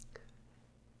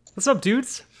What's up,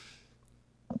 dudes?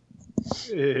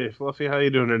 Hey, Fluffy, how you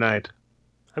doing tonight?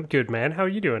 I'm good, man. How are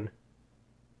you doing?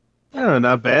 Oh,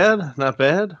 not bad, not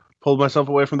bad. Pulled myself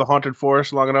away from the haunted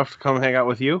forest long enough to come hang out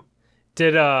with you.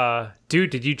 Did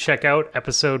you check out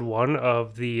episode 1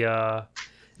 of the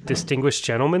Distinguished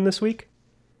Gentleman this week?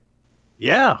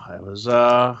 Yeah, it was,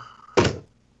 I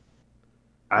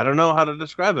don't know how to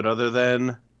describe it other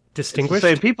than it's the Distinguished?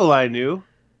 same people I knew,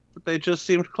 but they just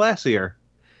seemed classier.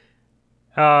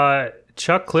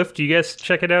 Chuck, Cliff, do you guys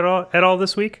check it out at all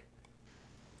this week?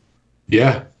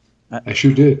 Yeah, I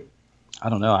sure did. I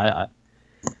don't know. I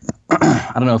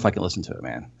I don't know if I can listen to it,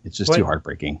 man. It's just too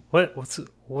heartbreaking.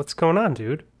 What's going on,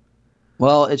 dude?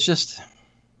 Well, it's just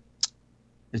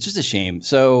a shame.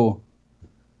 So,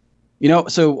 they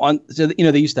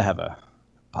used to have a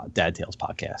Dad Tales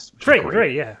podcast.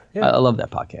 Right, yeah. I love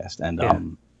that podcast.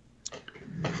 And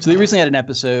so they recently had an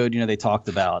episode. They talked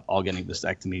about all getting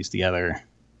vasectomies together.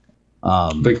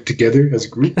 Like together as a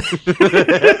group.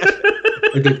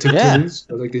 Like they took turns,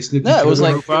 or like they snipped. No, it was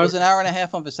an hour and a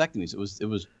half on vasectomies. It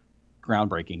was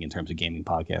groundbreaking in terms of gaming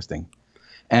podcasting,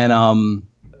 and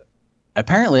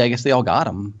apparently, I guess they all got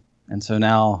them, and so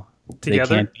now Together?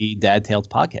 They can't be Dad Tales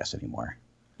podcast anymore.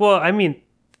 Well, I mean,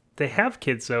 they have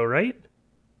kids though, right?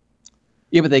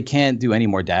 Yeah, but they can't do any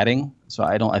more dadding. So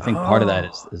I think part of that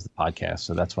is the podcast.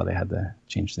 So that's why they had to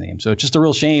change the name. So it's just a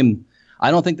real shame.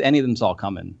 I don't think any of them's all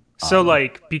coming. So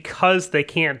because they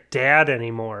can't dad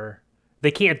anymore,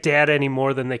 they can't dad any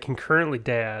more than they can currently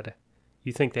dad.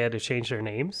 You think they had to change their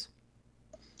names?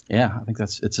 Yeah, I think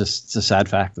it's a sad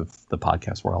fact of the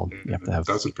podcast world. You have to have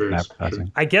advertising.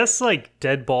 Sure. I guess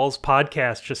Dead Balls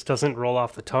podcast just doesn't roll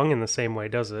off the tongue in the same way,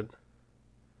 does it?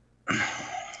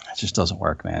 It just doesn't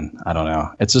work, man. I don't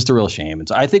know. It's just a real shame. And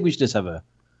so I think we should just have a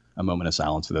moment of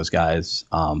silence for those guys.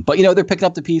 But they're picking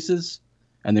up the pieces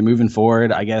and they're moving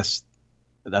forward. I guess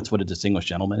that's what a distinguished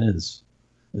gentleman is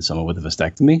someone with a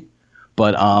vasectomy.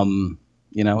 But I'm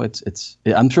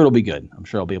sure it'll be good. I'm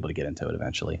sure I'll be able to get into it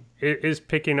eventually. Is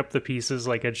picking up the pieces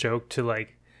like a joke to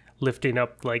lifting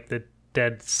up the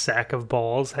dead sack of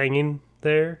balls hanging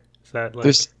there? Is that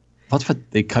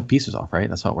they cut pieces off, right?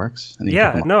 That's how it works. And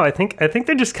I think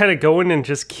they just kind of go in and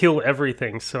just kill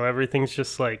everything. So everything's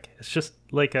just it's just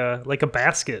like a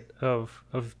basket of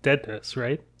deadness,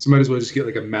 right? So might as well just get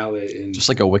a mallet and just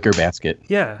like a wicker basket.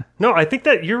 Yeah. No, I think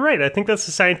that you're right. I think that's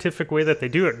the scientific way that they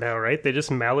do it now, right? They just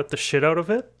mallet the shit out of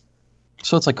it.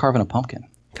 So it's like carving a pumpkin.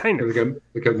 Kind of. Like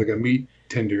a meat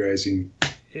tenderizing.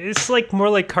 It's more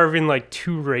like carving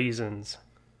 2 raisins.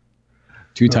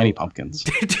 Two tiny pumpkins.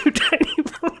 Two tiny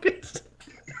pumpkins.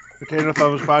 Potato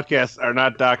Thumbs podcasts are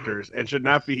not doctors and should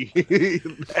not be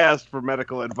asked for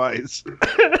medical advice.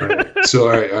 All right. So,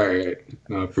 all right.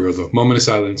 No, for real though. Moment of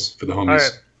silence for the homies. All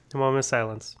right. A moment of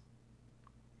silence.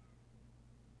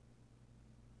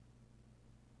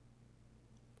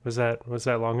 Was that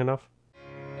long enough?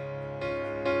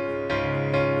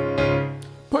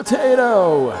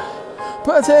 Potato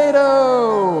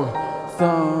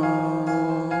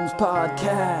Thumbs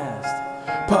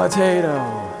Podcast.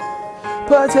 Potato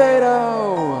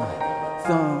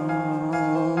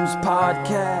Thumbs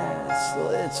Podcast.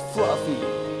 It's Fluffy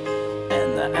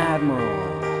and the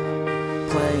Admiral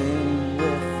playing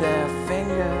with their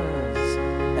fingers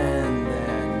and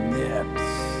their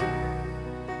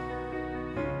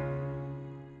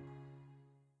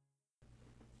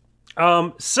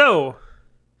nips. So,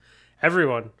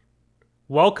 everyone,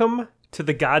 welcome to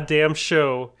the goddamn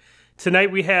show.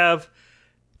 Tonight we have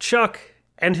Chuck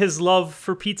and his love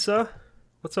for pizza.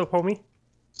 What's up, homie?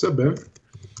 What's up, man?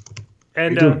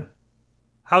 And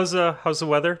how's the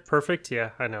weather? Perfect.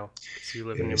 Yeah, I know. So you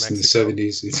live in New Mexico. It's in the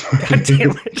 70s. God damn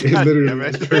it! It literally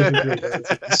it's like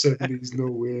the 70s, no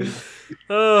wind.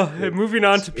 And moving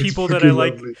on to people that I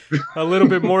like a little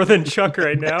bit more than Chuck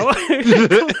right now.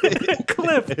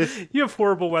 Cliff, you have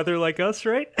horrible weather like us,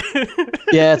 right?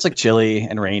 Yeah, it's chilly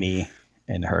and rainy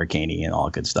and hurricaney and all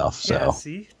good stuff. So yeah,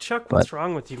 see, Chuck, what's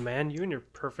wrong with you, man? You and your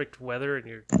perfect weather and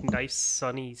your nice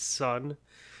sunny sun.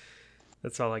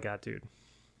 That's all I got, dude.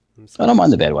 I don't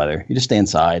mind the bad weather. You just stay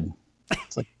inside.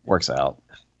 It's works out.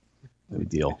 No big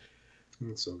deal.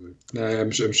 That's so good. Nah,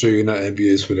 I'm sure you're not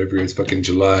envious whenever it's fucking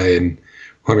July and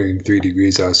 103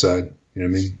 degrees outside. You know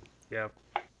what I mean?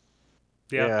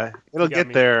 Yeah. It'll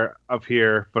get there up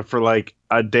here, but for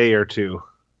a day or two.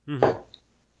 Mm-hmm.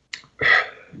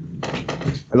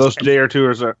 And those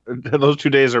 2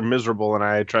 days are miserable, and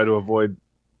I try to avoid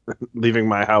leaving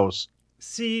my house.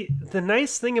 See, the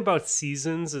nice thing about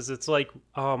seasons is it's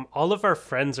all of our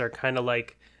friends are kind of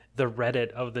like the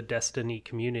Reddit of the Destiny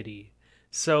community.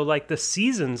 So, like, the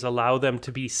seasons allow them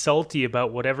to be salty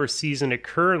about whatever season it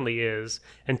currently is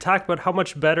and talk about how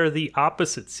much better the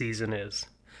opposite season is.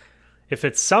 If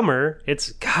it's summer,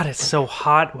 it's, God, it's so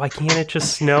hot. Why can't it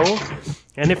just snow?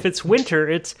 And if it's winter,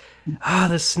 it's,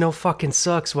 the snow fucking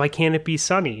sucks. Why can't it be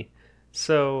sunny?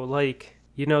 So, like,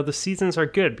 you know, the seasons are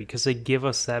good because they give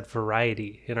us that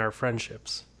variety in our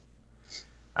friendships.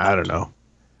 I don't know.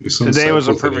 You're so Today was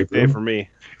a insightful today, perfect day bro. for me.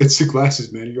 It's your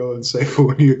glasses, man. You're all insightful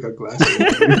when you got glasses.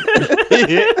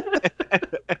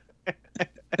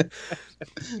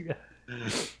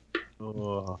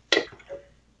 Oh.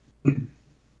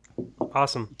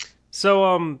 Awesome.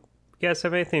 So, you guys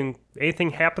have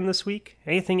anything happen this week?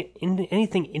 Anything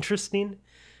interesting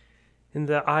in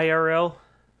the IRL?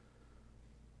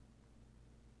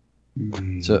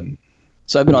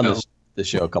 So I've been on this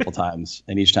show a couple times,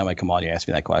 and each time I come on, you ask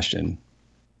me that question.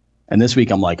 And this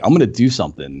week I'm like, I'm going to do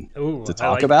something Ooh, to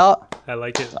talk about. I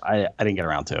like it. I didn't get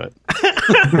around to it.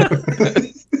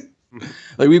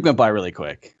 Like, week went by really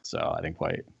quick, so I didn't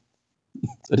quite.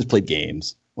 I just played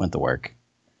games, went to work,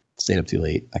 stayed up too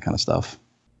late, that kind of stuff.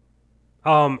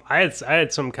 I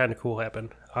had something kind of cool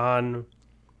happen on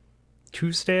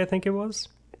Tuesday, I think it was.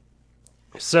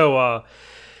 So,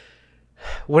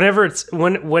 whenever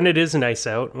when it is nice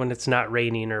out, when it's not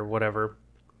raining or whatever,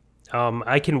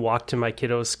 I can walk to my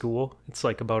kiddo's school. It's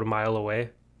like about a mile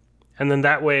away. And then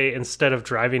that way, instead of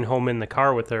driving home in the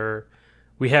car with her,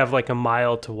 we have like a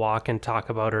mile to walk and talk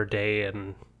about our day,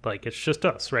 and like, it's just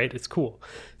us, right? It's cool.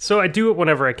 So I do it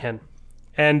whenever I can.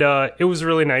 And it was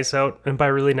really nice out. And by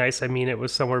really nice, I mean it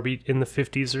was somewhere in the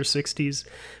 50s or 60s.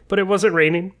 But it wasn't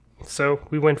raining, so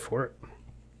we went for it.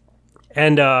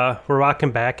 And we're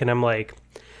walking back, and I'm like,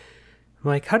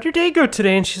 how'd your day go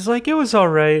today? And she's like, it was all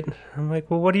right. I'm like,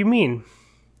 well, what do you mean?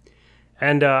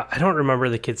 And I don't remember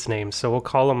the kid's name, so we'll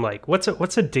call him like, what's a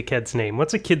dickhead's name?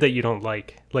 What's a kid that you don't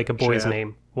like a boy's Chad.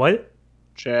 name? What?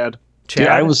 Chad. Chad?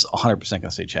 Yeah, I was 100% going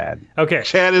to say Chad. Okay.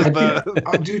 Chad is the.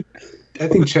 I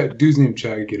think dudes named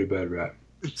Chad could get a bad rap.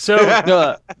 So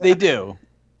No, they do.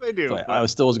 They do. But I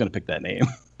still was going to pick that name.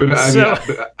 But So-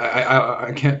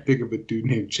 I can't think of a dude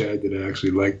named Chad that I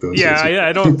actually like though. yeah,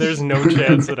 I don't. There's no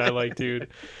Chads that I like, dude.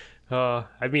 I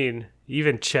mean,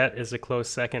 even Chet is a close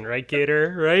second, right,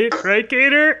 Gator? Right,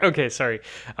 Gator? Okay, sorry.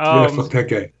 Yeah, fuck that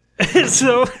guy.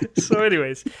 so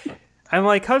anyways, I'm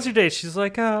like, how's your day? She's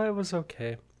like, it was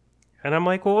okay. And I'm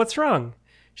like, well, what's wrong?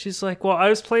 She's like, well, I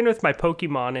was playing with my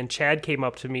Pokemon, and Chad came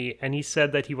up to me, and he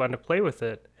said that he wanted to play with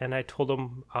it. And I told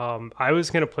him I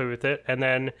was going to play with it, and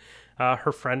then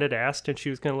her friend had asked, and she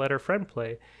was going to let her friend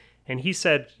play. And he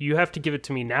said, you have to give it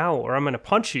to me now, or I'm going to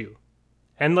punch you.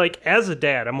 And, like, as a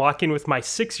dad, I'm walking with my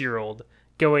 6-year-old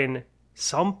going,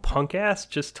 some punk ass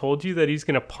just told you that he's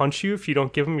going to punch you if you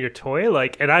don't give him your toy?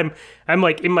 Like, and I'm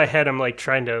like, in my head, I'm, like,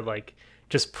 trying to, like,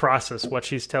 just process what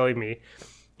she's telling me.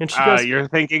 And she goes, You're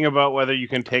thinking about whether you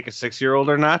can take a 6-year-old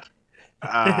or not?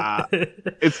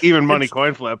 It's even money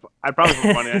coin flip. I'd probably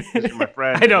put money on it because you're my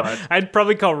friend. I know. but- I'd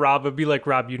probably call Rob and be like,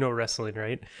 Rob, you know wrestling,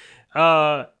 right?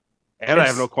 And I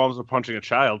have no qualms with punching a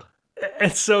child.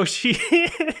 And so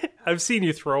I've seen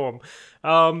you throw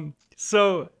him.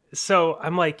 So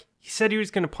I'm like, he said he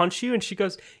was going to punch you. And she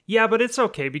goes, yeah, but it's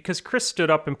okay because Chris stood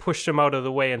up and pushed him out of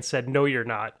the way and said, no, you're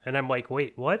not. And I'm like,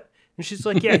 wait, what? And she's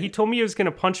like, yeah, he told me he was going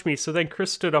to punch me. So then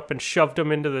Chris stood up and shoved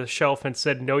him into the shelf and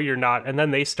said, no, you're not. And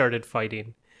then they started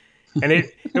fighting. And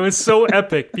it was so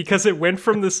epic because it went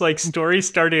from this like story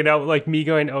starting out like me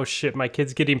going, oh shit, my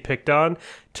kid's getting picked on,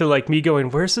 to like me going,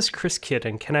 where's this Chris kid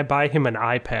and can I buy him an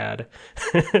iPad?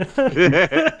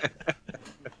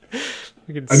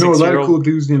 I know a lot of cool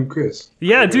dudes named Chris.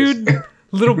 Yeah, dude.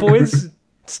 Little boys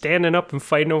standing up and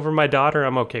fighting over my daughter.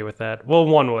 I'm okay with that. Well,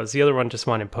 one was. The other one just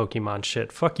wanted Pokemon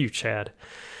shit. Fuck you, Chad.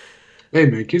 Hey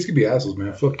man, kids can be assholes,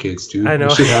 man. Fuck kids, dude. I know.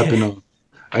 That shit happened.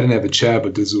 I didn't have a chat,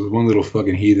 but this was one little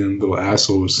fucking heathen little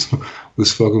asshole was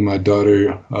fucking my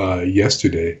daughter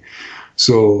yesterday.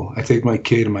 So I take my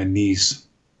kid and my niece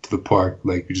to the park.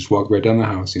 Like, we just walk right down the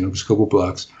house, just a couple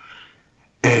blocks.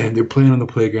 And they're playing on the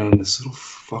playground, and this little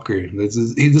fucker,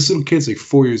 this little kid's like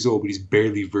 4 years old, but he's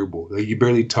barely verbal. Like, he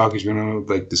barely talks. He's running around with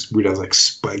like this weird ass like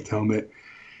spiked helmet.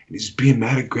 And he's being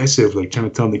mad aggressive, like trying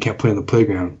to tell them they can't play on the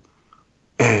playground.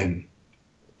 And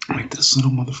I'm like, this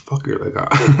little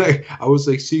motherfucker. Like, I was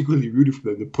like secretly rooting for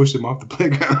them to push him off the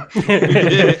playground.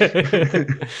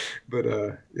 But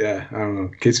yeah, I don't know.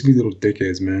 Kids can be little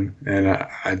dickheads, man. And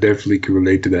I definitely can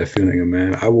relate to that feeling,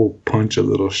 man. I will punch a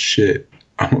little shit.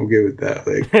 I'm okay with that.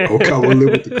 Like, okay, I will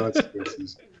live with the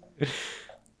consequences.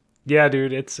 Yeah,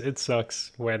 dude, it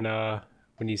sucks when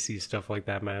you see stuff like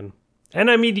that, man. And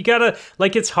I mean, you gotta,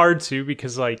 like, it's hard too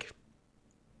because like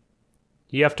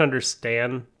you have to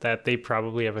understand that they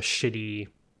probably have a shitty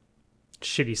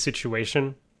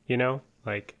situation, you know?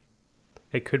 Like,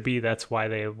 it could be that's why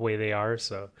they the way they are,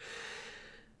 so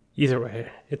either way,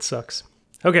 it sucks.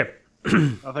 Okay.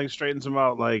 Nothing straightens them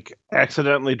out like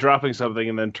accidentally dropping something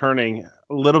and then turning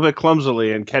a little bit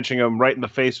clumsily and catching them right in the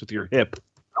face with your hip.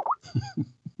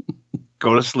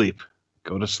 Go to sleep.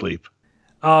 Go to sleep.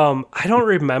 I don't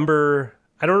remember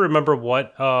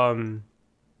what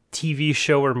TV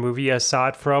show or movie I saw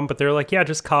it from, but they're like, yeah,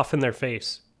 just cough in their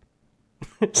face.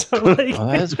 So like, Oh,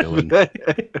 that's a good one.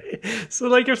 so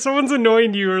like if someone's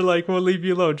annoying you or like won't leave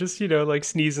you alone, just like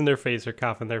sneeze in their face or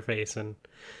cough in their face and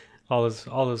all is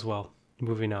well.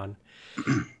 Moving on.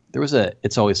 There was a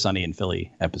It's Always Sunny in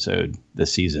Philly episode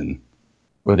this season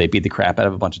where they beat the crap out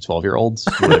of a bunch of 12-year-olds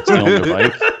who were like still on their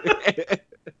bike.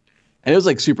 And it was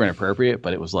like super inappropriate,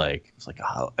 but it was like,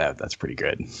 oh, that's pretty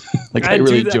good. Like I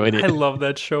really enjoyed it. I love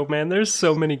that show, man. There's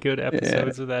so many good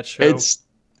episodes of that show.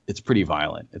 It's pretty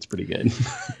violent. It's pretty good.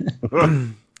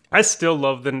 I still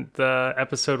love the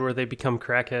episode where they become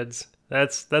crackheads.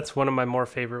 That's one of my more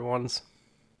favorite ones.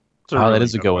 That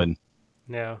is a good one.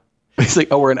 Yeah. It's like,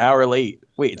 oh, we're an hour late.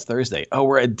 Wait, it's Thursday. Oh,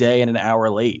 we're a day and an hour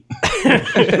late. I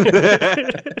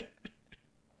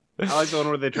like the one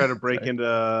where they try to break into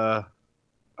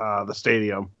the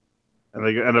stadium and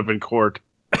they end up in court.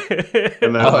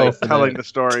 And then telling the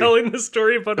story. Telling the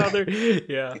story about other.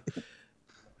 Yeah.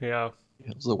 Yeah.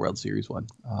 It was the World Series one.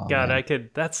 Oh, God, man.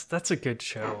 That's a good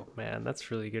show, man. That's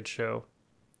a really good show.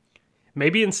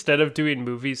 Maybe instead of doing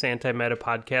movies, Anti-Meta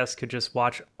Podcast could just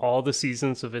watch all the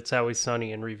seasons of It's Always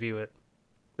Sunny and review it.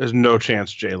 There's no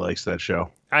chance Jay likes that show.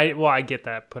 I get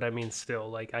that, but I mean, still,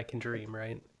 like, I can dream,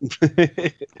 right?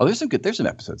 Oh, there's some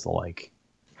episodes I like.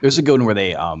 There's a good one where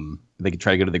they could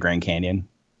try to go to the Grand Canyon,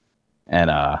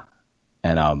 and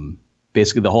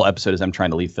basically the whole episode is them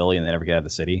trying to leave Philly and they never get out of the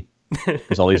city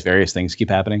because all these various things keep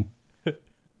happening.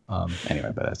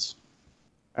 Anyway, but that's.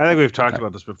 I think we've talked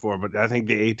about this before, but I think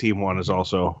the A-Team one is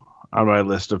also on my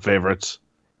list of favorites.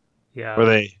 Yeah.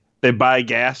 Where they buy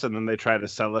gas and then they try to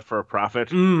sell it for a profit.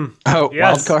 Oh,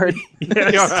 yes. Wild card.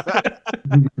 Yes.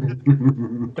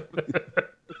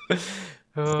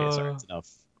 Okay, sorry, it's enough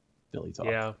Philly talk.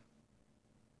 Yeah.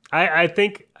 I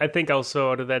think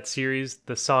also out of that series,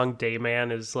 the song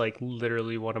Dayman is like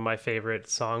literally one of my favorite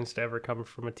songs to ever come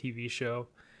from a TV show.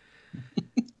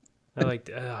 I like,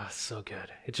 it's so good.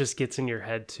 It just gets in your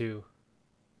head too.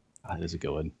 That is a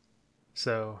good one.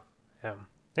 So, yeah.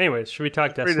 Anyways, should we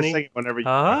talk Free to Destiny? sing it whenever you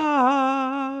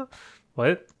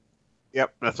What?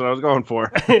 Yep, that's what I was going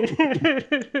for.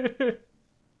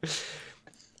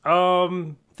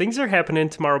 Things are happening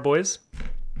tomorrow, boys.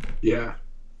 Yeah.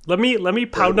 Let me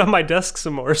pound on my desk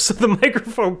some more so the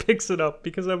microphone picks it up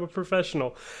because I'm a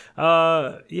professional.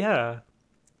 Yeah.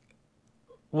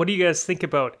 What do you guys think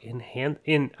about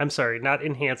not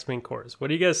enhancement cores. What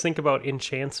do you guys think about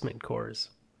enchantment cores?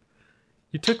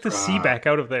 You took the C back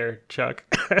out of there, Chuck.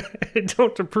 I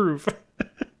don't approve.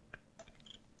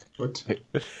 What?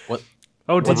 What?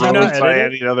 Oh, did What's you happening not by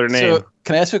edit any other name? So,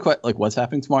 can I ask you a question? Like, what's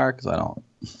happening tomorrow? Because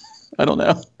I don't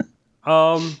know.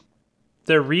 it?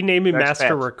 They're renaming Next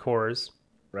Masterwork cores.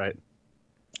 Right.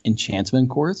 Enchantment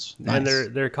cores? And Nice.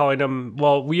 they're calling them,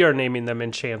 well, we are naming them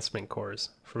enchantment cores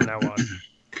from now on.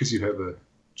 Because you have a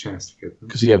chance to get them.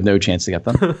 Because you have no chance to get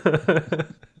them.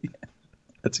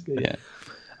 That's good. Yeah.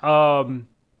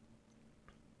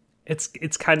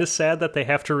 It's kind of sad that they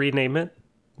have to rename it.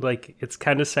 Like, it's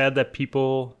kind of sad that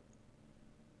people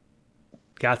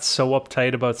got so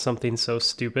uptight about something so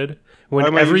stupid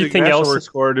when everything else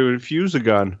score to infuse a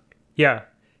gun. Yeah.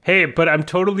 Hey, but I'm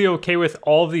totally okay with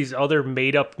all these other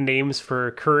made up names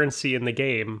for currency in the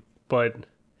game, but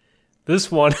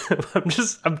this one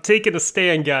I'm taking a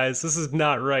stand, guys. This is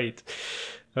not right.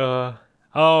 I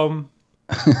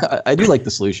do like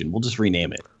the solution. We'll just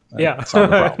rename it. Yeah. That's not a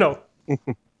problem. No.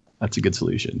 That's a good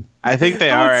solution. I think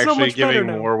they Oh, are it's so actually much better giving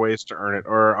now. more ways to earn it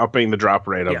or upping the drop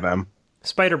rate Yeah. of them.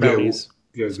 Spider bounties.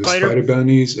 Yeah, the Spider- spider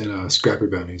bounties and scrapper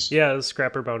bounties. Yeah, the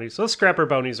scrapper bounties. Those scrapper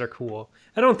bounties are cool.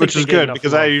 I don't think Which they is get good enough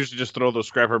because love. I usually just throw those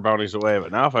scrapper bounties away,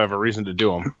 but now if I have a reason to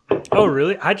do them, Oh,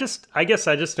 really? I guess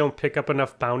I just don't pick up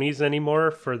enough bounties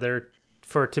anymore for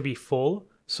it to be full.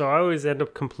 So I always end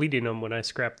up completing them when I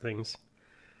scrap things.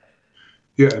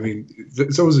 Yeah, I mean,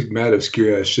 it's always like mad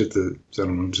obscure ass shit that, I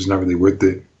don't know, just not really worth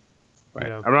it.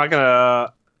 Yeah. I'm not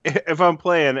gonna. If I'm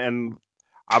playing and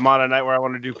I'm on a night where I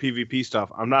want to do PvP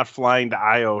stuff, I'm not flying to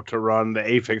IO to run the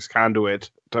Afix conduit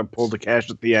to pull the cash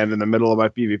at the end in the middle of my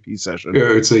PvP session.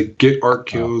 Yeah, it's like get arc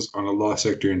kills on a lost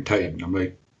sector in Titan. I'm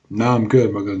like, no, I'm good.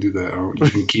 I'm not gonna do that. You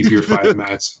can keep your 5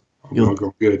 mats. I'm You'll- not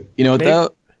going good. You know what Maybe-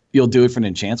 though? you'll do it for an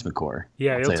enchantment core.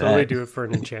 Yeah, I'll you'll tell you totally that. do it for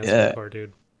an enchantment Yeah. core,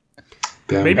 dude.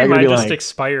 Damn. Maybe I mine could be just like-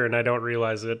 expire and I don't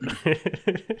realize it.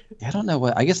 Yeah, I don't know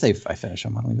what. I guess I finish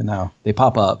them. I don't even know. They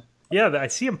pop up Yeah, I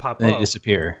see them pop and they up.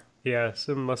 disappear. Yeah,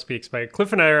 some must be expired.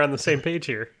 Cliff and I are on the same page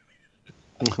here.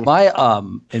 My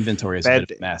inventory is a Bad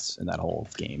bit of a mess in that whole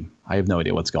game. I have no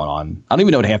idea what's going on. I don't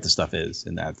even know what half the stuff is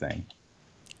in that thing.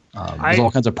 There's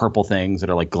all kinds of purple things that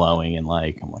are like glowing and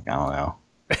like I'm like, I don't know.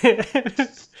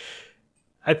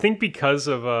 I think because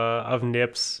of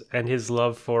Nips and his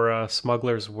love for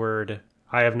Smuggler's Word,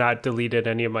 I have not deleted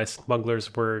any of my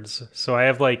Smuggler's Words. So I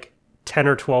have like 10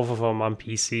 or 12 of them on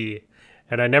PC.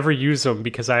 And I never use them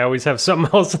because I always have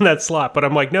something else in that slot. But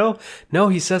I'm like, no,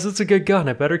 he says it's a good gun.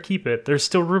 I better keep it. There's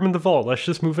still room in the vault. Let's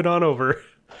just move it on over.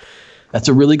 That's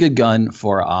a really good gun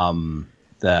for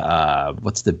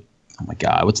what's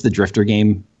the drifter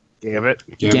game? Gambit.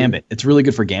 Gambit. It's really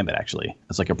good for Gambit actually.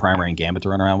 It's like a primer and Gambit to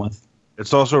run around with.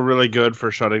 It's also really good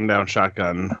for shutting down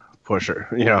shotgun pusher.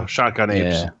 Shotgun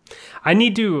apes. Yeah. I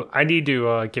need to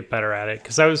get better at it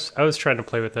because I was trying to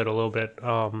play with it a little bit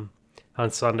on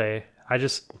Sunday. You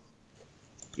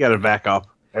got to back up,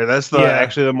 and that's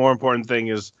actually the more important thing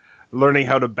is learning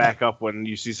how to back up when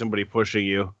you see somebody pushing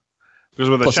you. Because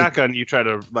with a Plus shotgun, you try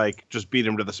to like just beat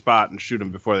them to the spot and shoot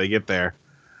them before they get there.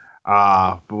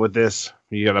 But with this,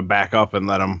 you got to back up and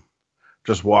let them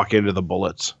just walk into the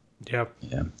bullets. Yep.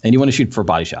 Yeah. And you want to shoot for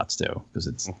body shots too, because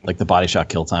it's like the body shot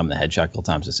kill time and the headshot kill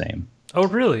time's the same. Oh,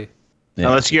 really? Yeah,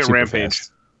 Unless you get super rampage.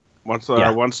 fast. Once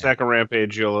Yeah. one stack of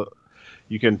rampage,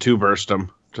 you can two burst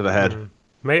them to the head.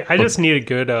 I just need a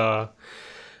good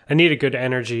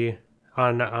energy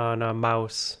on a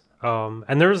mouse.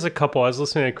 And there was a couple. I was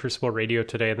listening to Crucible Radio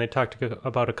today, and they talked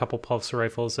about a couple pulse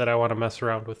rifles that I want to mess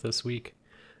around with this week.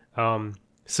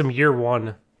 Some year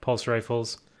one pulse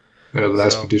rifles,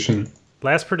 Last So- edition.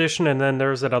 Last Perdition, and then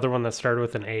there was that other one that started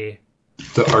with an A.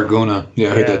 The Argona. Yeah,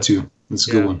 I heard Yeah. that too. That's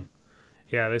a Yeah. good one.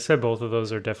 Yeah, they said both of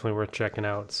those are definitely worth checking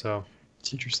out. So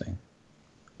It's interesting.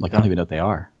 Like I don't even know what they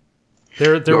are.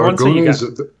 they're The ones that you got.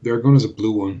 the Argona is a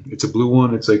blue one. It's a blue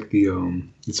one. It's like the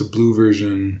it's a blue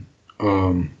version.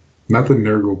 Not the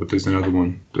Nurgle, but there's another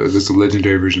one. There's a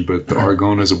legendary version, but the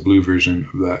Argona is a blue version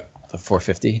of that. The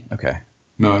 450. Okay.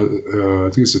 No, I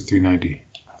think it's a 390.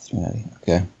 390.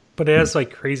 Okay. But it has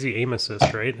like crazy aim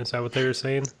assist, right? Is that what they were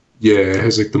saying? Yeah, it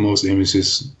has like the most aim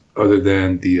assist other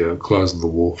than the Claws of the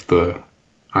Wolf, the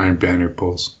Iron Banner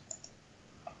pulse.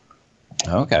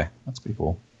 Oh, okay. That's pretty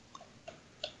cool.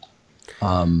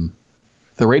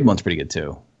 The raid one's pretty good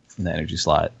too. In the energy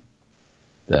slot.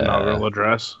 Inaugural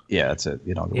address. Yeah, that's it.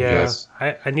 You know. Yeah, Yes.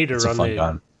 I need to It's a run fun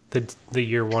gun. the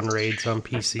year one raids on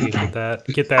PC and get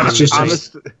that in It's the just site.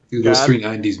 Honest, Dude, those God.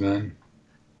 390s, man.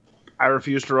 I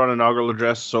refuse to run inaugural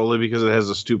address solely because it has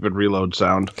a stupid reload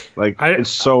sound. Like I-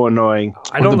 it's so annoying.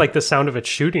 I don't like the sound of it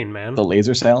shooting, man. The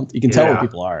laser sound. You can tell where Yeah.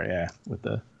 people are. Yeah, with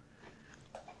the.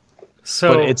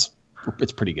 So But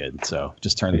it's pretty good. So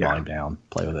just turn the volume down.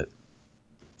 Play with it.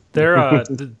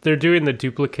 they're doing the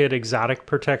duplicate exotic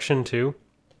protection too.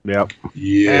 Yep.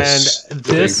 Yes. And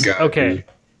this, Thank God, okay, dude.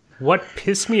 what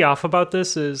pissed me off about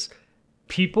this is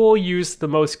people use the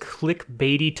most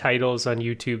clickbaity titles on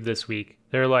YouTube this week.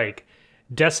 They're like,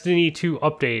 Destiny 2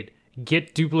 update,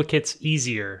 get duplicates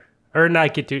easier. Or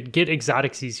not get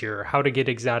exotics easier, or how to get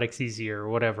exotics easier, or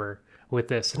whatever with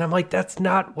this. And I'm like, that's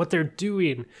not what they're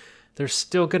doing. They're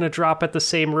still going to drop at the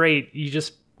same rate. You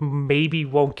just maybe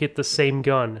won't get the same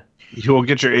gun. You will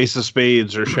get your Ace of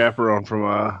Spades or Chaperone from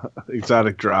a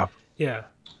exotic drop. Yeah.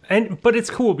 But it's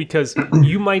cool because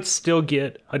you might still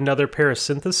get another pair of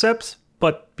Syntheseps,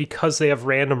 but because they have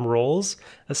random rolls,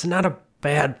 that's not a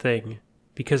bad thing.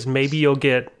 Because maybe you'll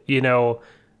get,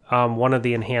 one of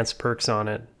the enhanced perks on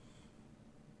it.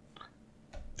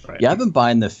 Yeah, I've been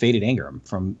buying the Faded Ingram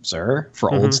from Xur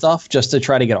for old stuff just to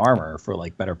try to get armor for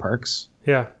like better perks.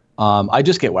 Yeah. I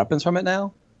just get weapons from it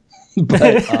now. but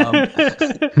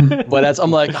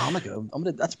I'm like,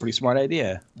 that's a pretty smart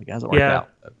idea. Like it hasn't worked Yeah. out.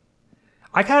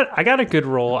 I got a good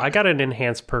roll. I got an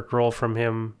enhanced perk roll from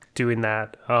him doing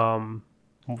that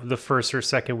the first or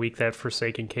second week that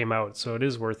Forsaken came out, so it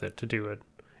is worth it to do it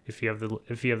if you have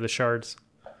the shards.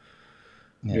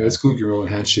 Yeah, it's cool. You're rolling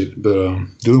hand shit, but the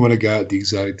only one I got,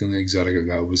 the only exotic I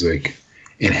got was like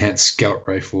enhanced scout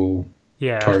rifle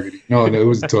Yeah. targeting. No, it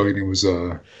wasn't targeting. It was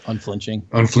Unflinching.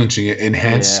 unflinching.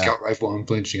 Enhanced Yeah. scout rifle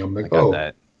unflinching. I'm I like, got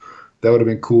that that. would have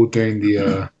been cool during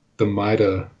the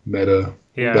Mida meta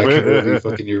Yeah. back in early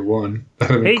fucking year one.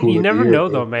 That'd have been Hey, cool you at the never year, know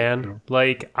but, though, man.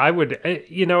 Like I would,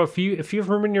 if you have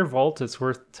room in your vault, it's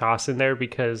worth tossing there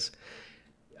because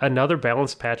another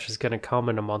balance patch is going to come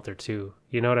in a month or two.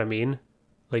 You know what I mean?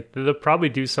 Like they'll probably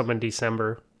do some in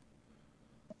December.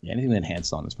 Yeah, anything with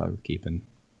enhanced on is probably worth keeping.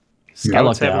 Scouts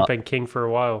lucked haven't out. been king for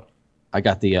a while. I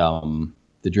got the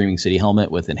Dreaming City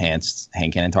helmet with enhanced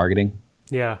hand cannon targeting,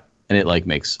 Yeah. and it like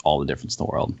makes all the difference in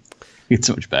the world. It's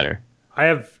so much better. I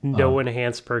have no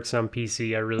enhanced perks on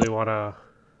PC. I really wanna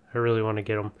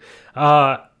get them.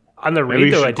 On the Maybe raid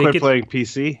you though, I should did quit get. playing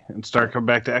PC and start coming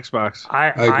back to Xbox. I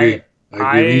agree. We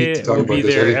need to talk will be about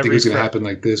this. I there didn't think it every was going to Fri- happen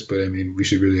like this, but I mean, we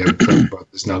should really have a talk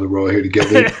about this now that we're all here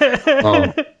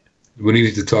together. We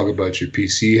needed to talk about your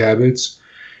PC habits.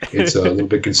 It's a little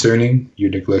bit concerning. You're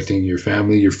neglecting your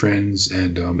family, your friends,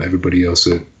 and everybody else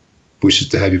that wishes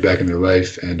to have you back in their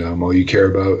life. And all you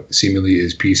care about seemingly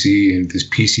is PC and this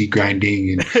PC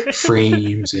grinding and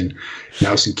frames and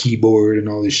mouse and keyboard and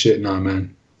all this shit. Nah,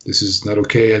 man. This is not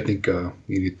okay. I think you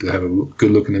need to have a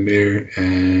good look in the mirror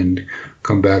and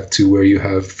come back to where you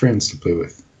have friends to play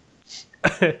with.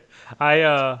 The I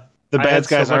bad had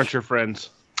so guys much- aren't your friends.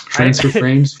 Friends for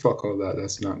frames? Fuck all that.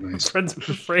 That's not nice. Friends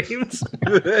with frames.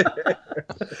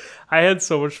 I had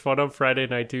so much fun on Friday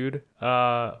night, dude.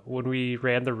 When we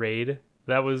ran the raid,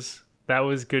 that was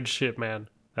good shit, man.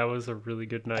 That was a really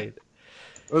good night.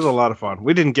 It was a lot of fun.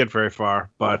 We didn't get very far,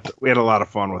 but we had a lot of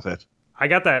fun with it. I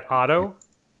got that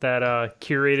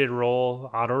curated roll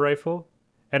auto rifle,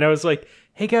 and I was like,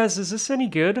 "Hey guys, is this any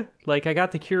good?" Like, I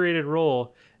got the curated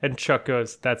roll, and Chuck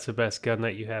goes, "That's the best gun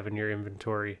that you have in your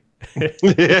inventory."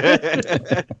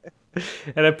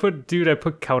 And I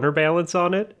put counterbalance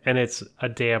on it, and it's a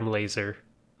damn laser.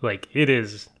 Like, it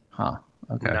is Huh.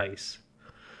 Okay. nice.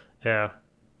 Yeah.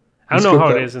 I don't know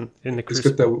how it is in the It's Crucible.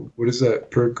 got that, what is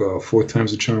that perk? 4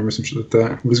 times the charm or some shit like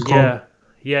that. What is it called?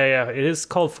 Yeah. It is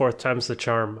called 4th times the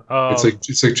charm. It's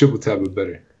like triple tab but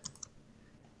better.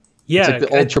 yeah, It's like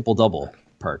the old triple double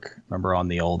perk. Remember on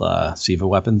the old Siva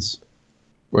weapons,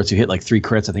 where if you hit like 3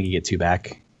 crits, I think you get 2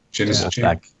 back. Genesis Wolf chain.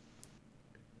 back.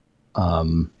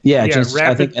 Genesis, I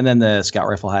rapid- think, and then the scout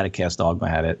rifle had it. Cast Dogma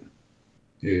had it.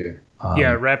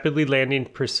 Yeah. rapidly landing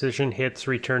precision hits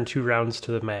return 2 rounds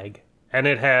to the mag, and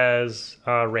it has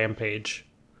rampage.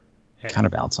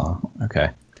 Counterbalance, huh? Okay.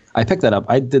 I picked that up.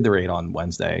 I did the raid on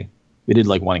Wednesday. We did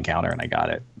like one encounter, and I got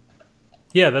it.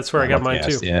 Yeah, that's where I got Lucky mine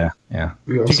ass. too. Yeah.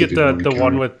 We Did also you get the encounter.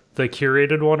 one with the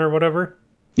curated one or whatever?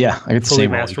 Yeah, I got the Fully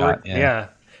same one. masterwork? Yeah. Yeah.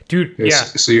 Dude, Yeah, yeah.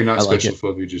 So you're not I like special, it.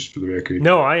 Fluffy, just for the record.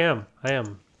 No, I am.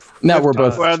 No, we're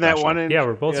both. Well, that special. one, Yeah,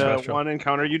 we're both special. one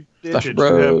encounter you did. Special Did you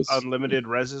have bros. unlimited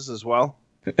reses as well?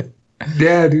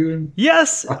 Yeah, dude.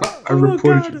 Yes. I Oh,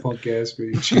 reported God. your punk ass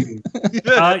for cheating.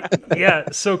 Yeah,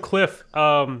 so Cliff,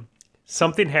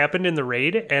 something happened in the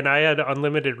raid and I had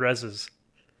unlimited reses.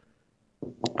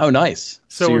 Oh, nice.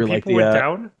 So you're when like people went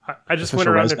down, I just went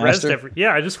official around res and rezzed master?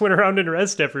 I just went around and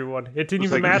rezzed everyone. It didn't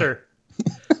It's even like- matter.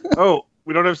 Oh,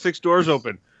 we don't have 6 doors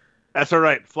open. That's all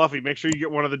right, Fluffy. Make sure you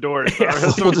get one of the doors. Yeah.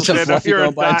 We'll just have stand out Fluffy here going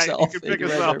and by die. himself. You can pick He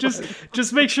us can up. res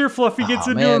Just make sure Fluffy gets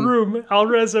Aw, into man. a room. I'll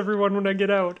res everyone when I get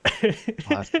out. Oh,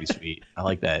 that's pretty sweet. I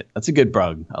like that. That's a good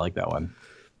bug. I like that one.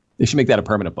 They should make that a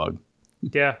permanent bug.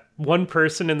 Yeah, one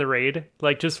person in the raid,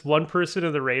 like just one person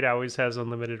in the raid always has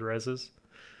unlimited reses.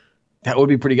 That would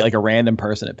be pretty good. Like a random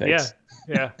person it picks.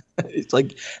 Yeah. It's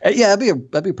like, yeah, that'd be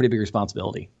a pretty big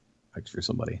responsibility like, for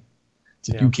somebody. It's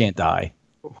like Yeah. you can't die.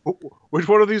 Which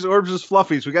one of these orbs is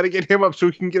Fluffy's? We got to get him up so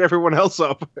we can get everyone else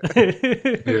up.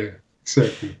 Yeah,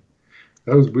 exactly.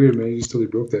 That was weird, man. You just totally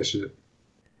broke that shit.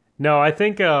 No, I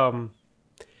think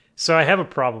so I have a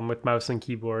problem with mouse and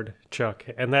keyboard, Chuck,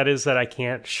 and that is that I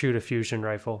can't shoot a fusion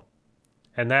rifle.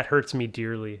 And that hurts me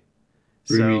dearly.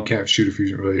 What do you mean you can't shoot a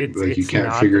fusion? Like you it's can't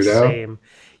not figure the it out? same.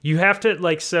 You have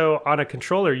to so on a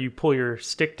controller you pull your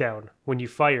stick down when you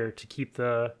fire to keep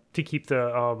the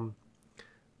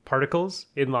particles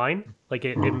in line. Like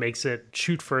it makes it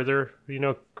shoot further,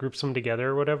 groups them together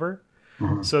or whatever.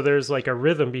 So there's like a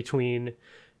rhythm between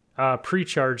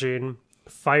pre-charging,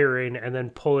 firing, and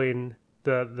then pulling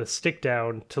the stick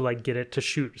down to like get it to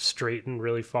shoot straight and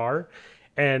really far.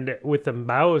 And with the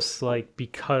mouse, like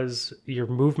because your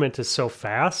movement is so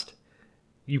fast,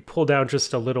 you pull down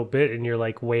just a little bit and you're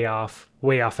like way off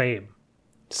aim.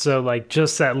 So like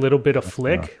just that little bit of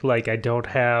flick, like I don't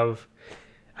have.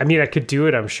 I mean, I could do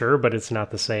it, I'm sure, but it's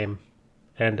not the same.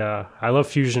 And I love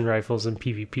fusion rifles and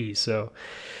PvP, so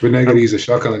But now you gotta use a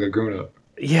shotgun like a grown up.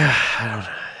 yeah, I don't know.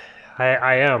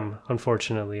 I am,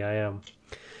 unfortunately, I am.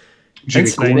 Jimmy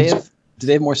It's Corn. nice. Do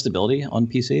they have more stability on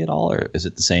PC at all, or is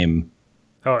it the same?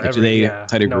 Oh, Like, do they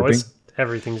tighter grouping?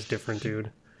 Everything's different,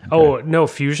 dude. Oh no,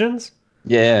 fusions?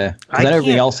 Yeah, 'cause I then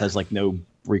everything can't- else has like no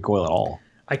recoil at all.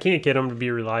 I can't get them to be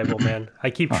reliable, man. I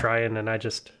keep trying, and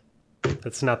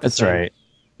it's not the That's same. right.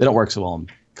 They don't work so well.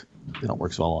 They don't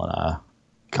work so well on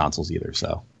consoles either.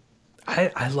 So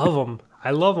I love them.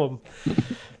 I love them.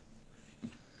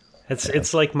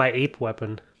 It's like my ape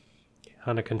weapon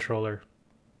on a controller.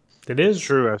 It is It's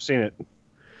true. I've seen it.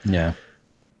 Yeah.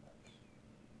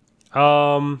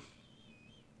 Do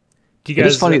you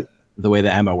guys? It's funny the way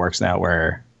the ammo works now,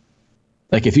 where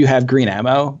like if you have green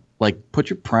ammo, like put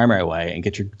your primary away and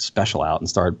get your special out and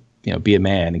start, be a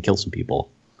man and kill some people.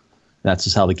 That's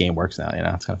just how the game works now.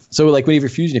 It's kind of so like when you have your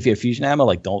fusion, if you have fusion ammo,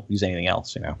 like don't use anything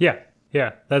else.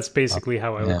 Yeah. That's basically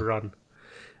how I would run.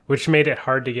 Which made it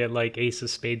hard to get like Ace of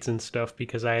Spades and stuff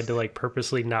because I had to like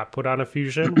purposely not put on a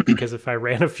fusion because if I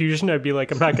ran a fusion, I'd be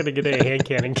like, I'm not going to get any hand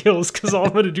cannon kills because all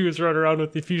I'm going to do is run around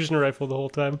with the fusion rifle the whole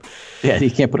time. Yeah,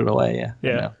 you can't put it away. Yeah.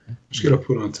 Yeah. Just gotta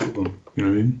put on two of them. You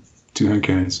know what I mean? 2 hand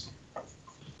cannons.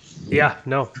 Yeah,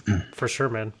 no, for sure,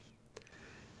 man.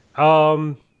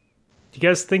 Do you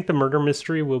guys think the murder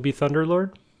mystery will be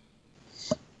Thunderlord?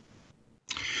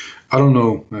 I don't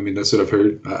know. I mean, that's what I've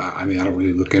heard. I mean, I don't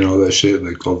really look into all that shit,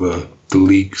 like all the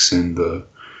leaks and all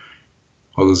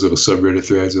those little subreddit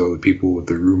threads, all the people with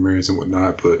the rumors and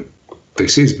whatnot. But they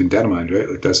say it's been data mined, right?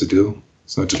 Like that's the deal.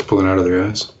 It's not just pulling out of their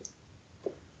ass.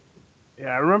 Yeah,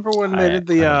 I remember when they did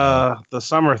the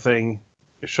summer thing.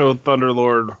 It showed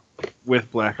Thunderlord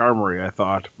with Black Armory. I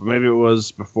thought, but maybe it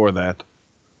was before that.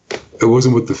 It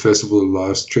wasn't with the Festival of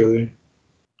Lost trailer,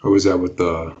 or was that with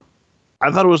the?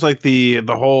 I thought it was like the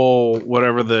whole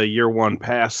whatever the year 1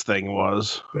 pass thing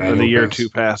was, or the year 2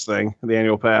 pass thing, the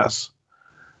annual pass.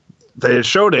 They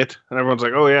showed it, and everyone's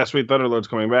like, "Oh yeah, Sweet Thunderlord's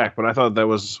coming back." But I thought that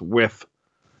was with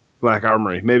Black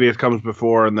Armory. Maybe it comes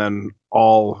before, and then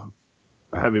all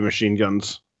heavy machine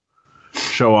guns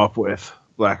show up with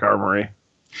Black Armory.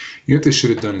 You know what they should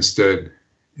have done instead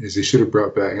is they should have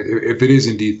brought back, if it is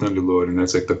indeed Thunderlord, and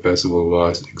that's like the Festival of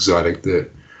Lost exotic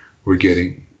that we're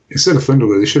getting. Instead of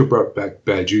Thunderlord, they should have brought back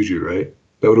Bad Juju, right?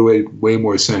 That would have made way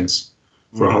more sense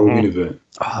for a Halloween event.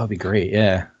 Oh, that would be great.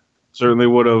 Yeah. Certainly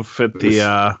would have fit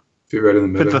the Fit right in the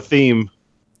middle. fit the theme.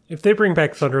 If they bring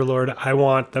back Thunderlord, I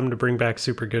want them to bring back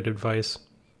Super Good Advice.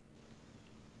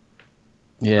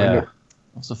 Yeah.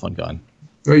 That's a fun gun.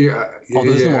 Oh yeah,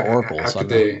 there's no more Oracles After on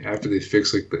they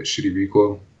fixed like the shitty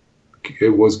recoil, it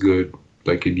was good.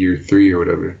 Like in year 3 or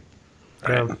whatever.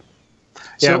 Yeah. Yeah,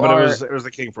 So but it was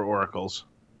the king for oracles.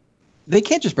 They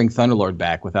can't just bring Thunderlord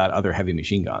back without other heavy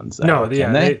machine guns. Though, No, can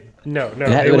yeah, they? no. It They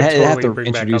would would have totally to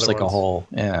bring back introduce other like a ones. whole,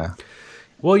 yeah.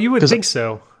 Well, you would think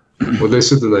so. Well, they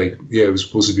said that like it was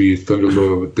supposed to be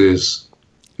Thunderlord with this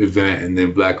event, and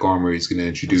then Black Armory is going to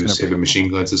introduce heavy machine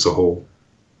guns as a whole.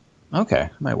 Okay,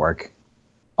 might work.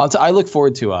 I look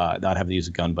forward to not having to use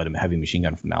a gun, but a heavy machine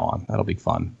gun from now on. That'll be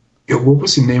fun. Yeah, what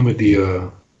was the name of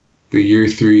the year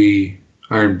 3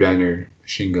 Iron Banner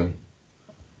machine gun?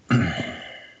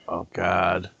 Oh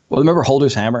God, Well, remember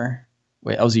Holder's Hammer?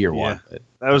 Wait, that was year 1. But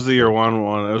that was the year 1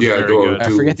 one. It was Yeah, very go good. to- I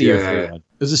forget the year yeah. 3 one.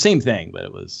 It was the same thing, but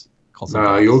it was called something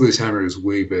Nah, else. Yolda's Hammer is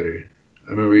way better.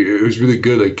 I remember it was really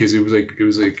good, like because it was like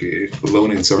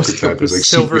alone in soccer type. It was like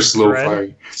Silver super slow thread?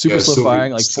 firing. Super Yeah, slow silver-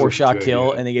 firing, like silver 4-shot thread, kill,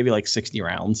 yeah. and they gave you like 60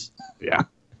 rounds. Yeah,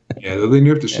 Yeah, they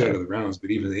nerfed the shit out of the rounds,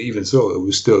 but even so, it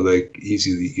was still like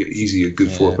easy a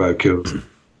good 4 or 5 kills.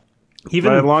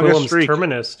 Even My longest Quillen's streak.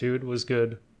 Terminus, dude, was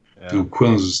good. Dude,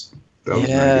 Quillen's that was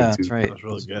Yeah, really good that's too. right. That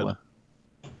was really good.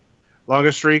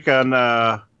 longest streak on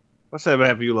what's that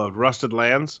map you loved? Rusted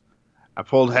Lands. I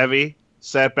pulled heavy,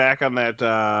 sat back on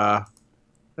that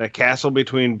castle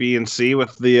between B and C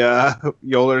with the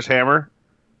Yoler's hammer,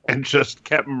 and just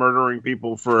kept murdering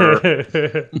people for.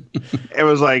 It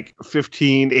was like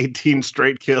 15, 18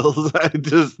 straight kills. I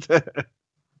just they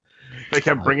kept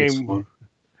It's bringing. fun.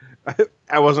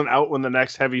 I wasn't out when the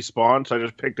next heavy spawned, so I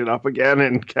just picked it up again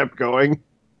and kept going.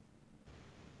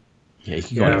 Yeah, you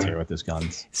can go Yeah. on tear with those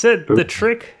guns. Said the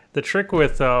trick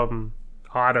with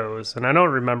autos, and I don't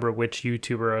remember which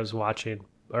YouTuber I was watching,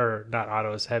 or not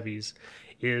autos, heavies,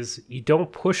 is you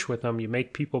don't push with them. You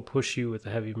make people push you with a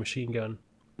heavy machine gun,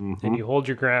 and you hold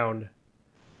your ground.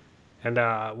 And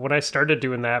when I started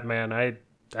doing that, man,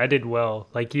 I did well.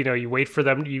 Like, you wait for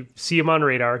them. You see them on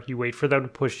radar. You wait for them to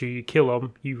push you. You kill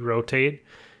them. You rotate.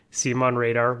 See them on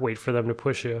radar. Wait for them to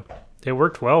push you. It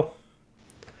worked well.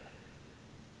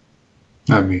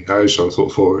 I mean, I just so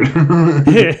forward.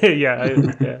 yeah,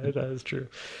 that is true.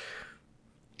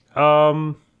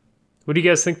 What do you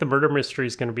guys think the murder mystery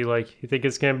is going to be like? You think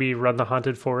it's going to be run the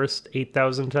haunted forest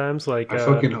 8,000 times, like I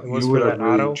fucking it you was know for what that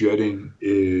I'm really auto? dreading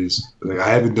is like I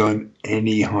haven't done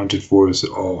any haunted forest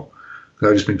at all.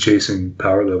 I've just been chasing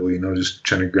power level, just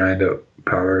trying to grind up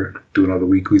power, doing all the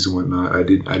weeklies and whatnot. I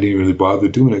didn't really bother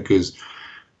doing it because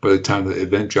by the time the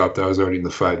event dropped, I was already in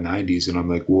the 590s, and I'm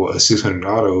like, well, a 600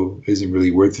 auto isn't really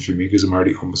worth it for me because I'm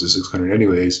already almost a 600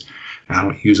 anyways, and I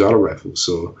don't use auto rifles,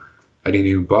 so I didn't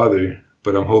even bother.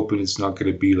 but I'm hoping it's not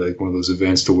going to be like one of those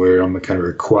events to where I'm kind of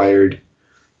required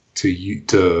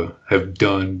to have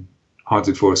done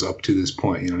Haunted Forest up to this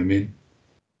point. You know what I mean?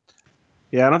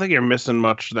 Yeah, I don't think you're missing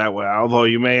much that way. Although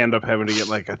you may end up having to get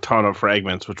like a ton of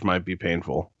fragments, which might be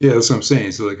painful. Yeah, that's what I'm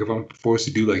saying. So like, if I'm forced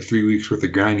to do like 3 weeks worth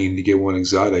of grinding to get one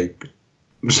exotic,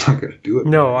 I'm just not gonna do it.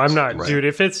 No, man. I'm not, Right. dude.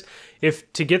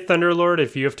 If to get Thunderlord,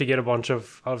 if you have to get a bunch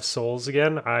of souls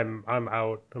again, I'm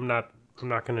out. I'm not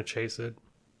gonna chase it.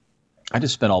 I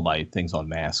just spent all my things on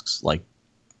masks like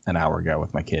an hour ago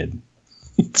with my kid.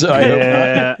 So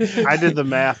Yeah, I did the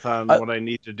math on what I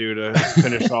need to do to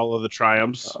finish all of the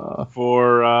triumphs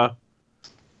for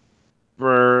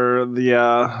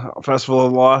the Festival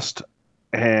of Lost,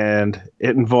 and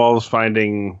it involves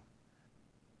finding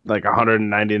like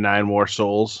 199 more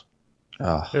souls,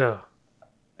 Yeah.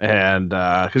 and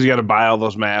because you got to buy all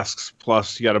those masks,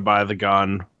 plus you got to buy the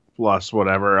gun, plus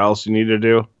whatever else you need to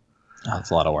do, that's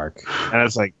a lot of work. and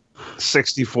it's like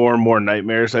 64 more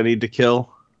nightmares I need to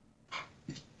kill.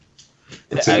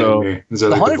 That's So, it. Is that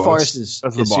The like Haunted boss? Forest is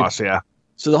That's the is boss, super- yeah.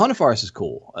 So the Haunted Forest is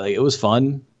cool. Like, it was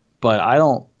fun, but I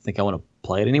don't think I want to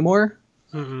play it anymore.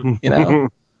 Mm-mm. You know,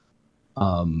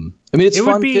 I mean, it's It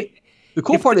fun. would be. The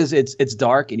cool if part is it's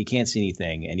dark and you can't see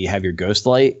anything, and you have your ghost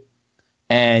light,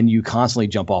 and you constantly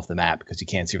jump off the map because you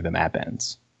can't see where the map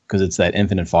ends because it's that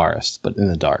infinite forest, but in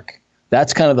the dark.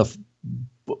 That's kind of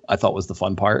I thought was the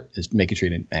fun part, is making sure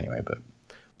you didn't anyway. But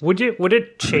Would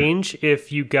it change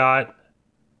if you got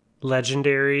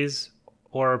legendaries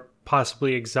or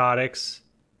possibly exotics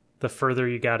the further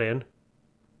you got in?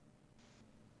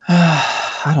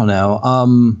 I don't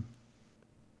know.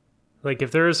 Like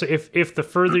if the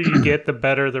further you get, the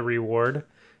better the reward.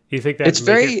 Do you think that It's make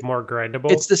very- it more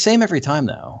grindable? It's the same every time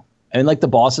though. And like the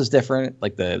boss is different,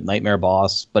 like the nightmare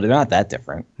boss, but they're not that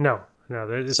different. no,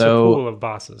 it's So- a pool of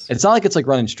bosses. It's not like it's like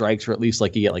running strikes, or at least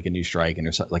like you get like a new strike and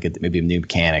or something, like maybe a new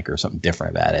mechanic or something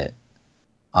different about it.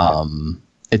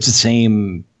 It's the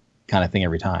same kind of thing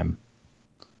every time.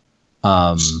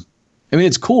 I mean,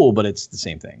 it's cool, but it's the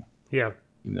same thing, Yeah.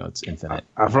 even though it's infinite.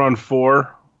 I've run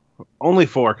only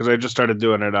four, because I just started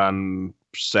doing it on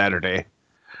Saturday.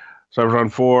 So I've run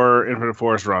 4 Infinite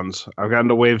Forest runs. I've gotten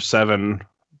to wave 7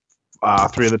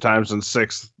 3 of the times, and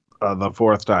 6 the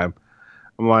 4th time.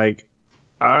 I'm like,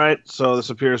 all right, so this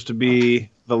appears to be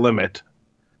the limit.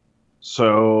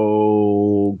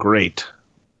 So great.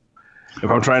 If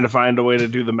I'm trying to find a way to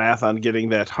do the math on getting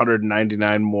that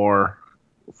 199 more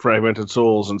fragmented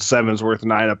souls and 7's worth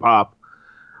 9 a pop,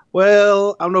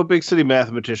 well, I'm no big city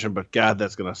mathematician, but God,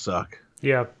 that's gonna suck.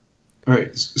 Yeah. All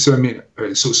right. So I mean, all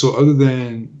right, so other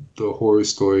than the horror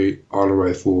story, auto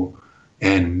rifle,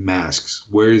 and masks,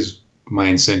 where's my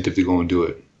incentive to go and do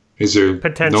it? Is there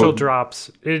Potential no drops.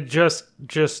 It just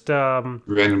random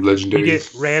you legendaries?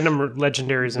 get random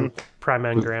legendaries and prime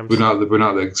engrams. But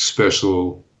not like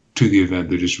special to the event.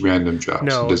 They're just random drops. It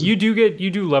No, doesn't- you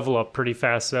do level up pretty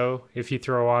fast though if you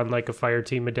throw on like a fire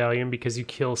team medallion, because you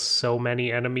kill so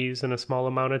many enemies in a small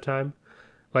amount of time.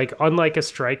 Like unlike a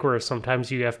strike where sometimes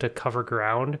you have to cover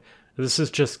ground, this is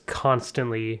just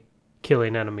constantly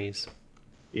killing enemies.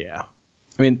 Yeah.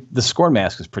 I mean, the Scorn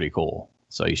mask is pretty cool,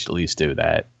 so you should at least do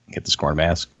that. Get the Scorn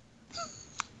mask.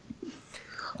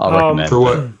 I'll recommend. For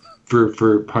what?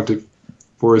 For Haunted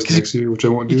Forest next year, which I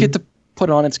won't do. You get to put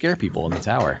it on and scare people in the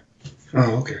tower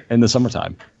Oh, okay. in the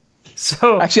summertime.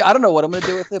 So Actually, I don't know what I'm going to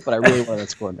do with it, but I really want that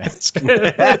Scorn mask.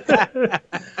 I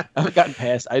haven't gotten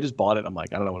past. I just bought it. I'm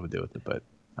like, I don't know what I'm going to do with it, but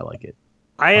I like it.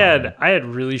 I had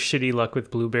really shitty luck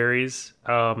with blueberries.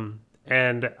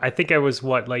 And I think I was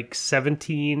like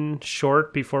 17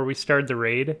 short before we started the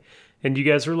raid. And you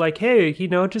guys were like, hey,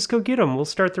 just go get them. We'll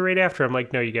start the raid after. I'm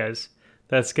like, no, you guys,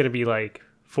 that's going to be like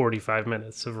 45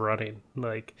 minutes of running.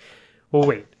 Like, well,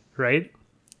 wait, right?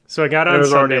 So I got It on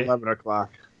was already Sunday. 11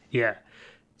 o'clock. Yeah.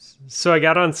 So I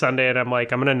got on Sunday and I'm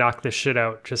like, I'm going to knock this shit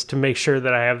out just to make sure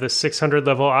that I have this 600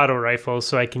 level auto rifle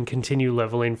so I can continue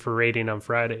leveling for raiding on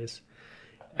Fridays.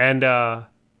 And I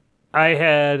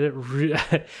had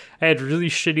really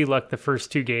shitty luck the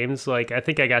first 2 games. Like, I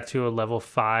think I got to a level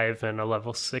 5 and a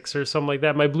level 6 or something like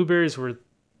that. My blueberries were,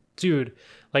 dude,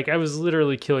 like I was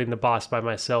literally killing the boss by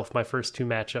myself my first 2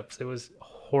 matchups. It was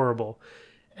horrible.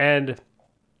 And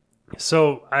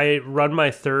so I run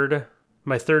my third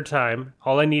time.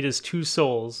 All I need is 2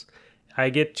 souls. I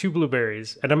get 2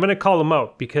 blueberries, and I'm going to call them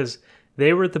out because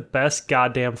they were the best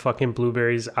goddamn fucking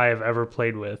blueberries I have ever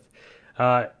played with.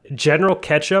 General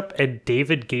Ketchup and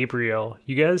David Gabriel,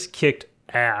 you guys kicked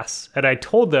ass. And I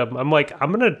told them, I'm like,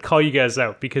 I'm going to call you guys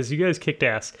out because you guys kicked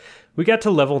ass. We got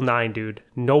to level 9, dude.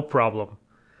 No problem.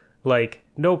 Like,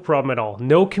 no problem at all.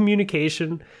 No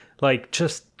communication. Like,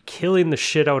 just killing the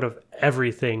shit out of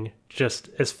everything just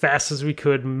as fast as we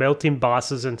could, melting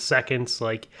bosses in seconds,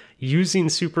 like using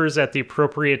supers at the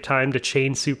appropriate time to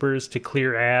chain supers to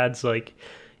clear ads. Like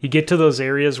you get to those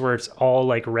areas where it's all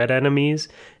like red enemies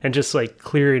and just like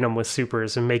clearing them with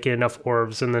supers and making enough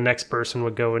orbs, and the next person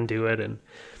would go and do it. And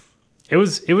it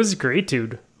was great,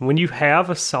 dude. When you have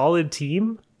a solid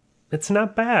team, it's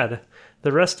not bad.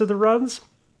 The rest of the runs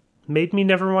made me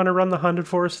never want to run the Haunted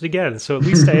Forest again. So at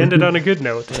least I ended on a good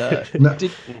note. Did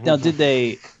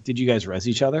you guys res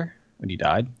each other when you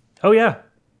died? Oh yeah.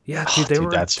 Yeah, dude, they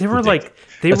were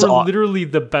literally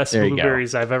the best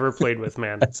blueberries I've ever played with,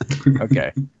 man.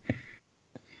 Okay.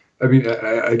 I mean,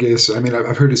 I guess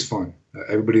I've heard it's fun.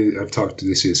 Everybody I've talked to,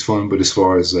 they say it's fun, but as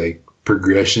far as like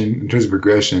progression, in terms of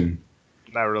progression,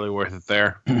 Not really worth it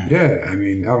there. yeah, I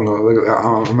mean, I don't know. Like,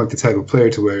 I'm not the type of player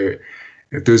to where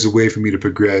if there's a way for me to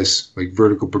progress, like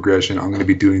vertical progression, I'm going to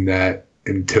be doing that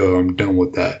until I'm done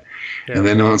with that. Yeah. And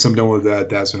then once I'm done with that,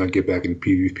 that's when I get back into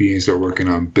PvP and start working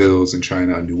on builds and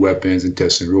trying out new weapons and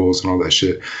testing rules and all that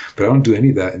shit. But I don't do any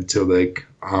of that until like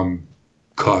I'm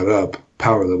caught up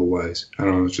power level wise. I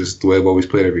don't know, it's just the way I've always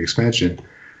played every expansion.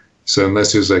 So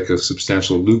unless there's like a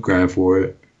substantial loot grind for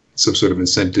it, some sort of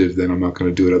incentive, then I'm not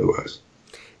going to do it otherwise.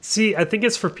 See, I think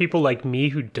it's for people like me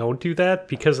who don't do that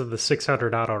because of the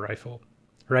 600 auto rifle,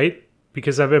 right?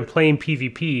 Because I've been playing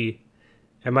PvP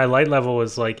and my light level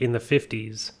is like in the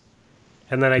 50s.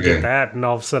 And then I get that, and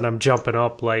all of a sudden I'm jumping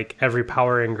up like every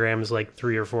power engram is like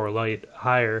 3 or 4 light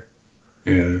higher.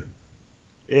 Yeah.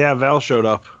 Yeah, Val showed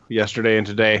up yesterday and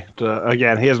today.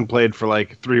 Again, he hasn't played for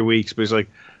like 3 weeks, but he's like,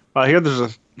 I hear there's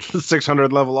a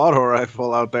 600 level auto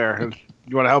rifle out there. And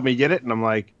you want to help me get it? And I'm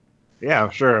like, yeah,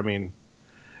 sure. I mean,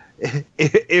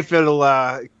 if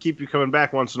it'll keep you coming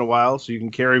back once in a while so you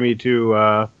can carry me to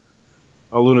a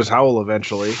Luna's Howl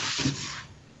eventually.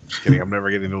 Just kidding, I'm never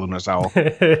getting to Luna's Howl.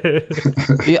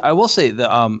 Yeah, I will say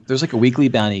that there's like a weekly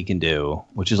bounty you can do,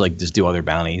 which is like just do other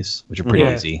bounties, which are pretty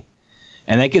easy.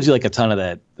 And that gives you like a ton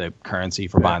of the currency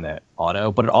for buying that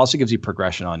auto, but it also gives you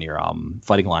progression on your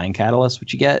Fighting Lion catalyst,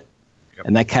 which you get. Yep.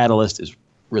 And that catalyst is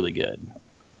really good.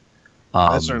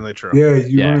 That's certainly true. Yeah,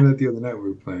 you learned that the other night we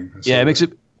were playing. It makes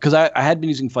it, because I had been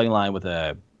using Fighting Lion with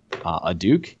a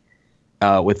Duke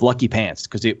with Lucky Pants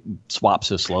because it swaps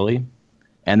so slowly.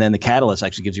 And then the catalyst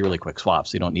actually gives you really quick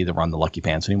swaps, so you don't need to run the Lucky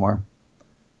Pants anymore.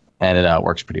 And it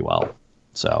works pretty well.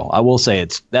 So I will say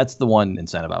that's the one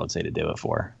incentive I would say to do it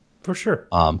for. For sure.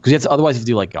 Because otherwise you have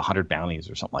to do like 100 bounties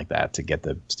or something like that to get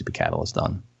the stupid catalyst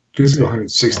done. It's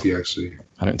 160 actually.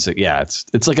 160. Yeah,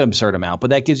 it's like an absurd amount,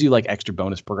 but that gives you like extra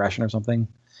bonus progression or something.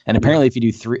 And apparently, if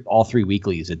you do all three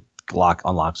weeklies, it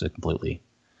unlocks it completely.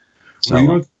 So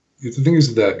well, the thing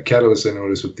is that catalyst I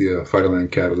noticed with the Fighting Lion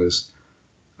catalyst,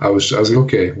 I was like,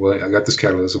 okay, well I got this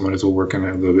catalyst, I might as well work on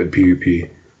it a little bit in PvP.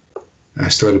 And I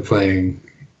started playing.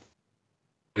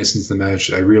 And since the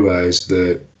match, I realized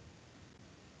that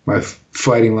my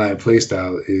Fighting Lion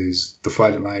playstyle is the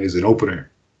Fighting Lion is an opener,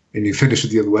 and you finish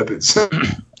with the other weapons.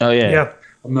 Oh yeah.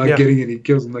 I'm not getting any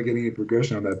kills. I'm not getting any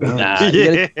progression on that bounty. Nah,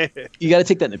 you gotta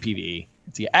take that in the PvE.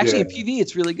 Actually, in PvE,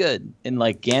 it's really good. In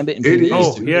like Gambit and PvE,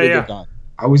 it's really good done.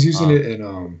 I was using it in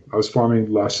I was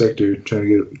farming Lost Sector, trying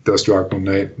to get Dust Rock one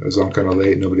night. I was on kind of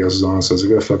late, nobody else was on, so I was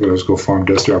like, oh, fuck it, I'll just go farm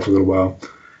Dust Rock for a little while.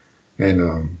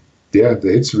 And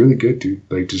it's really good, dude.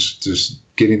 Like just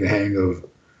getting the hang of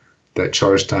that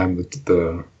charge time,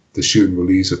 the shoot and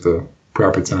release at the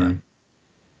proper time.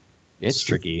 It's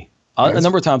tricky. A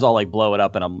number of times I'll like blow it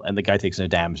up and the guy takes no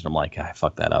damage and I'm like, I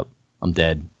fucked that up. I'm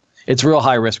dead. It's real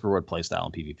high risk reward play style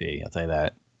in PvP. I'll tell you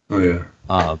that. Oh yeah.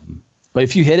 But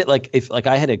if you hit it if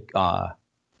I had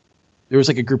there was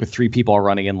like a group of 3 people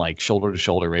running in like shoulder to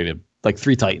shoulder rated, like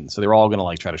 3 Titans. So they were all gonna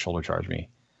like try to shoulder charge me,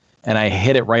 and I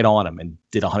hit it right on them and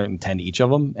did 110 to each of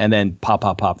them, and then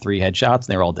pop 3 headshots and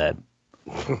they were all dead.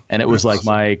 And it was like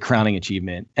my crowning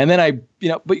achievement. And then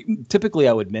but typically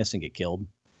I would miss and get killed.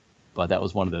 But that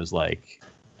was one of those it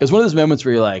was one of those moments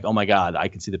where you're like, oh my God, I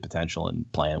can see the potential in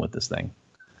playing with this thing.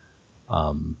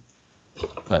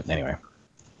 But anyway.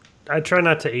 I try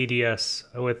not to ADS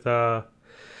with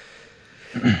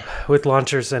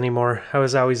launchers anymore. I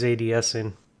was always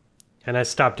ADSing, and I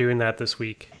stopped doing that this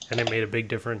week, and it made a big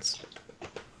difference.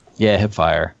 Yeah,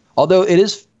 hipfire. Although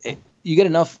you get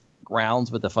enough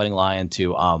rounds with the Fighting Lion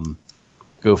to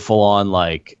go full on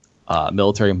like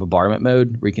military bombardment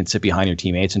mode, where you can sit behind your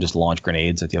teammates and just launch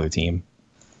grenades at the other team,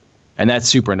 and that's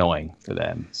super annoying for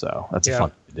them. So that's a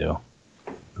fun thing to do.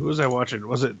 Who was I watching?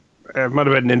 Was it? It might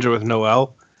have been Ninja with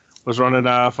Noel. Was running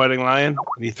Fighting Lion,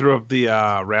 and he threw up the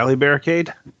rally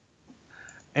barricade,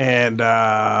 and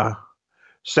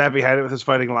sat behind it with his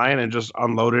Fighting Lion and just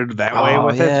unloaded that way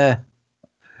with it.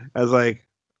 I was like,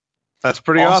 that's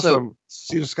pretty Also- awesome.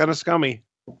 Seems kind of scummy.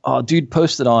 Oh, dude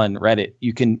posted on Reddit.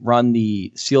 You can run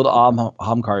the sealed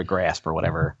Homcard grasp or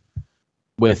whatever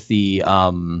with the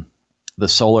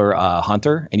solar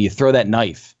hunter, and you throw that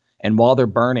knife, and while they're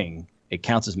burning, it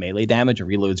counts as melee damage and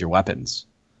reloads your weapons.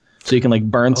 So you can like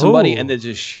burn somebody Oh. and then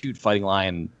just shoot Fighting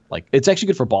Lion. Like it's actually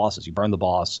good for bosses. You burn the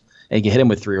boss and you can hit him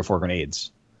with 3 or 4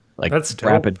 grenades, like That's dope.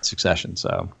 rapid succession.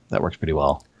 So that works pretty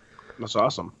well. That's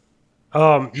awesome.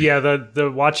 Yeah,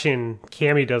 the watching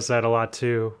Cammy does that a lot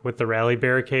too with the rally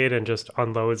barricade and just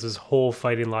unloads his whole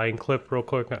Fighting Lion clip real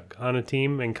quick on a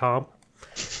team and comp.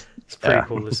 It's pretty Yeah.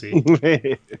 cool to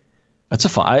see. That's a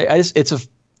fun. It's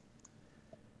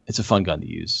a fun gun to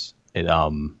use. It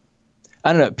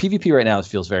I don't know. PvP right now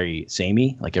feels very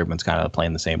samey. Like everyone's kind of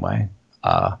playing the same way,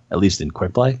 at least in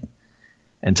quick play.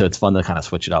 And so it's fun to kind of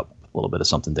switch it up a little bit of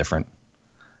something different.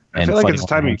 I feel like Fighting it's the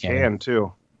time Lion you can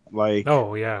too. Like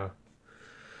Oh yeah.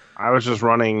 I was just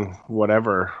running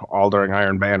whatever all during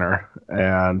Iron Banner,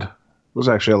 and it was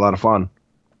actually a lot of fun.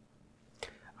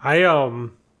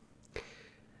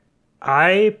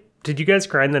 I did you guys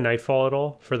grind the Nightfall at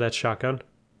all for that shotgun?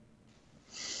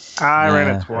 I ran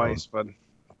Nah. it twice, but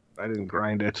I didn't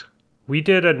grind it. We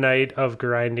did a night of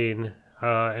grinding,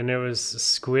 and it was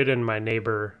Squid and my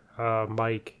neighbor,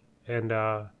 Mike, and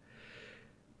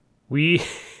we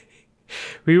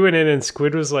we went in and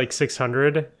Squid was like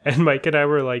 600, and Mike and I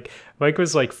were like, Mike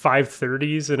was like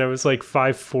 530s, and I was like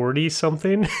 540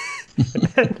 something,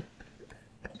 and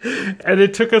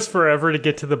it took us forever to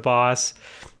get to the boss,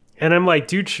 and I'm like,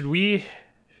 dude, should we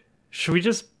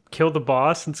just kill the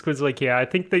boss? And Squid's like, yeah, I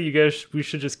think that we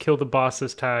should just kill the boss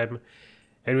this time.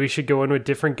 And we should go in with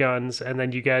different guns, and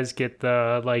then you guys get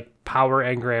the like power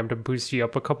engram to boost you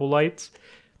up a couple lights.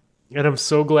 And I'm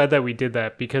so glad that we did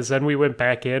that, because then we went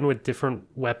back in with different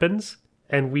weapons,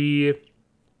 and we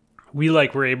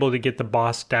like were able to get the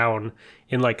boss down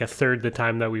in like a third the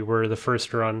time that we were the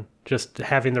first run, just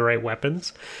having the right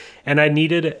weapons. And I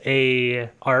needed a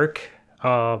arc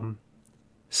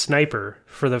sniper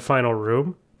for the final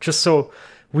room, just so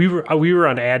we were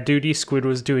on ad duty. Squid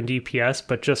was doing DPS,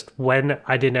 but just when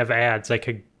I didn't have ads, I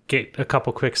could get a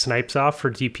couple quick snipes off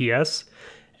for DPS.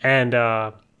 And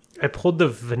I pulled the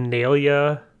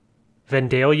Vandalia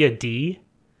D,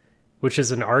 which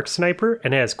is an arc sniper,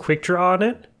 and it has quick draw on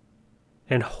it.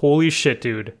 And holy shit,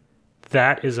 dude,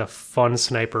 that is a fun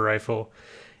sniper rifle.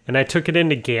 And I took it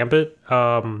into Gambit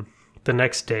the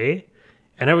next day,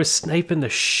 and I was sniping the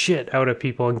shit out of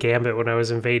people in Gambit when I was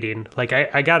invading. Like,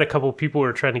 I got a couple people who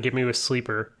were trying to get me with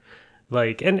Sleeper.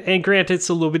 Like, and granted, it's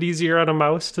a little bit easier on a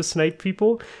mouse to snipe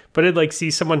people, but I'd like see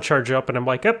someone charge up, and I'm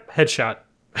like, up, headshot.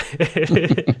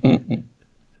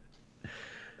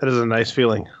 That is a nice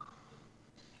feeling.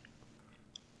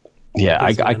 Yeah,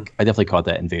 I Thanks, man. definitely caught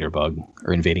that invader bug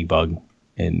or invading bug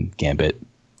in Gambit.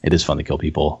 It is fun to kill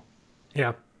people.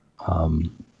 Yeah. How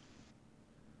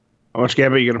much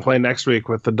Gambit are you going to play next week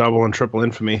with the double and triple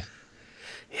infamy?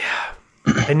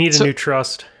 I need a new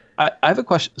trust. I have a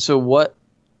question. So what,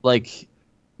 like,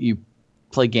 you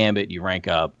play Gambit, you rank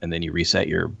up, and then you reset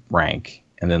your rank,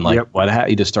 and then like, Yep.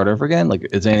 you just start over again? Like,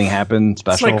 does anything happen It's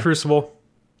special? like Crucible.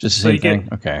 Just the So same you thing?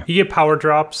 get- Okay. You get power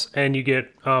drops, and you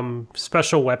get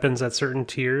special weapons at certain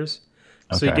tiers.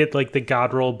 So you Okay. get like the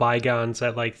God Roll Bygones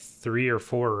at like 3 or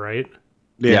 4, right?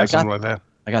 Yeah, I something got- like that.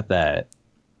 I got that.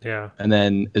 Yeah. And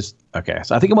then so I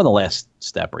think I'm on the last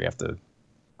step where you have to,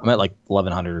 I'm at like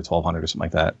 1100 or 1200 or something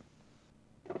like that.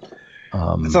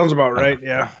 That sounds about right,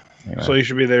 yeah. Anyway. So you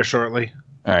should be there shortly.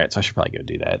 All right, so I should probably go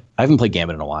do that. I haven't played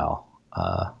Gambit in a while,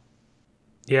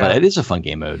 Yeah. but it is a fun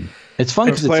game mode. It's fun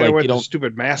I because it's playing like with you the don't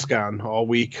stupid mask on all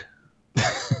week.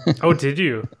 Oh, did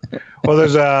you? Well,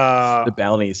 there's the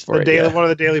bounties for the it. daily Yeah. one of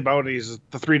the daily bounties.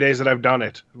 The 3 days that I've done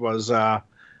it was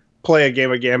play a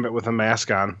game of Gambit with a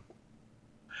mask on.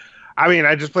 I mean,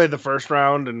 I just played the first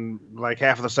round and like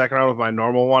half of the second round with my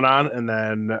normal one on, and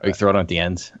then Or you throw it on at the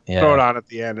end. Yeah. throw it on at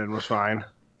the end and was fine.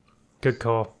 Good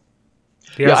call.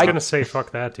 Yeah, Yeah, I was I- going to say,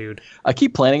 fuck that, dude. I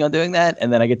keep planning on doing that,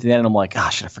 and then I get to the end and I'm like,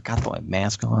 gosh, I forgot to put my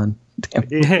mask on. Damn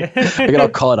it. I get all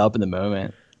caught up in the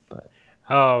moment.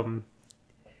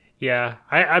 Yeah,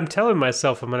 I'm telling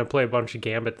myself I'm going to play a bunch of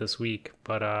Gambit this week,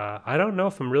 but I don't know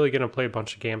if I'm really going to play a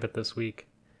bunch of Gambit this week.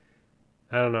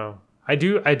 I don't know. I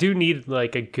do need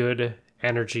like a good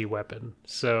energy weapon,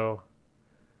 so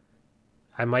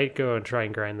I might go and try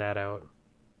and grind that out.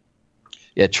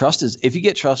 Yeah, trust is, if you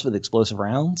get trust with explosive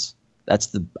rounds,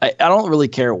 that's I don't really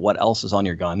care what else is on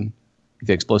your gun. If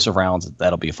you have explosive rounds,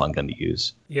 that'll be a fun gun to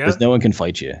use. Yeah, Because no one can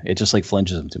fight you. It just like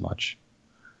flinches them too much.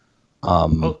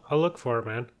 I'll look for it,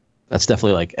 man. That's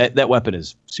definitely like, that weapon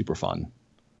is super fun.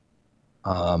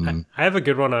 Um, I have a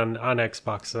good one on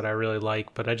Xbox that I really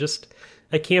like, but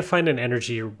I can't find an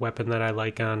energy weapon that I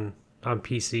like on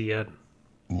PC yet.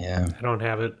 yeah. I don't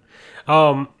have it.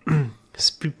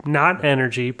 Not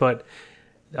energy, but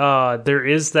there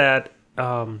is that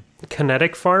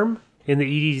kinetic farm in the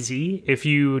EDZ. If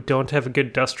you don't have a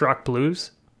good Dustrock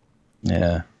Blues,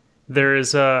 Yeah. there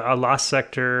is a lost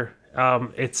sector.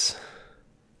 It's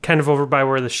kind of over by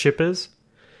where the ship is.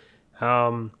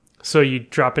 So you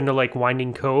drop into like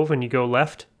Winding Cove and you go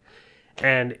left,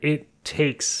 and it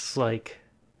takes like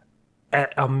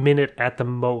a minute at the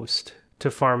most to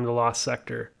farm the lost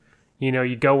sector. You know,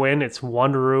 you go in, it's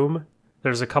one room.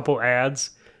 There's a couple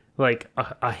ads, like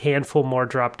a handful more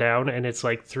drop down, and it's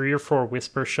like 3 or 4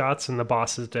 whisper shots, and the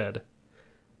boss is dead.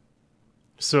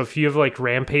 So if you have like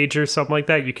Rampage or something like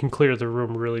that, you can clear the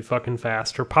room really fucking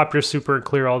fast. Or pop your super and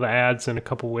clear all the ads and a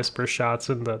couple whisper shots,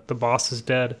 and the boss is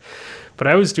dead. But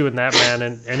I was doing that, man,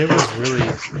 and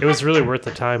it was really worth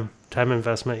the time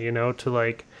investment, you know, to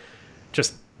like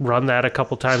just run that a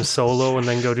couple times solo and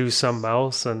then go do something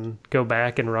else and go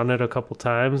back and run it a couple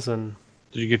times. And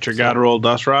Did you get your God roll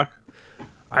Dustrock?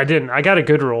 I didn't. I got a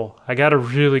good roll. I got a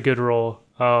really good roll.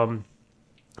 I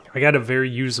got a very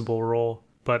usable roll,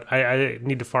 but I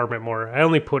need to farm it more. I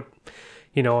only put,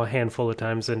 a handful of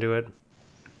times into it.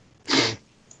 So,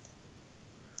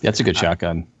 That's a good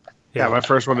shotgun. Yeah, my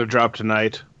first one to drop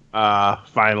tonight.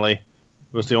 Finally,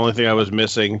 it was the only thing I was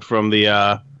missing from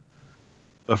the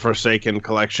Forsaken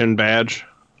collection badge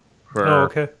for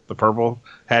the purple.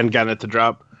 Hadn't gotten it to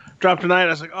drop. Dropped tonight. I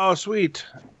was like, oh sweet.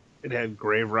 It had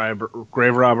Grave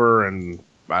Robber, and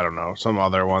I don't know, some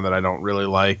other one that I don't really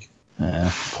like.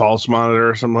 Pulse Monitor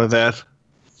or something like that.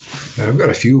 Yeah, I've got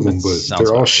a few of them, but Sounds they're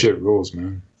all about shit rolls,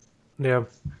 man. yeah.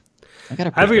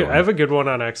 I I have a good one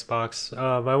on Xbox.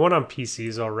 My one on PC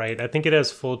is all right. I think it has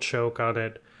full choke on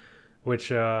it,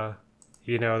 which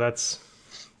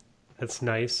that's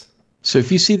nice. So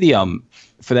if you see the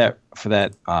for that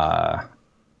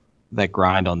that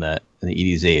grind on the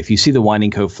EDZ, if you see the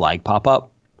Winding Cove flag pop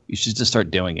up, you should just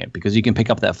start doing it, because you can pick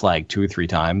up that flag 2 or 3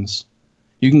 times.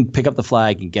 You can pick up the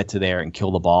flag and get to there and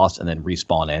kill the boss and then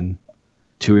respawn in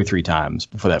 2 or 3 times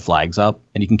before that flag's up,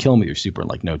 and you can kill him with your super in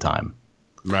like no time.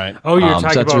 Right. Oh, you're So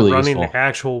talking that's about really running useful. the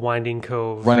actual Winding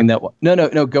Cove. Running that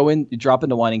no, go in, you drop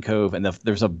into Winding Cove, and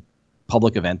there's a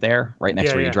public event there right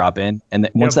next where you drop in, and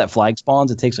once that flag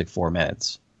spawns, it takes like 4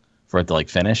 minutes for it to like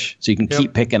finish, so you can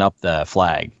keep picking up the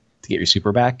flag to get your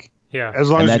super back. Yeah. As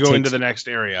long And as you that go into takes- the next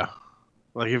area.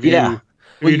 Like if you Oh,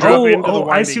 drop into the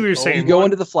I see what you're Winding saying. You go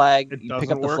into the flag, It you pick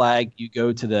doesn't up the work? flag, you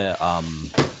go to the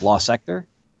lost sector,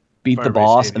 beat the Firebase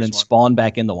boss, 80s and then one. spawn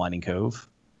back in the Winding Cove,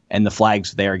 and the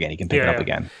flag's there again. You can pick it up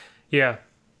again. Yeah.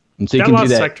 And so you That can do lost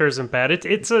that. sector isn't bad.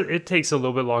 It takes a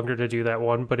little bit longer to do that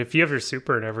one, but if you have your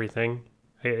super and everything,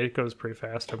 it goes pretty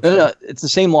fast. I'm sure. No, it's the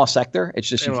same lost sector. It's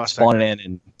just Same you lost spawn it in,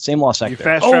 and same lost You sector.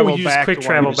 fast Oh, travel you use back. quick to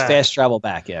travel Winding- Just back. fast travel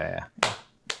back. Yeah.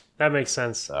 That makes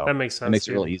sense. So, That makes sense. makes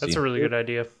it dude. real easy. That's a really good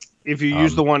idea. If you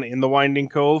use the one in the Winding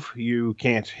Cove, you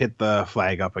can't hit the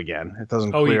flag up again. It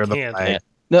doesn't Oh, you clear the can't. flag. Yeah.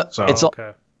 No, So-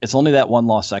 Okay. it's only that one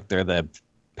lost sector, the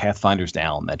Pathfinder's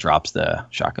down, that drops the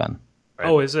shotgun.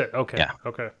 Oh, is it? Okay. Yeah.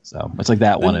 Okay. So it's like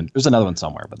that one, and there's another one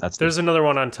somewhere, but that's There's another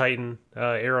one on Titan.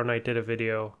 Arrow Knight did a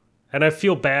video, and I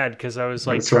feel bad because I was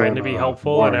like That's trying on, to be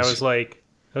helpful, and I Mars.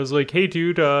 was like, hey,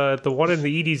 dude, the one in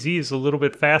the EDZ is a little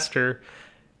bit faster.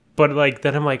 But like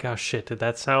then I'm like, oh shit, did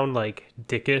that sound like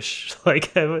dickish?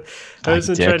 Like I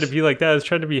wasn't dick. trying to be like that. I was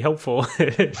trying to be helpful.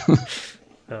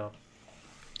 Oh.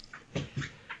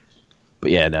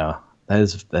 But yeah, no,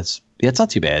 it's not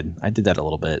too bad. I did that a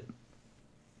little bit.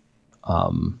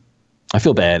 I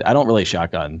feel bad. I don't really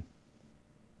shotgun,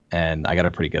 and I got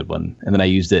a pretty good one, and then I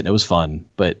used it, and it was fun.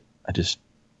 But I don't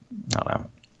know.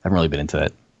 I haven't really been into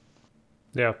it.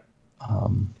 Yeah. I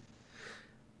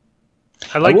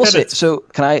I like will that. say, It's, so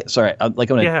can I? Sorry, I'm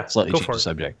gonna Yeah, slightly go change for the it.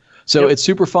 subject. So Yep. it's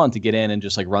super fun to get in and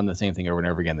just like run the same thing over and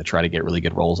over again to try to get really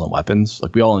good rolls on weapons.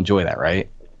 Like we all enjoy that, right?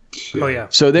 oh yeah.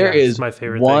 So there Yeah, it's is my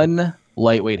favorite one thing.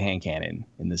 lightweight hand cannon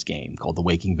in this game called the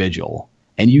Waking Vigil,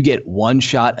 and you get one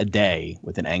shot a day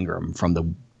with an engram from the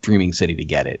Dreaming City to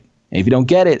get it. And if you don't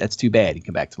get it, that's too bad. You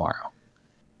come back tomorrow.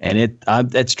 And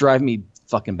that's driving me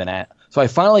fucking bananas. So I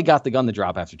finally got the gun to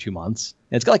drop after 2 months.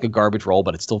 And it's got like a garbage roll,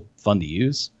 but it's still fun to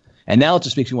use. And now it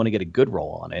just makes me want to get a good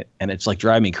roll on it, and it's like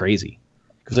driving me crazy.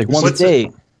 Because like once What's a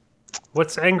day,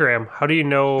 What's engram? How do you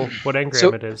know what engram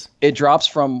So- it is? it drops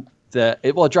from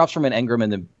it drops from an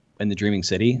engram in the Dreaming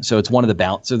City. So it's one of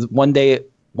the So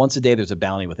once a day, there's a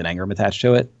bounty with an engram attached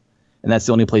to it, and that's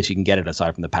the only place you can get it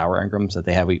aside from the power engrams that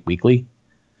they have weekly.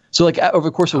 So like over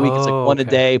the course of a week, it's like one a okay.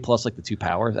 day plus like the 2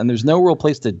 powers, and there's no real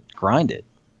place to grind it.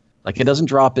 Like it doesn't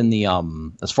drop in the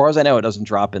as far as I know, it doesn't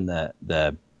drop in the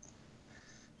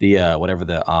whatever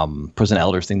the prison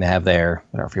elders thing they have there.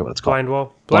 I forget what it's called.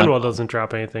 Blindwall doesn't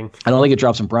drop anything. I don't think it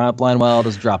drops in Blindwell. It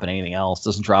doesn't drop in anything else. It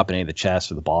doesn't drop in any of the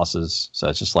chests or the bosses. So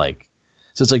it's just like,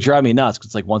 so it's like driving me nuts because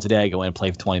it's like once a day I go in and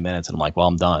play for 20 minutes and I'm like, well,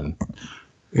 I'm done.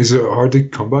 Is it hard to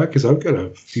come by? Because I've got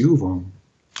a few of them.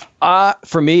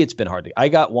 For me, it's been hard to. I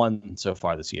got one so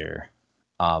far this year.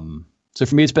 So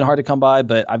for me, it's been hard to come by,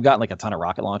 but I've gotten like a ton of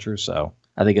rocket launchers, so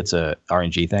I think it's a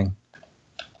RNG thing.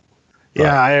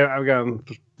 Yeah, I've gotten.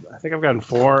 I think I've gotten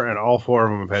 4, and all 4 of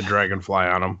them have had Dragonfly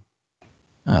on them.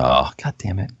 Oh, god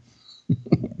damn it!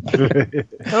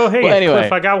 Oh, hey, Well, anyway.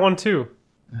 Cliff, I got one too.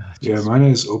 Yeah, mine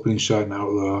is opening shot and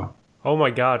outlaw. Oh my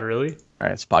god, really? All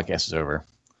right, this podcast is over.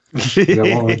 I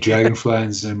got one with Dragonfly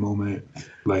and Zen Moment,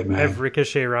 Light I have Man.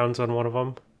 ricochet rounds on one of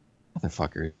them.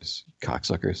 Motherfuckers,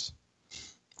 cocksuckers.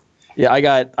 Yeah,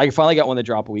 I finally got one that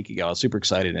dropped a week ago. I was super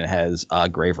excited, and it has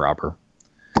Grave Robber.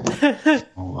 Oh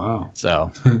wow!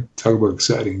 So Talk about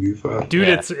exciting, dude. Dude,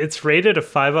 Yeah. it's rated a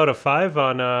 5 out of 5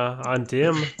 on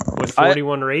DIM with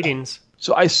 41 ratings.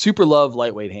 So I super love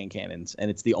lightweight hand cannons, and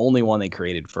it's the only one they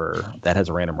created for that has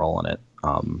a random roll in it.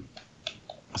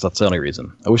 So that's the only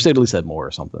reason. I wish they'd at least had more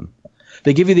or something.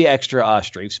 They give you the extra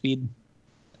strafe speed.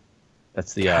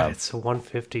 That's the God, it's a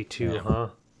 152, yeah. huh?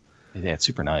 yeah, it's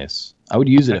super nice. I would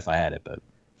use it if I had it, but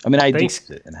I mean, I do Thanks.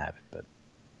 use it and have it. But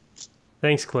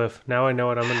Thanks, Cliff. Now I know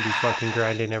what I'm going to be fucking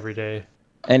grinding every day.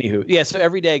 anywho, yeah. So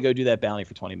every day, go do that bounty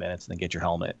for 20 minutes, and then get your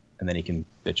helmet, and then you can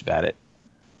bitch about it.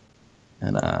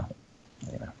 And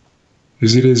you know.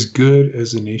 Is it as good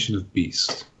as the Nation of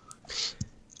Beasts?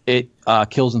 It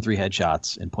kills in 3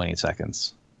 headshots in 0.8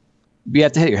 seconds. You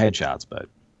have to hit your headshots, but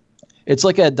it's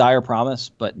like a Dire Promise,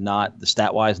 but not the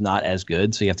stat wise, not as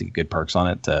good. So you have to get good perks on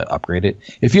it to upgrade it.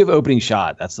 If you have opening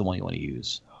shot, that's the one you want to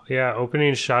use. Yeah,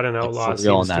 opening shot and outlaw for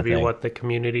real on seems to that be thing. what the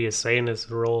community is saying is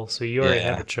the role. So you already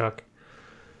Yeah. have it, Chuck.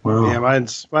 Wow. Yeah,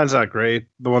 mine's not great.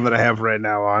 The one that I have right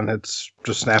now on, it's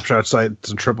just snapshot sights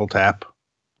and triple tap,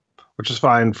 which is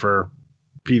fine for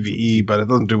PvE, but it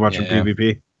doesn't do much in Yeah.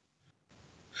 PvP.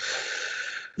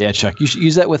 Yeah, Chuck, you should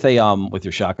use that with a with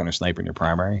your shotgun or sniper in your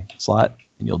primary slot,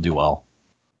 and you'll do well.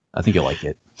 I think you'll like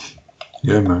it.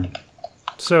 Yeah, man.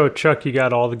 So, Chuck, you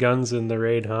got all the guns in the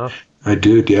raid, huh? I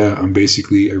did, yeah. I'm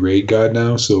basically a raid god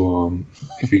now, so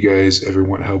if you guys ever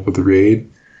want help with the raid,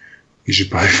 you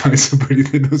should probably find somebody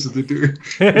that knows what to do.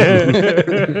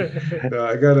 No,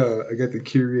 I got the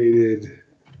curated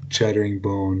Chattering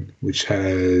Bone, which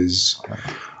has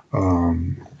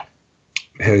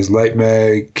light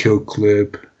mag, kill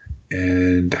clip,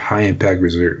 and high impact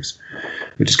reserves,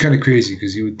 which is kind of crazy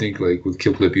because you would think like with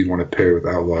kill clip you'd want to pair with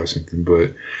outlaw or something,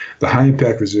 but the high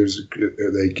impact reserves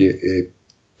like it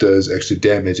does extra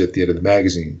damage at the end of the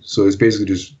magazine, so it's basically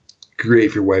just great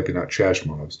if you're wiping out trash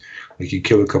mobs. Like you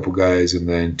kill a couple guys and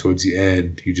then towards the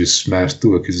end you just smash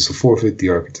through it because it's a 450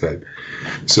 archetype.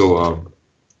 So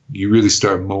you really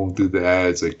start mowing through the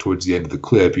ads like towards the end of the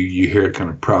clip. You hear it kind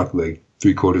of proc like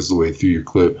 3/4 of the way through your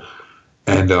clip,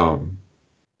 and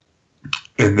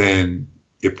then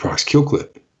it procs kill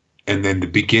clip, and then the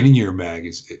beginning of your mag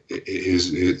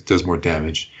it does more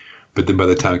damage, but then by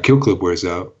the time kill clip wears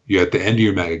out, you're at the end of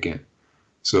your mag again.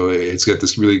 So it's got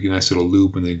this really nice little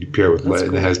loop, and then you pair it with light,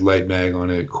 and it has light mag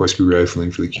on it, corkscrew rifling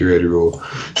for the curator roll.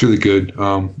 It's really good.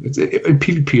 In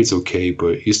PvP it's okay,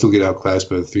 but you still get outclassed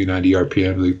by the 390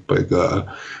 RPM, like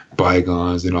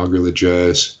Bygones and Augur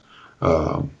Address.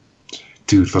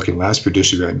 Dude, fucking Last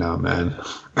Perdition right now, man.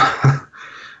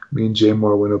 Me and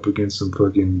Jamar went up against some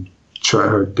fucking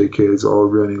tryhard dickheads all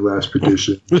running Last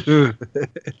Perdition.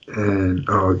 And,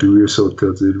 oh, dude, we were so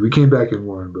tilted. We came back and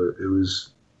won, but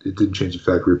it didn't change the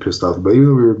fact we were pissed off. But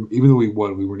even though we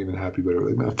won, we weren't even happy about it. We're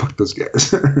like, man, fuck those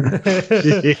guys.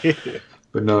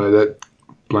 But no, that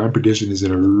Blind Perdition is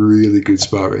in a really good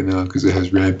spot right now because it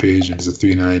has Rampage and it's a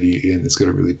 390 and it's got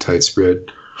a really tight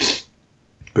spread.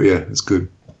 But yeah, it's good.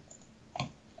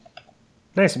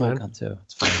 Nice, Well man. done, too.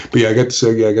 It's fun. But yeah, I got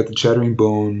the Chattering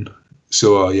Bone.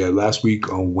 So last week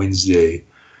on Wednesday,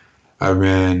 I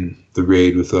ran the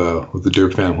raid with the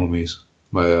Derp Fam homies,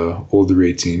 my older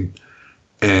raid team,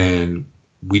 and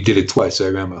we did it twice. I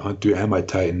ran my Hunter and my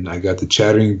Titan. I got the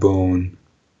Chattering Bone,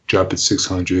 drop at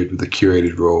 600 with a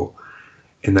curated roll.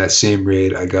 In that same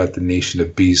raid, I got the Nation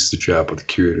of Beasts to drop with a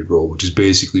curated roll, which is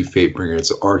basically Fatebringer. It's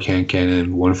an Arcane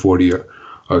Cannon, 140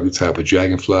 archetype, a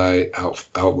Dragonfly,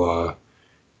 Outlaw,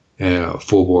 and a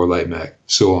full bore light mag.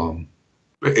 So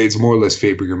it's more or less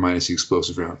Fatebringer minus the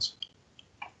explosive rounds.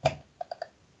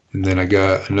 And then I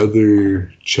got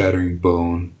another Chattering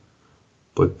Bone,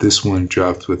 but this one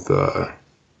dropped with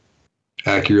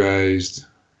Accurized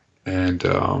and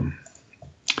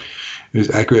it was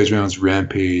Accurate Rounds,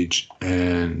 Rampage,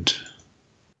 and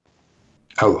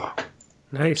Outlaw.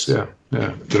 Nice. So,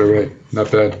 yeah, did all right.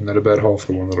 Not bad. Not a bad haul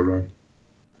for one little run.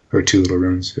 Or two little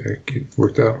runs. It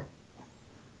worked out.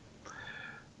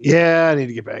 Yeah, I need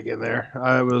to get back in there.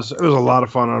 It was a lot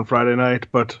of fun on Friday night,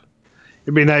 but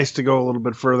it'd be nice to go a little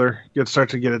bit further, start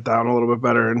to get it down a little bit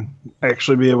better, and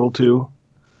actually be able to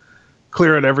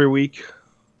clear it every week.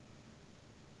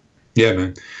 Yeah,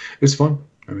 man, it's fun.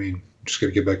 I mean, just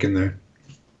gotta get back in there.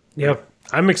 Yeah,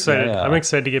 I'm excited. Yeah. I'm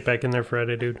excited to get back in there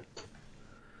Friday, dude.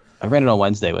 I ran it on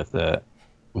Wednesday with the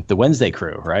Wednesday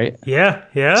crew, right? Yeah.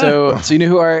 So you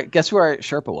know guess who our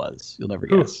Sherpa was? You'll never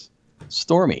guess.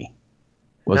 Stormy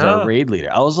was our raid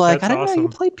leader. I was like, That's I didn't know you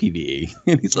awesome. played PvE.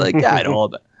 And he's like, yeah, I know all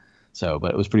that. So,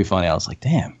 but it was pretty funny. I was like,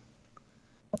 damn.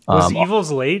 Was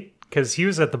Evil's late? Because he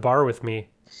was at the bar with me.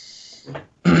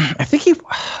 I think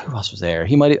who else was there?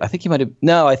 I think he might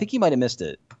have missed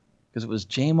it. Because it was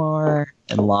Jamar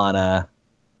and Lana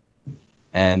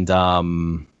and it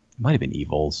might have been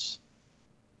Evils.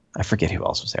 I forget who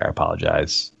else was there. I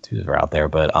apologize to whoever out there,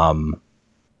 but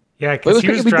Yeah, it was because he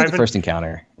was we did driving. the first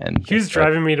encounter, and He was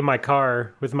driving me to my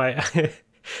car with my.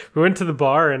 We went to the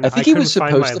bar and I think he was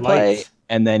couldn't find supposed my to play, lights.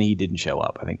 and then he didn't show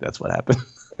up. I think that's what happened.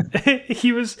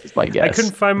 He was. That's my guess. I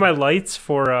couldn't find my lights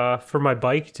for my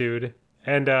bike, dude.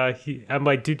 And I'm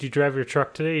like, dude, you drive your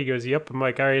truck today? He goes, yep. I'm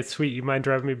like, all right, sweet. You mind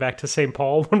driving me back to St.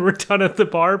 Paul when we're done at the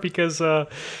bar? Because I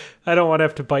don't want to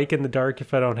have to bike in the dark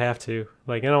if I don't have to.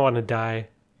 Like, I don't want to die.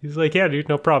 He's like, yeah, dude,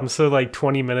 no problem. So like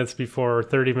 20 minutes before or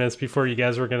 30 minutes before you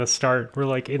guys were going to start, we're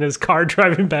like in his car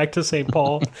driving back to St.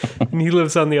 Paul. And he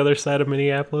lives on the other side of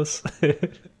Minneapolis.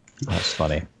 That's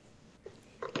funny.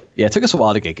 Yeah, it took us a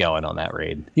while to get going on that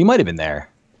raid. He might have been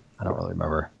there. I don't really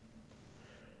remember.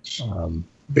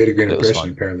 Beta Green It was Impression, fun.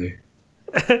 apparently.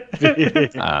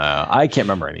 I can't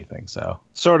remember anything, so.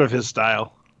 Sort of his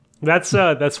style. That's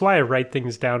why I write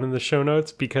things down in the show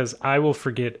notes, because I will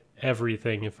forget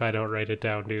everything if I don't write it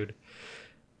down, dude.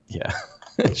 Yeah.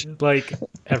 Like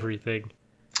everything.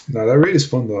 No, that raid is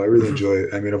fun though. I really enjoy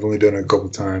it. I mean, I've only done it a couple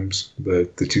times,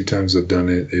 but the 2 times I've done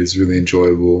it is really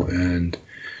enjoyable, and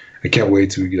I can't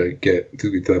wait to get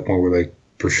to that point where like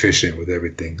proficient with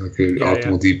everything, like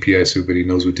optimal DPS. Everybody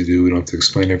knows what to do. We don't have to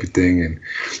explain everything, and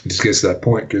it just gets to that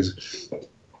point. Because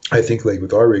I think like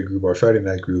with our raid group, our Friday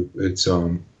night group, it's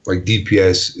like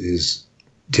DPS is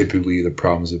typically the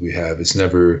problems that we have. It's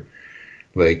never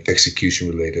like execution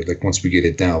related. Like once we get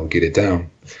it down, we get it down.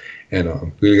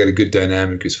 And we got a good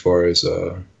dynamic as far as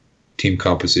team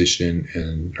composition,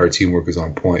 and our teamwork is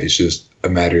on point. It's just a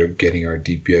matter of getting our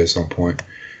DPS on point.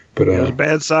 But It was a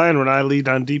bad sign when I lead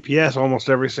on DPS almost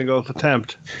every single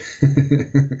attempt.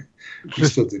 we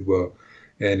still did well.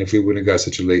 And if we wouldn't have got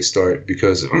such a late start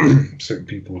because certain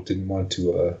people didn't want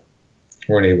to,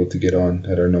 weren't able to get on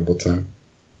at our normal time.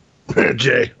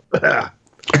 Jay.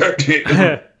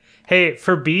 Hey,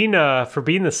 for being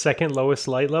the second lowest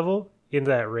light level in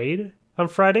that raid on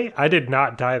Friday, I did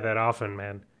not die that often,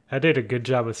 man. I did a good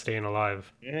job of staying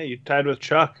alive. Yeah, you tied with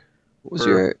Chuck. What was for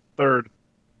your third?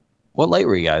 What light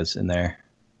were you guys in there?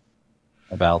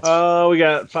 About We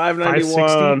got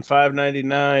 591, 560?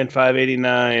 599,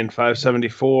 589,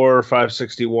 574,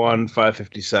 561,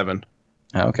 557.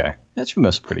 okay. That's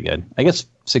most pretty good. I guess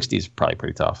 60 is probably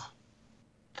pretty tough.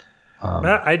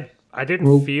 I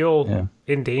didn't feel yeah.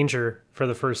 in danger for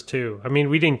the first 2. I mean,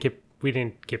 we didn't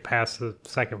get past the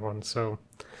second one, so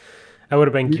I would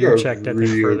have been gear checked at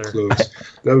this further. Close.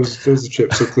 That was a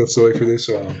trip. So Cliff, sorry for this.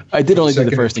 I did only do the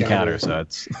second first encounter, so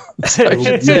it's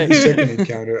The second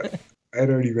encounter, I'd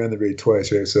already ran the raid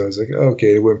twice, right? So I was like,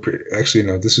 okay, it went pretty. Actually,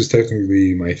 no, this was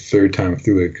technically my 3rd time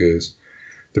through it because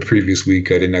the previous week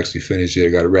I didn't actually finish it. I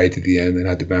got it right to the end and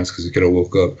had to bounce because I could have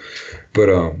woke up. But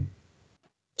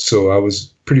so I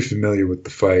was pretty familiar with the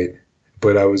fight,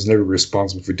 but I was never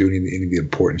responsible for doing any of the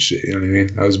important shit. You know what I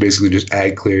mean? I was basically just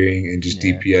ag clearing and just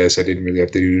DPS. I didn't really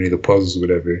have to do any of the puzzles or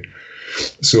whatever.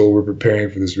 So we're preparing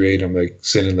for this raid. I'm like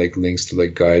sending like links to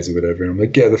like guides or whatever. And I'm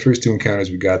like, yeah, the first 2 encounters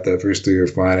we got that. First 3 are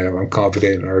fine. I'm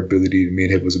confident in our ability, me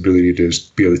and Hippo's ability to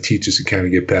just be able to teach us and kind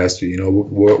of get past it. You know,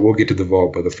 we'll get to the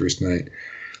vault by the first night.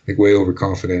 Like way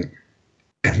overconfident.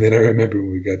 And then I remember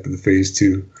when we got to the phase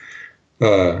 2,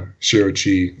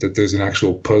 Shirochi, that there's an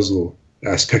actual puzzle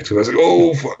aspect to it. I was like,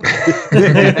 oh fuck.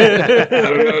 I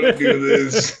don't know how to do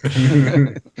this.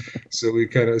 So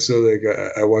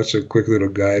I watched a quick little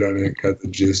guide on it, got the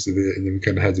gist of it, and then we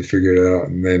kind of had to figure it out.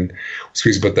 And then what's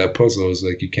crazy about that puzzle is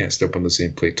like you can't step on the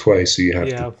same plate twice, so you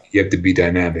have to be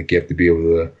dynamic. You have to be able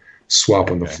to swap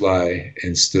on the fly,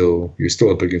 and you're still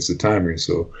up against the timer.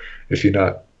 So if you're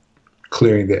not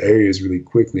clearing the areas really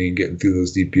quickly and getting through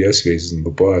those DPS phases in the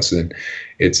boss. And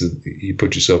you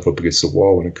put yourself up against the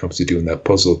wall when it comes to doing that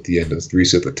puzzle at the end to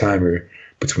reset the timer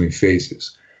between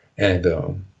phases. And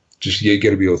just you got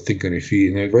to be able to think on your feet.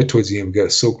 And then right towards the end, we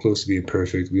got so close to being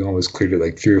perfect. We almost cleared it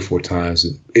like 3 or 4 times.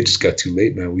 And it just got too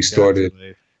late, man. We started,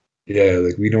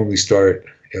 like we normally start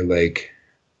at like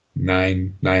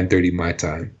 9:30 my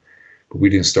time, but we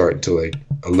didn't start until like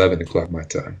 11 o'clock my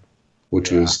time,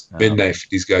 which was midnight for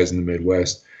these guys in the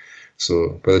Midwest.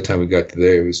 So by the time we got to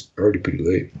there, it was already pretty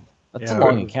late. That's a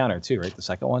long encounter too, right? The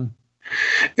second one.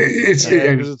 Because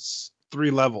it's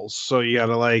 3 levels, so you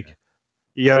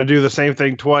gotta do the same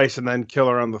thing twice and then kill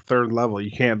her on the 3rd level.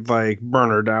 You can't like burn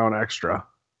her down extra.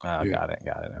 Oh, got it.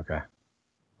 Okay.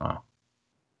 Oh.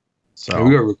 So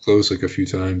we got real close like a few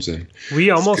times, and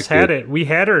we almost had it. We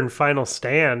had her in final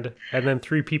stand, and then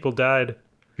 3 people died.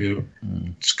 Yeah,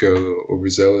 just got a little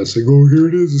overzealous. Like, oh, here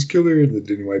it is, this killer, and then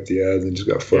didn't wipe the ads and just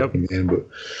got fucked in the end. But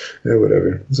yeah,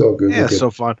 whatever. It's all good. Yeah, it's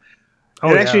so fun.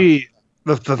 And actually,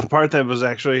 the part that was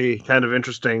actually kind of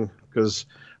interesting because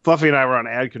Fluffy and I were on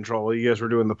ad control while you guys were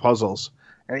doing the puzzles,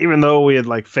 and even though we had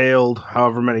like failed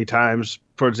however many times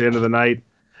towards the end of the night,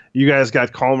 you guys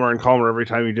got calmer and calmer every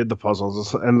time you did the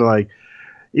puzzles. And like,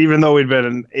 even though we'd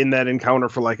been in that encounter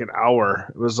for like an hour,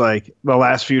 it was like the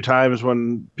last few times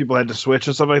when people had to switch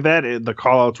and stuff like that, the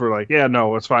call outs were like, yeah,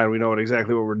 no, it's fine. We know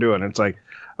exactly what we're doing. It's like,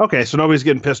 okay, so nobody's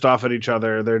getting pissed off at each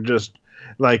other. They're just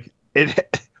like,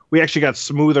 we actually got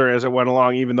smoother as it went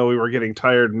along, even though we were getting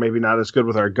tired and maybe not as good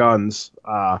with our guns,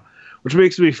 which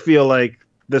makes me feel like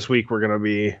this week we're going to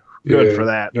be good for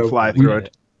that and fly through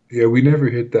it. Yeah, we never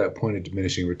hit that point of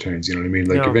diminishing returns. You know what I mean?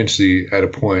 Like eventually, at a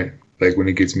point, like when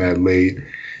it gets mad late,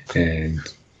 and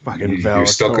you're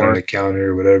stuck on a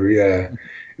counter or whatever. Yeah,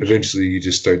 eventually you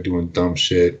just start doing dumb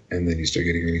shit, and then you start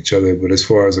getting at each other. But as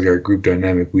far as like our group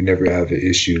dynamic, we never have an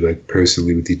issue like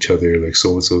personally with each other. Like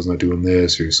so and so's not doing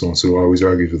this, or so and so always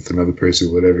argues with another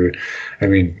person, whatever. I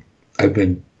mean, I've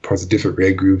been parts of different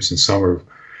raid groups, and some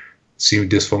seem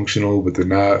dysfunctional, but they're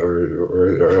not,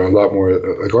 or a lot more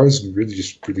like ours is really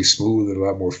just pretty smooth and a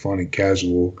lot more fun and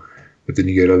casual. But then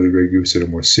you get other raid groups that are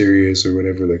more serious or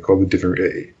whatever, like all the different,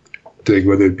 like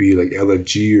whether it be like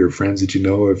LFG or friends that you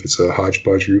know, or if it's a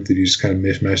hodgepodge group that you just kind of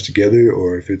mishmash together,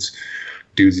 or if it's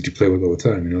dudes that you play with all the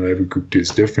time. You know, every group is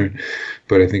different,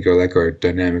 but I think I like our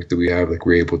dynamic that we have. Like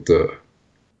we're able to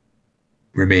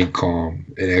remain calm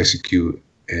and execute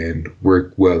and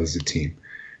work well as a team.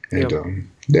 And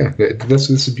that's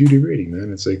the beauty of raiding,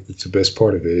 man. It's like it's the best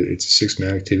part of it. It's a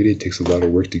 6-man activity. It takes a lot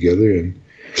of work together, and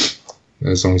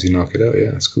as long as you knock it out,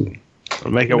 yeah, it's cool.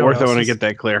 I'll make it worth it when I get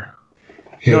that clear.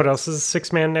 Yeah. You know what else is a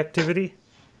 6-man activity?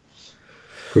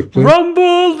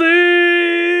 Rumble League!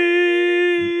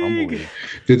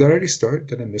 Did that already start?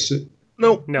 Did I miss it?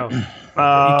 Nope. No. You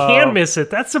can't miss it.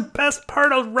 That's the best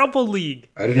part of Rumble League.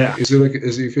 I didn't know. Is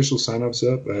the official sign-ups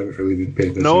up? I haven't really been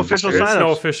paying attention. No official sign-ups. There's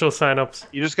no official sign-ups.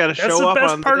 You just got to show up on the day.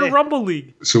 That's the best part of Rumble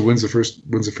League. So when's the first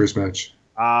match?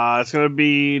 It's going to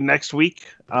be next week.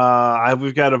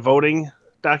 We've got a voting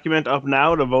document up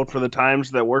now to vote for the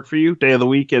times that work for you, day of the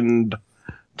week and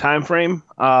time frame.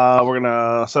 We're going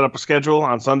to set up a schedule.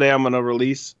 On Sunday, I'm going to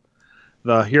release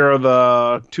here are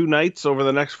the 2 nights over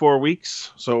the next 4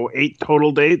 weeks. So 8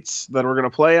 total dates that we're going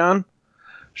to play on.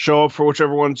 Show up for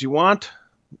whichever ones you want.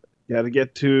 You got to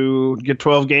get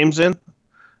 12 games in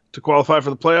to qualify for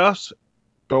the playoffs.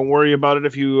 Don't worry about it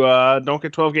if you don't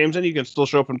get 12 games in. You can still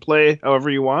show up and play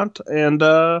however you want. And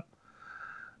no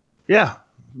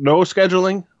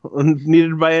scheduling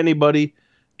needed by anybody.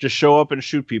 Just show up and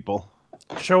shoot people.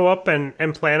 Show up and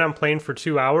plan on playing for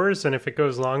 2 hours, and if it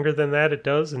goes longer than that, it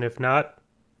does, and if not...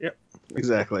 Yep,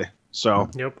 exactly. So,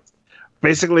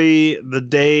 basically, the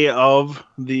day of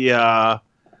the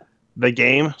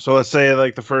game, so let's say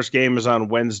like the first game is on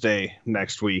Wednesday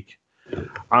next week.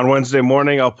 On Wednesday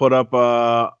morning, I'll put up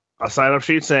a sign-up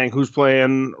sheet saying who's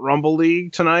playing Rumble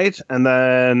League tonight, and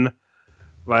then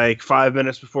like 5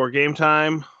 minutes before game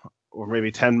time, or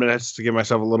maybe 10 minutes to give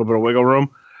myself a little bit of wiggle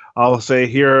room, I'll say,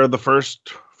 here are the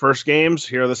first games,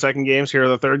 here are the second games, here are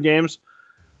the third games.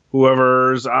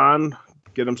 Whoever's on,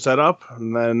 get them set up,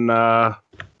 and then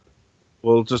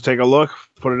we'll just take a look,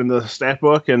 put it in the stat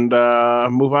book, and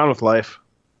move on with life.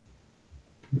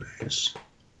 Nice.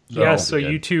 So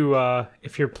you two,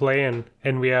 if you're playing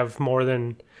and we have more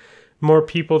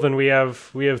people than we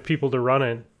have people to run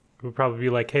it, we'll probably be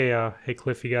like, hey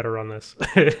Cliff, you got to run this.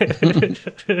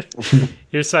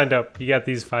 You're signed up. You got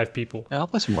these 5 people. Yeah, I'll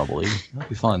play some Rumble League. That'll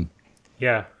be fun.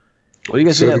 Yeah. What are you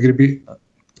guys going to be?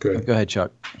 Go ahead,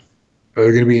 Chuck. Are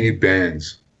there going to be any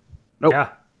bans? Nope. Yeah.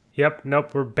 Yep.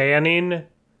 Nope. We're banning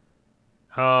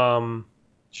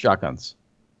Shotguns.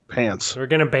 Pants. We're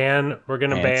gonna ban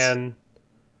Pants.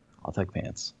 I'll take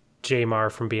pants.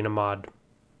 Jamar from being a mod.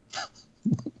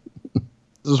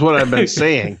 This is what I've been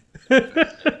saying.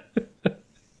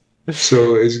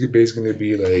 So it's basically going to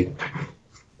be like,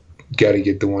 got to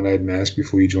get the one-eyed mask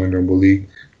before you join Rumble League.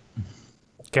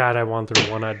 God, I want the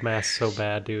one-eyed mask so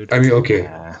bad, dude. I mean, okay,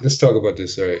 let's talk about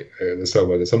this. All right, let's talk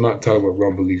about this. I'm not talking about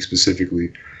Rumble League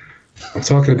specifically. I'm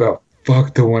talking about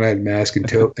fuck the one-eyed mask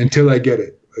until I get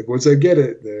it. Like once I get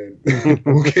it, then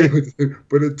I'm okay with it.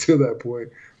 But until that point,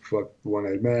 fuck the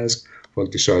one-eyed mask,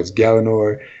 fuck the Shards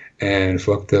Galanor, and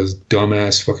fuck those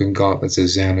dumbass fucking gauntlets that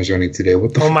Zan was running today.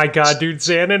 What the? Oh my god, dude!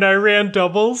 Zan and I ran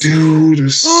doubles. Dude,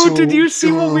 did you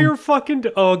see what we were fucking?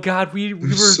 Oh god, we were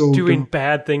so doing dumb.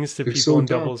 bad things to They're people so in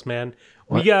dumb. doubles, man.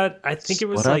 What? We got, I think it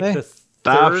was What are like they? the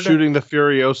Stop third. shooting the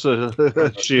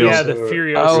Furiosa shield. Yeah, the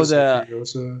Furiosa. Oh, the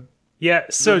Furiosa. Yeah,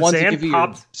 so ones that Zan give you your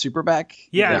popped. super back.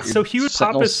 Yeah, Your so he would pop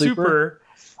Sentinel a super,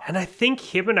 and I think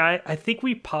him and I think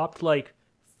we popped like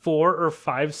 4 or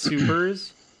 5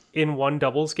 supers in one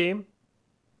doubles game.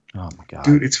 Oh my god,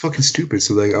 Dude, it's fucking stupid.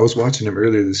 So like, I was watching him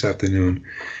earlier this afternoon,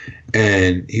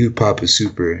 and he would pop a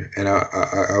super, and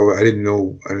I didn't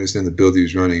understand the build he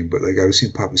was running, but like I was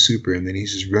seeing pop a super, and then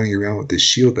he's just running around with this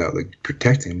shield out, like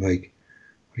protecting. Like,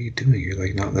 what are you doing? You're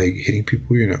like not like hitting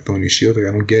people. You're not throwing your shield. Like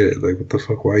I don't get it. Like what the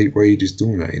fuck? Why are you just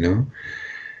doing that? You know?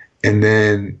 And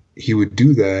then he would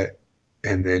do that,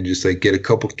 and then just like get a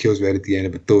couple kills right at the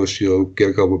end, but throw a shield, get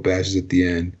a couple bashes at the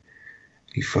end.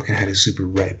 He fucking had his super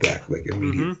right back, like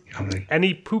immediately. I'm like, And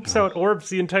he poops out orbs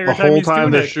the entire The time whole he's time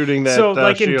doing they're it. shooting that, so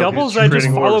like in shield, doubles, he's I just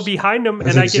creating follow orbs. behind him I was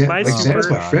and I like, get my Zan's super.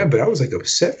 my friend, but I was like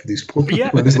upset for these poor people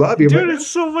Yeah. in this lobby. I'm Dude, like, it's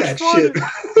so much that fun. shit.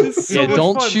 It's so yeah, much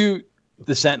don't fun. shoot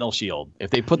the Sentinel shield.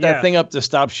 If they put that Yeah. thing up to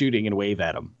stop shooting and wave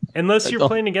at them. Unless you're Don't-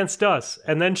 playing against us,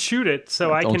 and then shoot it,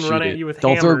 so I Don't can run shoot at it. you with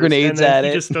Don't hammers. throw grenades and then at he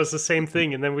it. just does the same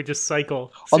thing, and then we just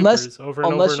cycle Unless- supers over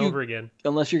and unless over and you- over again.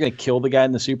 Unless you're going to kill the guy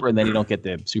in the super and then you don't get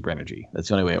the super energy. That's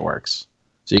the only way it works.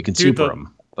 So you can Dude, super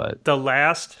him. But The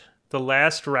last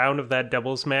round of that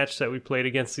doubles match that we played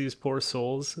against these poor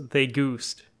souls, they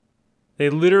goosed. They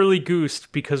literally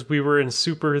goosed because we were in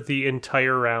super the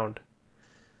entire round.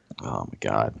 oh my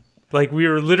god. Like we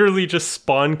were literally just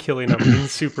spawn killing them in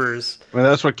supers. I mean,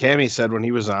 that's what Cammy said when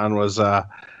he was on. Was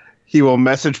he will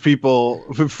message people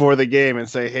before the game and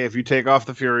say, "Hey, if you take off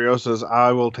the Furiosas,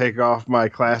 I will take off my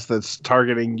class that's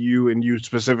targeting you and you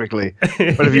specifically.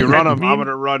 But if you run them, I'm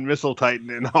gonna run Missile Titan,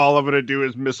 and all I'm gonna do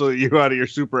is missile you out of your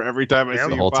super every time I see Yeah,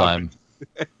 The you whole pop time.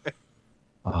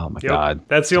 Oh my Yep. god.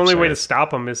 That's the only way to absurd.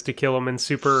 stop them is to kill them in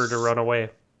super or to run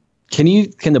away. Can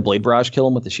the blade barrage kill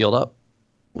him with the shield up?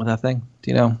 With that thing?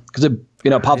 Do you know? Because it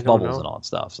pops don't bubbles know. and all that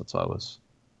stuff. So that's why I was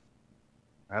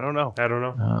I don't know. I don't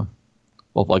know.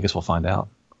 well, I guess we'll find out.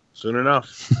 Soon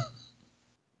enough.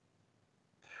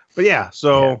 But yeah,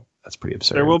 so Yeah, that's pretty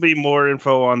absurd. there will be more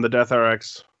info on the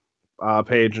DeathRx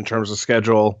page in terms of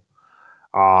schedule,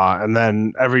 and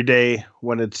then every day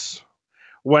when it's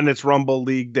Rumble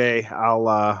League Day,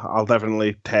 I'll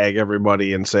definitely tag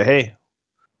everybody and say, hey,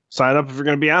 sign up if you're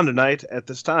going to be on tonight at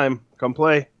this time. Come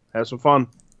play, have some fun.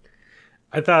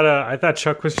 I thought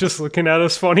Chuck was just looking at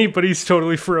us funny, but he's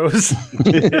totally froze.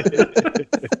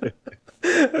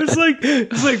 It's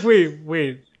like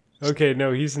wait. Okay,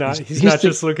 no, he's not. He's not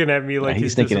just looking at me like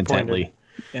he's thinking disappointed. intently.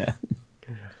 Yeah.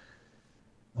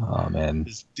 Oh man.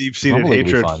 This deep-seated Rumble League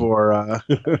will be hatred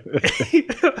fun.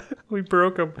 for We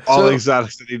broke him. all So-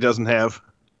 exotics that he doesn't have.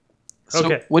 So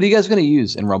Okay. what are you guys going to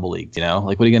use in Rumble League? You know,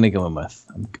 like what are you going to go in with?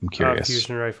 I'm curious.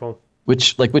 Fusion rifle.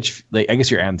 Which I guess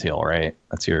your Antil, right?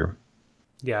 That's your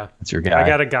Yeah, guy. I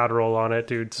got a god roll on it,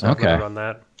 dude. So I'm Okay. gonna run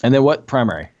that. And then what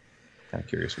primary? Kind of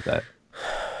curious with that.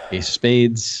 Ace of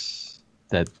Spades,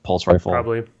 that pulse rifle.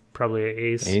 Probably an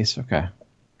ace. Ace, okay.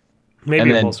 Maybe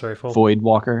and a then pulse rifle. Void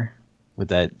Walker with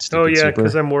that stupid Oh yeah, super.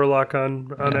 because I'm warlock on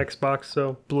Yeah. Xbox,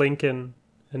 so blink and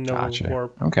no Gotcha.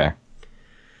 warp. Okay.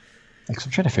 Like, so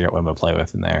I'm trying to figure out what I'm gonna play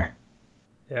with in there.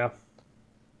 Yeah.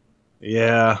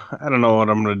 Yeah, I don't know what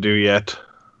I'm going to do yet.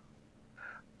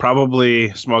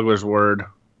 Probably Smuggler's Word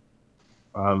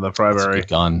on the That's a primary. good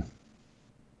gun.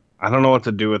 I don't know what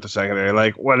to do with the secondary.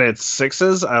 Like when it's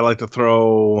sixes, I like to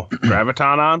throw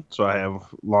Graviton on, so I have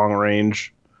long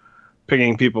range,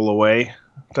 picking people away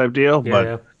type deal. Yeah, but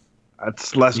yeah.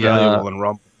 that's less Yeah. valuable than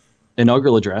Rumble.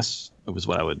 Inaugural address was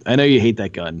what I would. I know you hate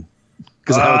that gun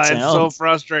because how it It's so sounds.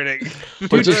 frustrating.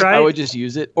 But just, try- I would just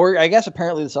use it, or I guess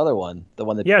apparently this other one, the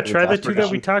one that Yeah, try the last two that we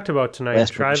prediction. talked about tonight.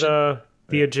 Last Try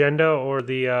the agenda or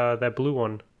the that blue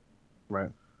one. Right.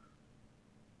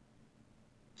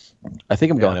 I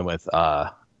think I'm going in with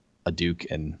a Duke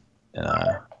and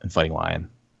Fighting Lion.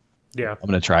 Yeah. I'm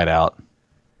gonna try it out.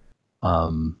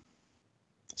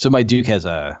 So my Duke has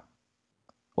I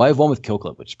have one with Kill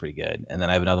Clip, which is pretty good, and then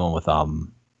I have another one with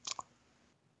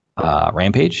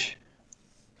Rampage.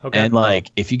 Okay. And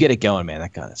like, if you get it going, man,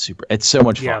 that gun is super. It's so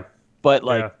much fun. Yeah. But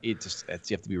like, you have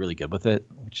to be really good with it,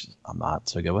 which I'm not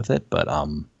so good with it. But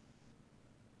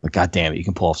god damn it, you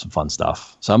can pull off some fun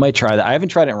stuff. So I might try that. I haven't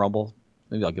tried it in Rumble.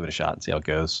 Maybe I'll give it a shot and see how it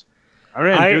goes. I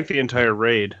ran Duke the entire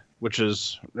raid, which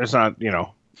is it's not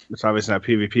it's obviously not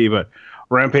PvP, but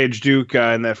Rampage Duke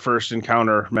in that first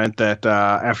encounter meant that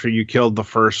after you killed the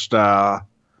first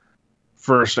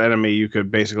enemy, you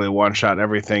could basically one shot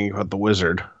everything but the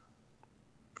wizard.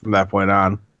 From that point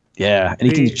on. Yeah, and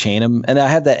you can chain them. And I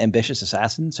have that ambitious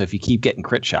assassin, so if you keep getting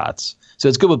crit shots, so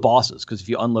it's good with bosses because if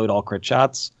you unload all crit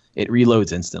shots, it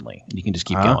reloads instantly, and you can just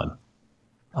keep going.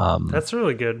 That's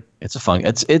really good. It's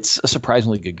it's a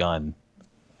surprisingly good gun.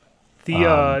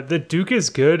 The Duke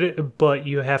is good, but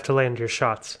you have to land your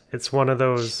shots. It's one of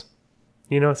those,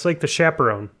 it's like the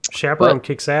Chaperone. Chaperone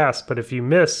kicks ass, but if you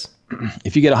miss,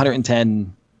 if you get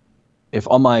 110. If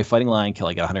on my fighting line kill,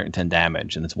 I get 110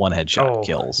 damage, and it's one headshot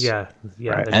kills. Yeah.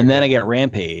 Right. And then I get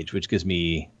Rampage, which gives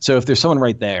me... So if there's someone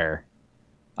right there,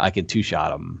 I can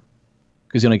two-shot them,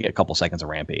 because you only get a couple seconds of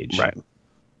Rampage. Right.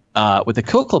 With the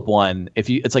Kill Clip one,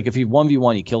 it's like if you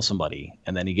 1v1, you kill somebody,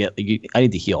 and then I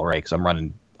need to heal, right? Because I'm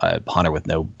running a Hunter with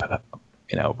no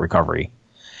recovery.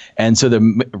 And so the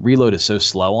reload is so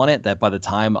slow on it that by the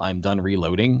time I'm done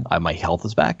reloading, my health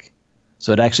is back.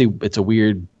 So it's a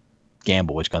weird...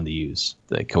 gamble which gun to use,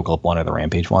 the Kill Clip one or the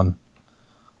Rampage one.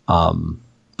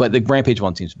 But the Rampage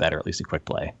one seems better, at least in quick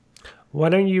play. Why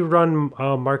don't you run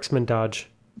Marksman Dodge?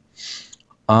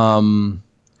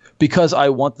 Because I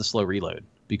want the slow reload.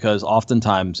 Because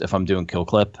oftentimes if I'm doing Kill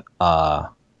Clip,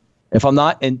 if I'm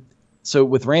not so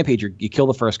with Rampage, you kill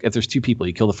the first. If there's two people,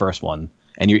 you kill the first one,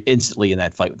 and you're instantly in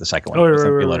that fight with the second one.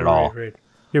 Reload at all. Right.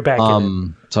 You're back in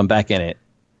it. So I'm back in it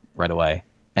right away.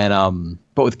 And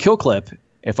but with Kill Clip,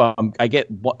 if I get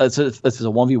this is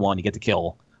a 1v1, you get the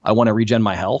kill. I want to regen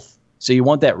my health, so you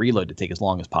want that reload to take as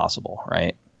long as possible,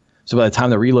 right? So by the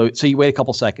time the reload, so you wait a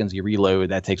couple seconds, you reload,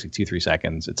 that takes like 2-3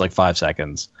 seconds. It's like 5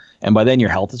 seconds, and by then your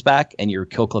health is back and your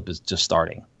Kill Clip is just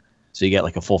starting. So you get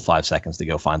like a full 5 seconds to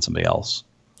go find somebody else.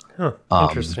 Huh,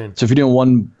 interesting. So if you're doing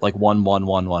one,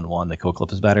 the Kill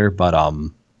Clip is better, but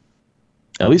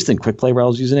at least in quick play where I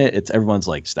was using it, everyone's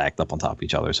like stacked up on top of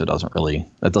each other, so that doesn't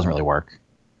really work.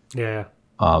 Yeah.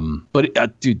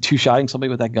 But dude, two-shotting somebody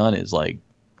with that gun is like,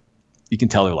 you can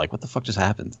tell they're like, what the fuck just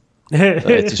happened?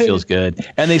 It just feels good.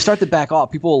 And they start to back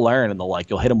off. People will learn, and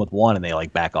you'll hit them with one, and they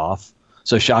like back off.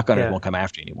 So shotgunners won't come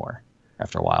after you anymore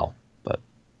after a while. But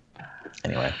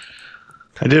anyway,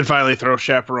 I did finally throw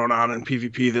Chaperone on in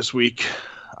PvP this week.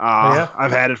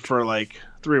 I've had it for like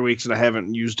 3 weeks, and I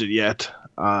haven't used it yet.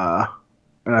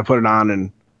 And I put it on,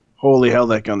 and holy hell,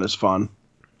 that gun is fun.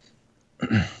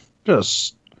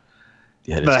 Just.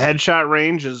 The headshot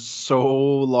range is so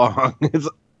long. It's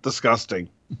disgusting.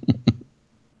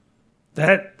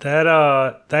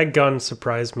 That gun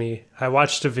surprised me. I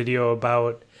watched a video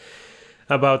about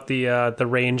the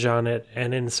range on it,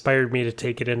 and it inspired me to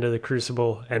take it into the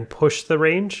Crucible and push the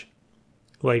range.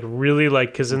 Like really,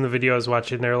 because in the video I was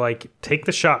watching, they're like, take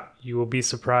the shot, you will be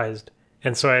surprised.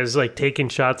 And so I was like taking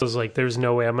shots. I was like, there's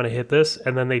no way I'm gonna hit this,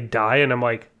 and then they die, and I'm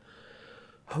like,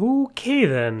 okay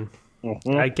then.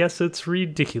 Mm-hmm. I guess it's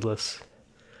ridiculous.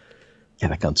 Yeah,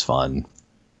 that gun's fun.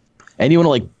 And you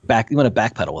want to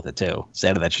backpedal with it too,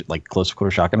 instead of that close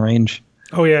quarter shotgun range.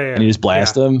 Oh yeah. And you just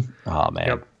blast them. Oh man.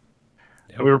 Yep.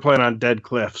 We were playing on Dead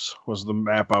Cliffs was the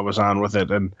map I was on with it,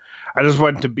 and I just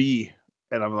went to B,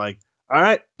 and I'm like, all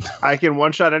right, I can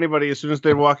one shot anybody as soon as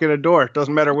they walk in a door.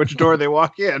 Doesn't matter which door they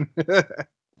walk in. Oh,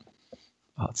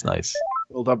 that's nice.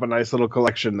 Built up a nice little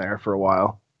collection there for a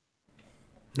while.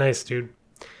 Nice, dude.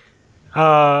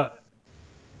 Are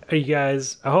you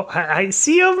guys? Oh, I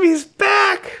see him. He's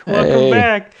back. Welcome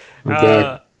back.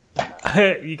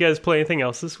 You guys play anything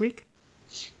else this week?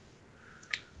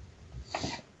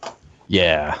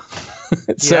 Yeah.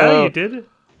 So, you did?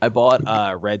 I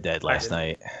bought Red Dead last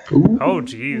night. Oh,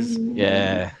 jeez.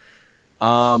 Yeah.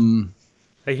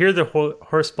 I hear the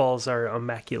horse balls are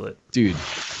immaculate. Dude,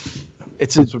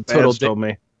 it's a total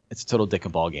It's a total dick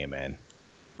and ball game, man.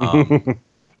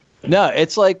 No,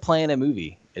 it's like playing a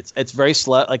movie. It's very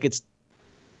slow. Like it's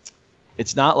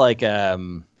not like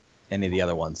any of the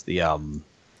other ones. The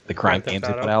crime games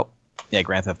they put out. Yeah,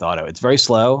 Grand Theft Auto. It's very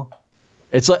slow.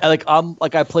 It's like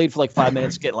I played for like 5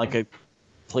 minutes, getting like a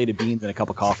plate of beans and a cup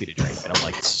of coffee to drink, and I'm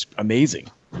like, it's amazing,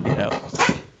 you know.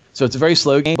 So it's a very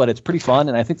slow game, but it's pretty fun,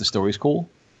 and I think the story's cool.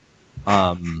 But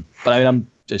I mean,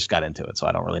 I'm just got into it, so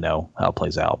I don't really know how it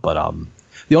plays out. But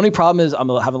The only problem is I'm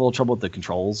having a little trouble with the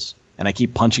controls, and I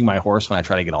keep punching my horse when I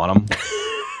try to get on them.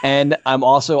 And I'm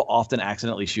also often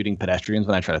accidentally shooting pedestrians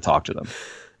when I try to talk to them.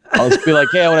 I'll just be like,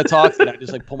 "Hey, I want to talk," and I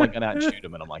just like pull my gun out and shoot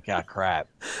them, and I'm like, "Ah, crap."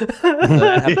 So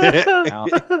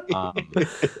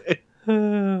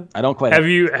I don't quite. Have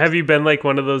you been like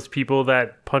one of those people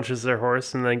that punches their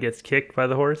horse and then gets kicked by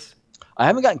the horse? I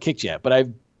haven't gotten kicked yet, but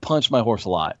I've punched my horse a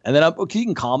lot, and then you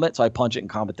can calm it, so I punch it and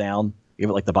calm it down. Give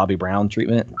it like the Bobby Brown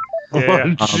treatment.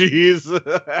 Yeah.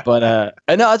 Jeez. But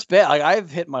and no, it's bad. Like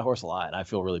I've hit my horse a lot, and I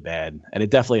feel really bad, and it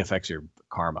definitely affects your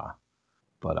karma.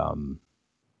 But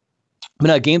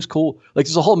game's cool. Like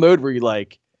there's a whole mode where you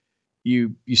like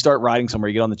you start riding somewhere,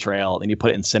 you get on the trail, and you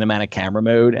put it in cinematic camera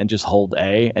mode and just hold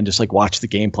A and just like watch the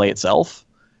game play itself.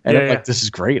 And I'm like, this is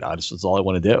great. That's all I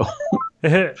want to do.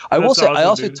 I will say, I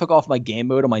also took off my game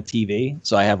mode on my TV,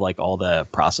 so I have like all the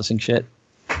processing shit,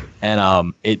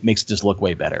 and it makes it just look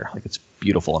way better. Like it's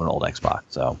beautiful on an old Xbox.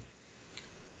 So,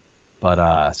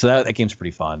 but so that game's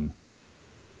pretty fun.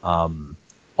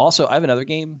 Also, I have another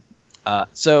game.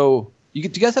 So do you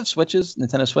guys have Switches?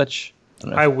 Nintendo Switch?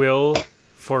 I will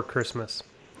for Christmas.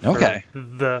 Okay. For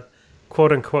the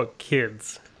quote unquote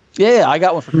kids. Yeah, I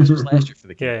got one for Christmas last year for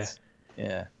the kids.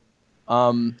 Yeah.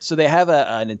 So they have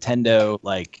a Nintendo,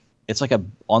 like it's like a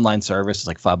online service. It's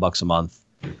like $5 a month,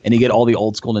 and you get all the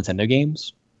old school Nintendo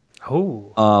games.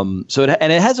 Oh. So it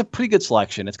has a pretty good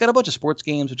selection. It's got a bunch of sports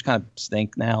games, which kind of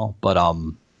stink now. But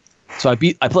so I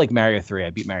played like Mario 3. I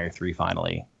beat Mario 3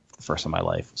 finally for the first time in my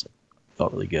life. It was like,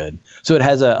 felt really good. So it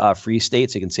has a free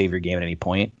state, so you can save your game at any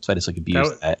point. So I just like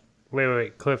abused that.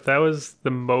 Wait, Cliff. That was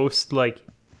the most like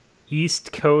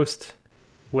East Coast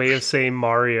way of saying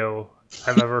Mario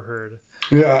I've ever heard.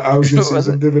 Yeah, I was gonna say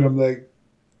something, but I'm like,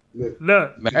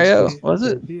 No, Mario, was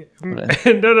it?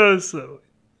 No. So,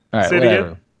 All right, say it whatever.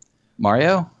 again.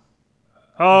 Mario?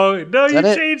 Oh no, you that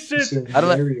it? changed it. I don't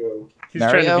know. Mario. He's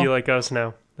Mario? trying to be like us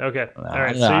now. Okay, all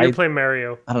right. no, So you're playing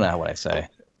Mario. I don't know what I say.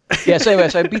 Yeah, so anyway,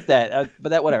 so I beat that, but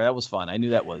that whatever, that was fun. I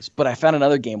knew that was. But I found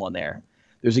another game on there.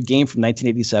 There's a game from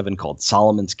 1987 called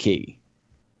Solomon's Key,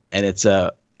 and it's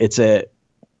a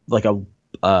like a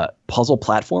puzzle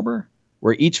platformer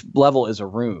where each level is a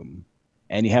room,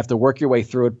 and you have to work your way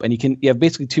through it. And you have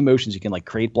basically two motions. You can like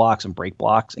create blocks and break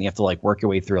blocks, and you have to like work your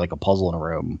way through like a puzzle in a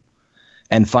room,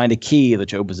 and find a key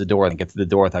that opens the door and get to the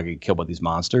door without getting killed by these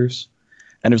monsters.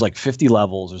 And there's like 50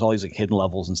 levels. There's all these like hidden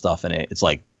levels and stuff in it. It's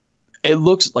like, it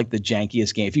looks like the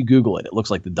jankiest game. If you Google it, it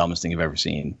looks like the dumbest thing you've ever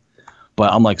seen.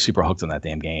 But I'm like super hooked on that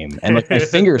damn game, and like my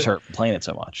fingers hurt from playing it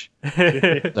so much.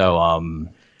 So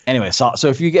anyway, so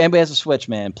if anybody has a Switch,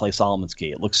 man, play Solomon's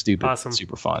Key. It looks stupid. Awesome. It's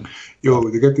super fun. Yo,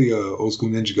 they got the old school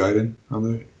Ninja Gaiden on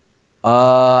there.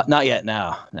 Not yet.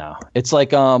 No. It's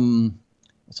like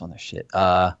what's on their shit?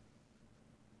 So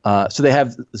they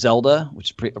have Zelda,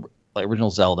 which is like original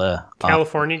Zelda.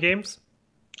 California games?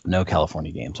 No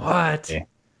California games. What? Okay.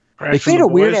 They Crash created and a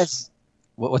the weird Boys? ass.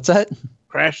 What's that?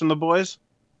 Crash and the Boys?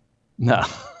 No.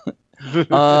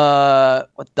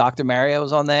 What Dr. Mario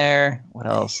was on there? What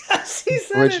else? Yes, he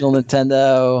said Original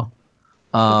Nintendo.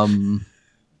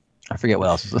 I forget what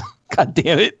else. God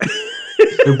damn it.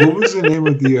 And what was the name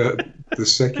of the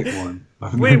second one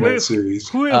of that series?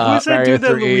 Who's that Mario dude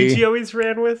that 3. Luigi always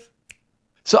ran with?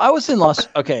 So I was in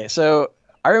Okay, so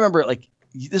I remember like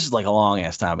this is like a long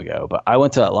ass time ago, but I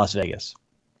went to Las Vegas,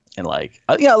 and like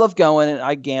I love going and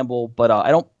I gamble, but I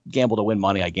don't gamble to win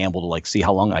money. I gamble to like see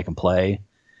how long I can play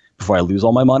before I lose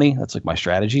all my money. That's like my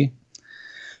strategy.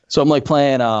 So I'm like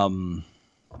playing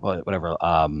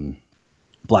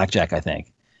blackjack, I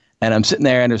think. And I'm sitting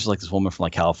there, and there's like this woman from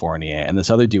like California, and this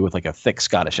other dude with like a thick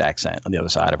Scottish accent on the other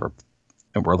side of her,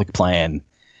 and we're like playing,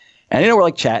 and we're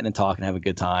like chatting and talking, having a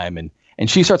good time, and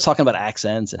she starts talking about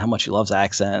accents and how much she loves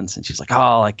accents, and she's like,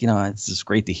 oh, like it's just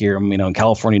great to hear them, in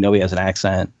California nobody has an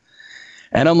accent,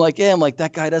 and I'm like,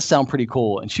 that guy does sound pretty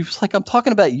cool, and she was like, I'm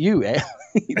talking about you, eh?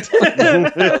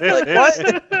 Like,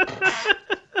 what?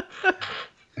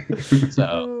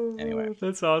 So anyway,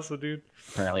 That's awesome, dude.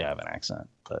 apparently I have an accent,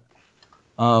 but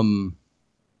I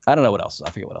don't know what else. I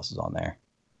forget what else is on there.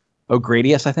 Oh,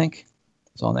 Gradius, I think,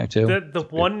 is on there too. The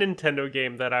one Nintendo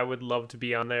game that I would love to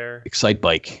be on there. Excite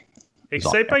Bike.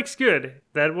 Excite Bike's good.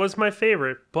 That was my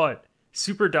favorite, but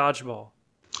Super Dodgeball.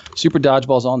 Super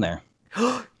Dodgeball's on there.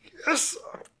 Yes,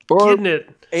 Or getting it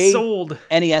a- sold.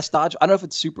 NES Dodge. I don't know if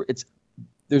it's super.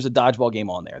 There's a dodgeball game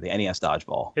on there. The NES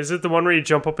Dodgeball. Is it the one where you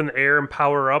jump up in the air and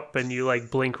power up and you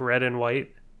like blink red and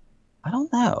white? I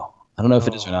don't know. I don't know if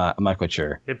it is or not. I'm not quite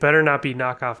sure. It better not be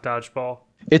knockoff Dodgeball.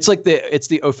 It's like it's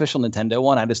the official Nintendo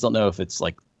one. I just don't know if it's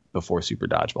like before Super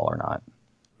Dodgeball or not.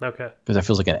 Okay. because that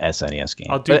feels like an SNES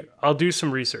game. I'll do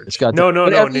some research. It's got no.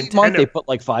 every month they Nintendo. put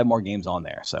like 5 more games on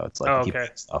there, so it's like they keep okay.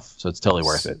 adding stuff. So it's totally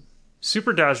worth it.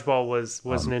 Super Dodgeball was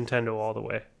Nintendo all the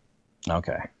way.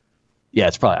 Okay. Yeah,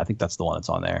 it's probably. I think that's the one that's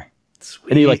on there.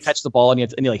 Sweet. And you like catch the ball and you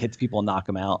like hit the people and knock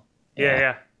them out.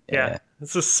 Yeah.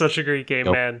 This is such a great game,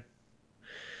 Yep. man.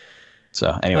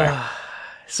 So anyway,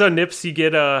 So Nips, you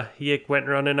went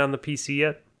running on the PC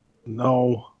yet?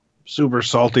 No, super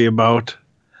salty about.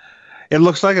 It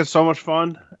looks like it's so much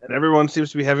fun, and everyone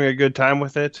seems to be having a good time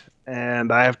with it.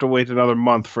 And I have to wait another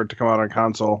month for it to come out on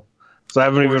console, so I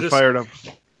haven't even fired up.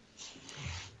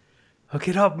 Hook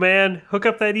it up, man. Hook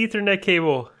up that Ethernet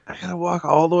cable. I gotta walk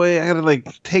all the way. I gotta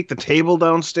like take the table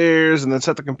downstairs and then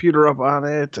set the computer up on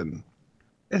it, and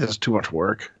it's just too much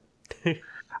work.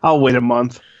 I'll wait a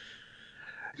month.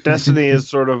 Destiny is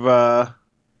sort of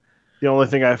the only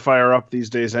thing I fire up these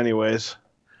days, anyways.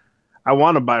 I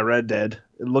want to buy Red Dead.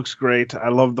 It looks great. I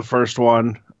love the first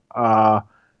one. I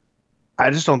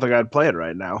just don't think I'd play it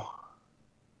right now.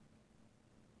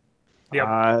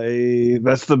 Yep.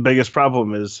 That's the biggest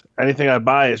problem. Is anything I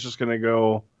buy is just going to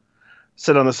go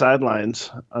sit on the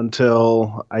sidelines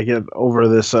until I get over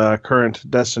this current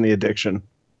Destiny addiction.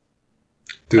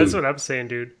 Dude, That's what I'm saying,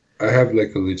 dude. I have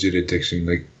like a legit addiction.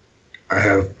 Like, I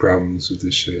have problems with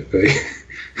this shit.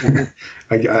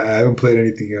 Like, I haven't played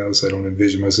anything else. I don't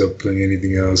envision myself playing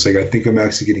anything else. Like, I think I'm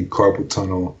actually getting carpal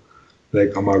tunnel,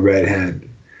 like on my right hand.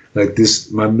 Like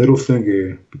this, my middle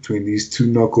finger between these two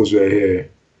knuckles right here.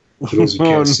 For those who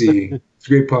can't see, it's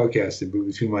great podcasting. But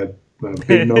between my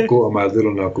big knuckle and my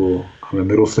little knuckle, on my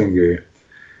middle finger,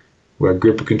 where I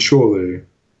grip a controller,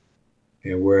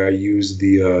 and where I use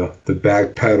the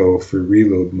back pedal for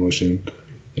reload motion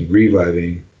and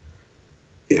reviving.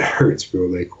 It hurts, bro,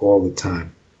 like all the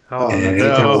time. Oh, and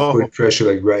anytime I put pressure,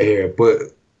 like right here, but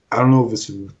I don't know if it's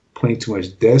from playing too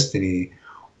much Destiny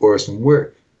or it's from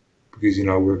work, because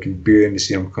I work in beer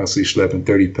industry. I'm constantly schlepping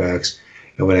 30 packs,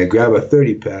 and when I grab a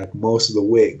 30 pack, most of the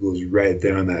weight goes right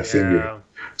there on that finger.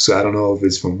 So I don't know if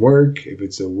it's from work, if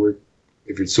it's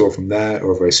sore from that,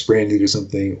 or if I sprained it or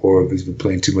something, or if it's been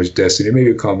playing too much Destiny.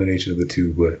 Maybe a combination of the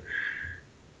two. But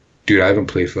dude, I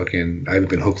haven't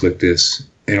been hooked like this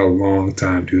in a long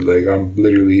time, dude. Like, I'm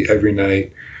literally every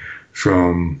night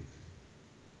from,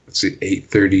 let's see,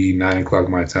 8:30, 9 o'clock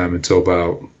my time until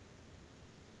about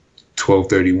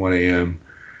 12:30, 1 a.m.,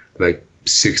 like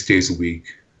 6 days a week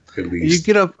at least. You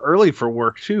get up early for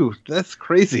work too. That's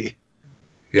crazy.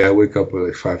 Yeah, I wake up at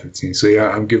like 5:15. So yeah,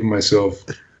 I'm giving myself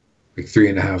like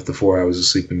 3.5 to 4 hours of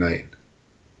sleep a night.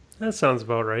 That sounds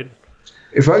about right.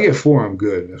 If I get 4, I'm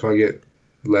good. If I get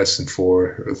less than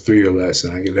 4 or 3 or less,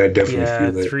 and I definitely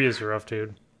feel it. 3 is rough,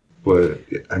 dude. But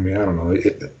I mean, I don't know.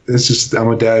 It's just, I'm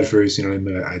a dad first, what I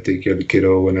mean? I take care of the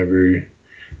kiddo whenever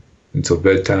until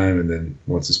bedtime, and then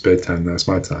once it's bedtime, that's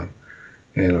my time.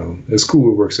 And it's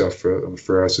cool. It works out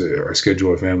for us. Our schedule,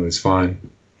 our family is fine.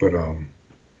 But I'm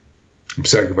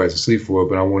sacrificing sleep for it.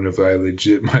 But I wonder if I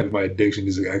legit my addiction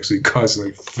is actually causing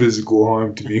like physical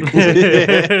harm to me.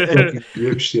 Fucking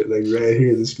grip shit like right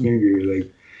here, this finger,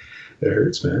 like. It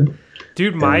hurts, man.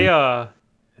 Dude, my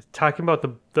talking about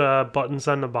the buttons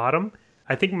on the bottom,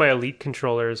 I think my Elite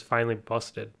controller is finally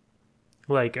busted.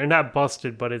 Like, or not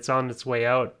busted, but it's on its way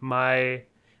out. My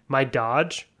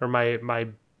dodge, or my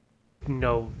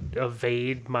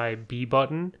evade, my B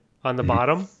button on the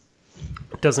bottom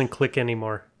doesn't click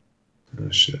anymore.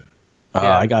 Oh shit.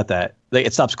 I got that. Like,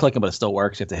 it stops clicking, but it still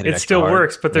works. You have to hit it. It still hard.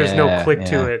 works, but there's no click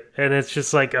to it, and it's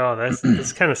just like, oh,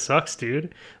 this kind of sucks,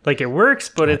 dude. Like, it works,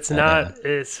 but it's not.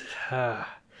 It's.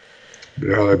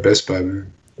 They're all at Best Buy,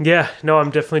 man. Yeah, no, I'm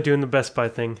definitely doing the Best Buy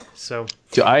thing. So.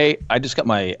 Dude, I just got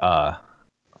my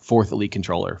 4th Elite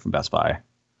controller from Best Buy,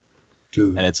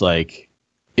 Dude. and it's like.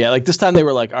 Yeah, like this time they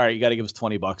were like, all right, you got to give us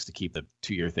 $20 to keep the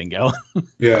 2-year thing going.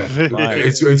 Yeah,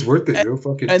 it's worth it, yo.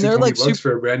 Fucking and they're like $20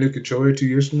 for a brand new controller 2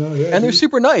 years from now. Yeah, and they're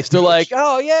super nice. They're like,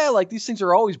 oh yeah, like these things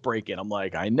are always breaking. I'm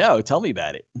like, I know. Tell me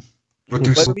about it. But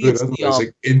they're so good. Otherwise,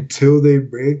 like until they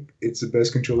break, it's the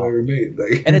best controller ever made.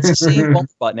 Like, and it's the same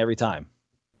bumper button every time.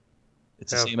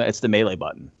 It's the same. It's the melee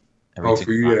button.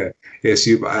 For you, yeah.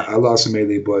 See, I lost a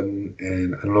melee button,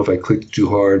 and I don't know if I clicked too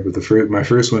hard, but my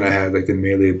first one I had like the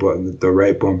melee button, the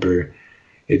right bumper,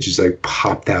 it just like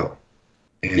popped out.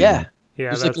 And yeah,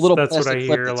 that's what I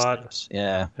hear a lot. Snaps.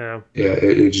 Yeah,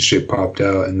 it just shit popped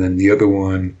out, and then the other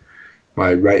one,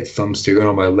 my right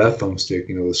thumbstick, my left thumbstick,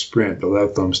 the Sprint, the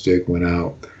left thumbstick went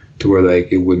out to where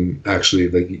like it wouldn't actually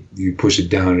like you push it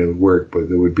down and it would work, but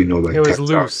there would be no like. It was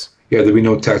loose. Yeah, there'd be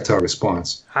no tactile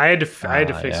response. I had to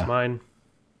fix mine.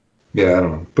 Yeah, I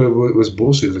don't know. But what was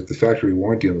bullshit is like the factory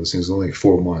warranty on those things was only like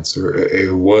 4 months, or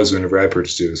it was whenever I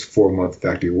purchased it. It was 4 month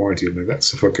factory warranty. I'm like,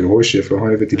 that's a fucking horseshit for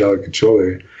a $150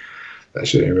 controller. That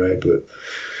shit ain't right. But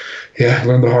yeah, I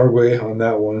learned the hard way on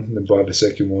that one, and then bought the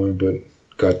second one, but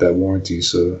got that warranty.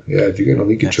 So yeah, if you're getting a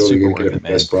Elite controller, you're gonna get it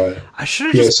from Best Buy. I should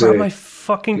have just brought my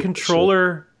fucking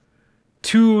controller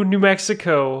to New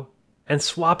Mexico and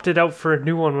swapped it out for a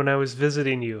new one when I was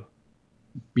visiting you.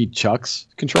 Beat Chuck's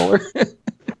controller.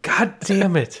 God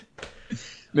damn it.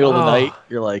 Middle of the night,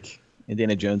 you're like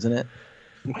Indiana Jones in it.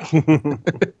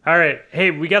 All right.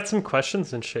 Hey, we got some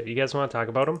questions and shit. You guys want to talk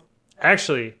about them?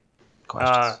 Actually,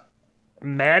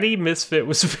 Maddie Misfit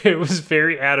was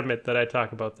very adamant that I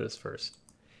talk about this first.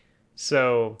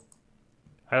 So,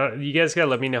 you guys got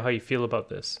to let me know how you feel about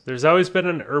this. There's always been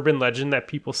an urban legend that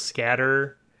people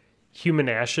scatter human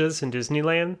ashes in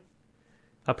Disneyland.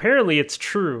 Apparently, it's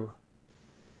true.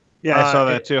 Yeah, I saw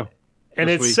that too. And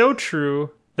it's so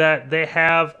true that they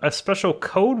have a special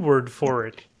code word for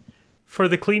it for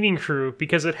the cleaning crew,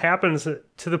 because it happens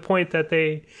to the point that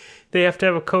they have to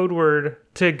have a code word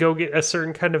to go get a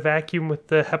certain kind of vacuum with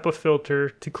the HEPA filter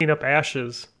to clean up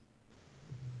ashes.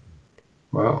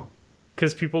 Wow.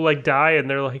 Because people like die and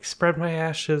they're like, spread my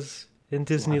ashes in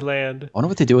Disneyland. I wonder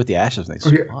what they do with the ashes when they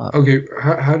swim up. Okay.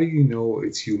 How do you know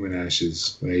it's human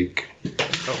ashes? Like,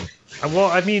 Well,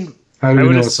 I mean, how do I you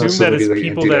would know it's not assume that somebody it's like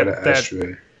people emptied out an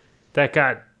ashtray?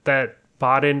 that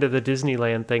bought into the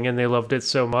Disneyland thing and they loved it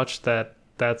so much that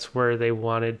that's where they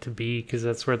wanted to be, because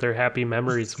that's where their happy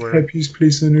memories were. Happiest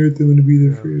place on earth. I want to be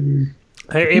there forever.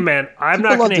 Hey man, I'm People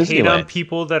not love going to hate on Disneyland.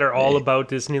 people that are all about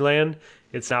Disneyland.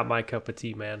 It's not my cup of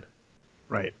tea, man.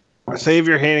 Right. Save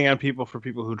your hating on people for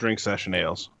people who drink session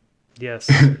ales.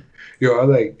 Yes. Yo, I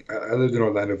lived in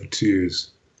Orlando for 2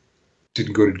 years.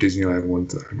 Didn't go to Disneyland one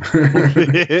time.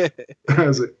 I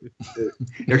was like,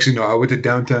 actually no, I went to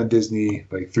downtown Disney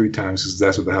like 3 times because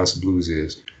that's what the House of Blues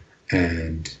is,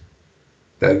 and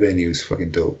that venue is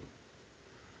fucking dope.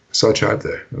 I saw Chad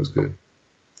there. It was good.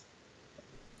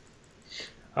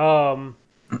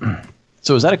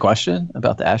 So is that a question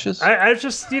about the ashes? I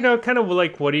just, kind of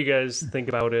like, what do you guys think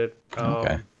about it?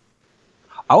 Okay.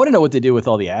 I want to know what they do with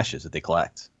all the ashes that they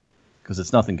collect, because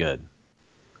it's nothing good.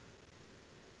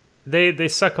 They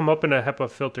suck them up in a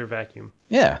HEPA filter vacuum.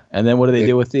 Yeah, and then what do they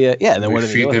do with the? And then what do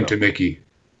they do feed with them them? to Mickey.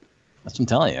 That's what I'm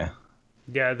telling you.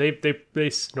 Yeah, they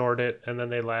snort it and then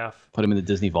they laugh. Put them in the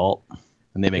Disney vault,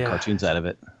 and they make Yeah. cartoons out of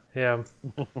it. Yeah.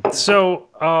 So,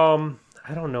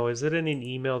 I don't know. Is it in an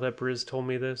email that Briz told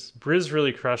me this? Briz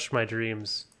really crushed my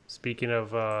dreams. Speaking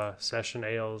of session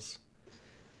ales,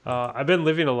 I've been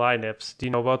living a lie, Nips. Do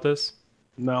you know about this?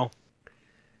 No.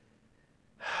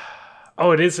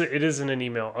 Oh, it is in an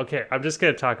email. Okay, I'm just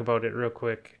gonna talk about it real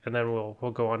quick, and then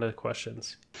we'll go on to the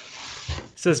questions. It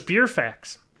says beer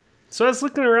facts. So I was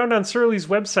looking around on Surly's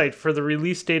website for the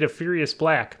release date of Furious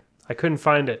Black. I couldn't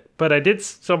find it, but I did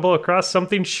stumble across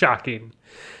something shocking.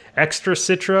 Extra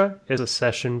Citra is a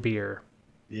session beer.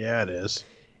 Yeah, it is.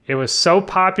 It was so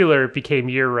popular it became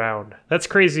year-round. That's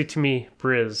crazy to me,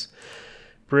 Briz.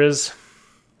 Briz,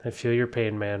 I feel your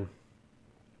pain, man.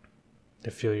 I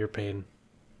feel your pain.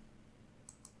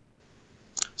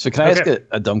 So can I ask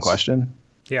a dumb question?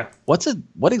 Yeah. What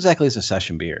exactly is a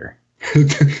session beer?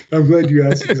 I'm glad you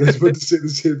asked because I was about to say the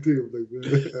same thing. I'm like,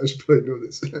 man, I should probably know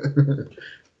this.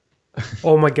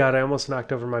 Oh my god, I almost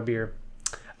knocked over my beer.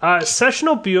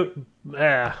 Sessionable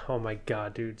beer. Oh my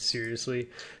god, dude,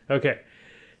 seriously. Okay.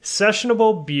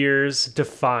 Sessionable beers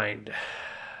defined.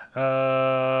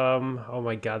 Oh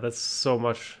my god, that's so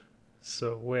much.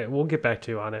 So wait, we'll get back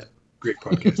to you on it. Great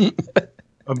podcast.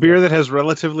 A beer that has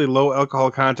relatively low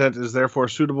alcohol content is therefore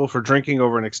suitable for drinking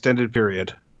over an extended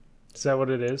period. Is that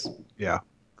what it is? Yeah.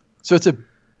 So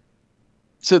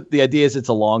so the idea is it's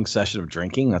a long session of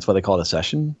drinking. That's why they call it a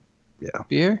session. Yeah.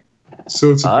 Beer.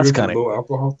 So it's a That's beer with kinda- low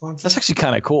alcohol content. That's actually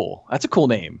kind of cool. That's a cool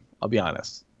name. I'll be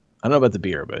honest. I don't know about the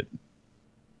beer, but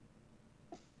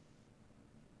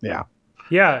Yeah.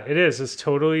 Yeah, it is. It's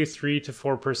totally 3 to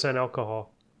 4%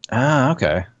 alcohol.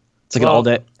 okay. It's like Well, an all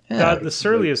day. Yeah. The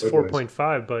Surly is Like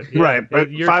 4.5, but yeah, Right, but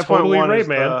you're 5.1 totally right, is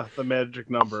man. the magic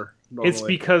number. Normally. It's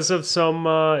because of some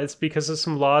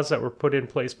laws that were put in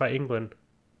place by England.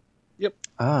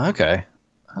 Okay.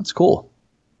 That's cool.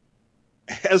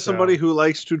 As somebody who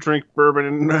likes to drink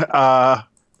bourbon, bourbon I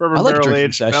like barrel drinking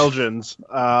aged session. Belgians,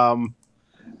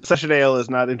 session ale is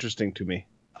not interesting to me.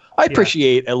 I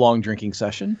appreciate a long drinking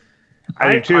session.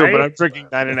 I do too, but I'm drinking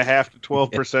 9.5 to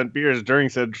 12% beers during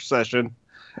said session,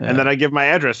 and then I give my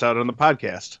address out on the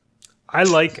podcast. I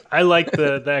like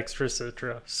the extra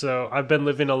Citra, so I've been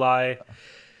living a lie.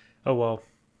 Oh well,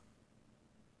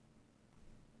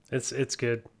 it's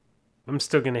good. I'm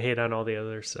still gonna hate on all the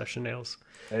other session ales.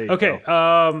 There you Okay.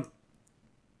 go.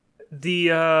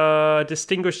 The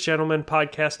Distinguished Gentleman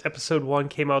podcast episode 1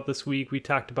 came out this week. We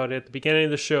talked about it at the beginning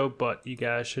of the show, but you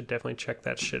guys should definitely check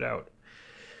that shit out.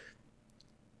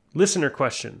 Listener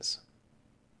questions.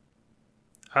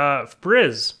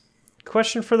 Briz,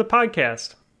 question for the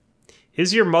podcast.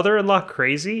 Is your mother-in-law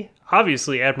crazy?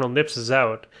 Obviously, Admiral Nips is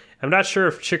out. I'm not sure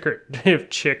if Chick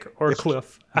or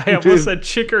Cliff. I almost said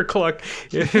Chick or Cluck.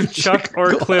 If Chuck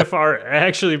or Cliff are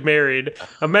actually married.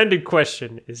 Amended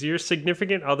question. Is your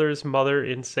significant other's mother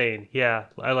insane? Yeah,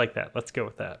 I like that. Let's go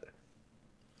with that.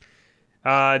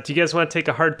 Do you guys want to take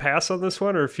a hard pass on this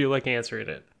one or feel like answering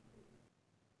it?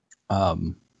 I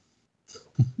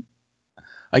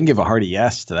can give a hearty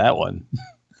yes to that one.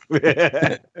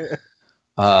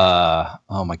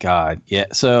 Oh my God. Yeah.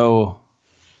 So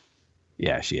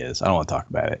yeah, she is. I don't want to talk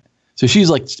about it. So she's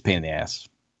like just a pain in the ass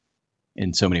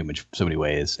in so many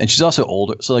ways. And she's also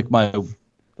older. So like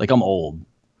I'm old.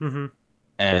 Mm-hmm.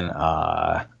 And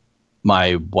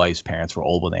my wife's parents were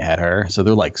old when they had her. So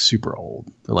they're like super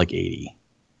old. They're like 80.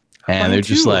 And Mine they're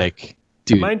just too. like,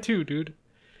 dude. Mine too, dude.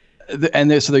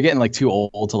 And they're getting like too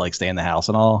old to like stay in the house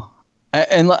and all.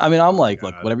 And I mean, I'm like,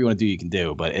 look, whatever you want to do, you can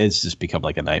do, but it's just become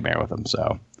like a nightmare with them.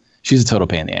 So she's a total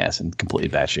pain in the ass and completely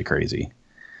batshit crazy.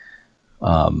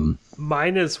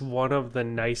 Mine is one of the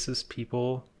nicest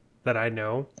people that I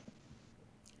know,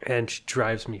 and she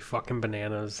drives me fucking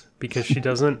bananas because she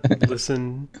doesn't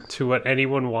listen to what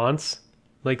anyone wants.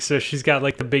 Like, so she's got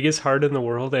like the biggest heart in the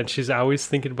world, and she's always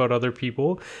thinking about other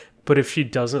people. But if she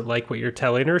doesn't like what you're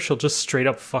telling her, she'll just straight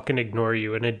up fucking ignore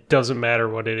you, and it doesn't matter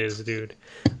what it is, dude.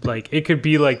 Like it could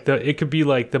be like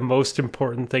the most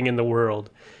important thing in the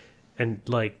world, and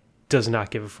like does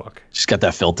not give a fuck. She's got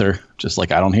that filter, just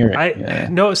like I don't hear it.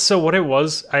 No. So what it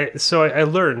was, I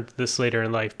learned this later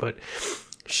in life, but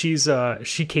she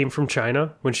came from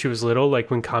China when she was little.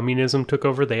 Like when communism took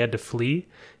over, they had to flee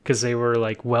because they were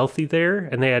like wealthy there,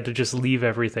 and they had to just leave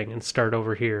everything and start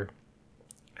over here,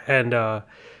 and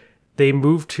they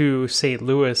moved to St.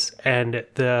 Louis, and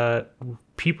the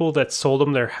people that sold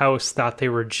them their house thought they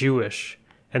were Jewish,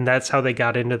 and that's how they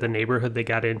got into the neighborhood they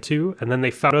got into. And then they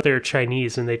found out they were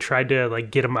Chinese, and they tried to like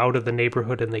get them out of the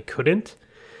neighborhood, and they couldn't.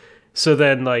 So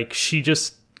then like she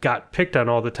just got picked on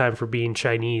all the time for being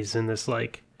Chinese in this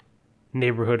like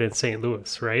neighborhood in St.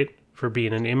 Louis, right? For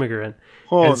being an immigrant.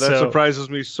 Oh, And that surprises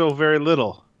me so very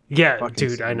little. Yeah, Fucking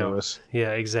dude, St. I know. Louis.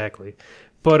 Yeah, exactly.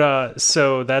 But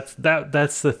so that's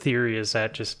the theory, is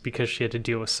that just because she had to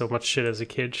deal with so much shit as a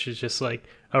kid, she's just like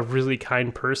a really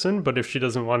kind person. But if she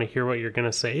doesn't want to hear what you're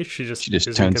gonna say, she just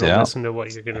isn't turns it gonna out. listen to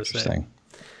what you're gonna say. Interesting.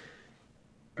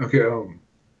 Okay.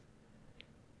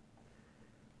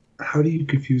 How do you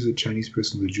confuse a Chinese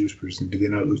person with a Jewish person? Do they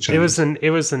not look Chinese? It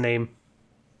was the name.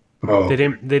 Oh. They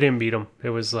didn't beat him. It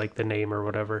was like the name or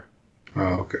whatever. Oh,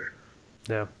 okay.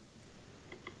 Yeah.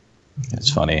 It's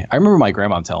funny. I remember my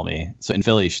grandma telling me. So in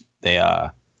Philly, they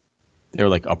were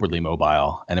like upwardly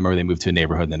mobile, and I remember they moved to a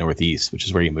neighborhood in the Northeast, which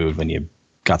is where you moved when you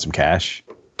got some cash.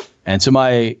 And so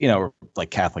my, we're like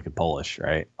Catholic and Polish,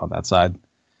 right, on that side.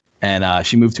 And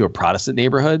she moved to a Protestant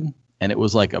neighborhood, and it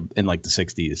was like in like the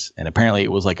 60s, and apparently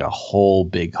it was like a whole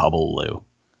big hullabaloo.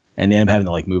 And they ended up having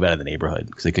to like move out of the neighborhood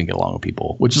because they couldn't get along with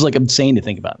people, which is like insane to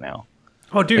think about now.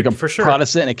 Oh, dude, like a for sure.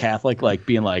 Protestant and a Catholic like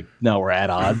being like, no, we're at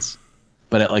odds.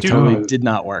 But it like Dude. totally did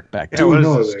not work back Yeah, then. what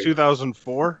no, is this, like-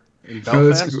 2004 in No,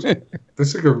 Belfast?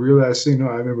 that's like a real ass thing. No,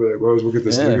 I remember like when I was working at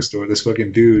this Yeah. liquor store, this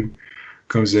fucking dude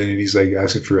comes in and he's like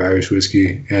asking for Irish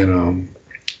whiskey and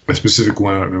a specific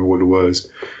one, I don't remember what it was.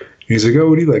 And he's like, "Oh,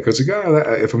 what do you like?" I was like,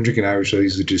 if I'm drinking Irish, I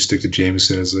usually just stick to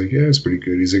Jameson. I was like, "Yeah, it's pretty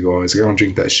good." He's like, "I don't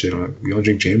drink that shit." I'm like, "You don't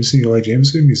drink Jameson? You don't like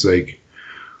Jameson?" He's like,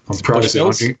 "I'm Protestant. I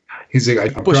don't Bushmills? drink." He's like,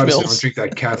 "I'm Bushmills? Protestant. I don't drink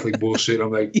that Catholic bullshit."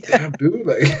 I'm like, "Damn, dude!"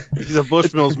 Like, He's a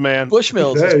Bushmills man.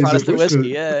 Bushmills yeah, is he's a Protestant Bushmill. whiskey.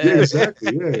 Yeah.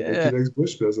 Exactly. Yeah, Yeah. he likes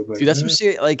Bushmills. I'm like, Dude, that's "Yeah, some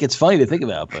serious, like it's funny to think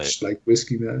about, I but just like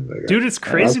whiskey, man. Like, Dude, it's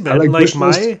crazy, I man. like Like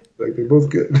Bushmills. Like they're both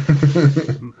good.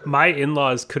 my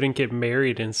in-laws couldn't get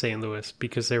married in St. Louis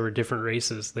because they were different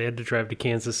races. They had to drive to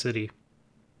Kansas City.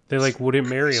 They like wouldn't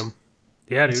marry them.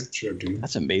 Yeah, dude. Sure, dude.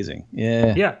 that's amazing.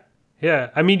 Yeah. Yeah.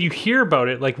 I mean, you hear about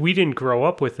it. Like, we didn't grow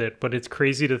up with it, but it's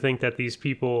crazy to think that these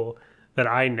people that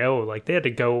I know, like, they had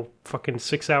to go fucking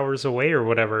 6 hours away or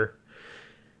whatever.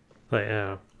 Like,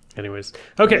 yeah. Anyways.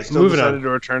 Okay, They still moving decided on. to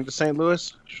return to St.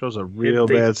 Louis. Shows a real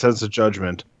They- bad sense of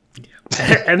judgment.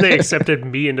 And they accepted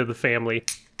me into the family.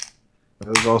 That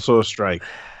was also a strike.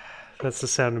 That's the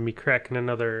sound of me cracking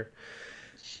another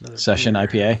Session beer.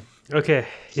 IPA. Okay,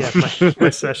 yeah, my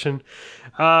session.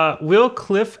 Will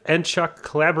Cliff and Chuck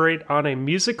collaborate on a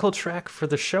musical track for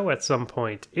the show at some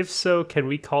point? If so, can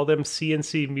we call them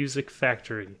CNC Music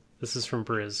Factory? This is from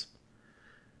Briz.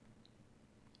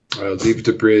 I'll leave it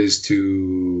to Briz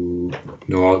to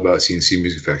know all about CNC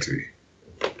Music Factory.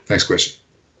 Next question.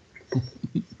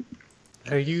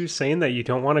 Are you saying that you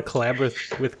don't want to collab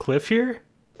with Cliff here?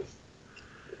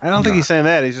 I don't think he's saying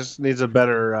that. He just needs a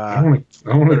better. I don't want to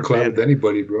better collab band. with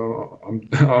anybody, bro.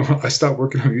 I stopped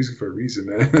working on music for a reason,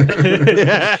 man.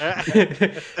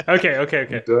 Okay. I'm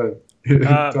done. Talk to me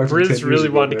 10 Briz years really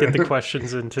ago, wanted to man. get the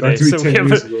questions in Talk today. to me So 10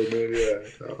 years ago, man.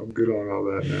 Yeah, I'm good on all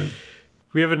that, man.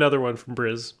 we have another one from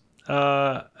Briz.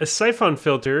 A Siphon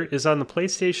filter is on the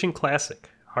PlayStation Classic.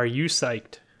 Are you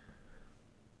psyched?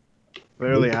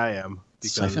 Clearly, I am.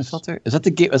 Siphon filter? Is that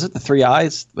the game? Is it the 3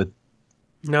 eyes with?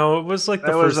 No, it was like the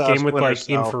That was, first game with Splinter like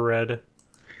Cell. infrared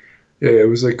Yeah, it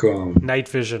was like night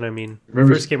vision. I mean,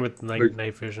 Remember- first game with like-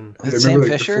 night vision. Is it Yeah, Sam remember,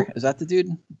 like, Fisher? before- Is that the dude?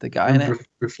 The guy in it?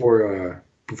 before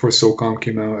SOCOM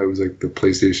came out, it was like the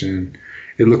PlayStation.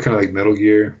 It looked kind of like Metal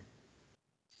Gear.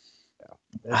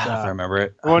 I don't know if I remember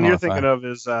it. The one you're thinking of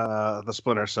is the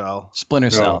Splinter Cell. Splinter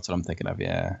Cell. No. That's what I'm thinking of.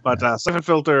 Yeah. But Siphon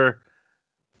Filter,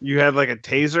 you had like a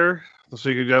taser, so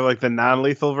you could have like the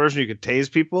non-lethal version. You could tase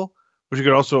people, but you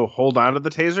could also hold on to the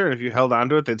taser, and if you held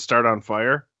onto it, they'd start on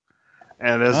fire.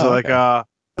 And as Oh, okay.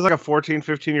 as like a 14,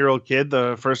 15-year-old kid,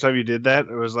 the first time you did that,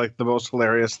 it was like the most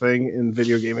hilarious thing in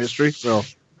video game history. So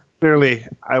clearly,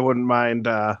 I wouldn't mind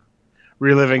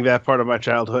reliving that part of my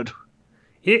childhood.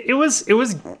 It was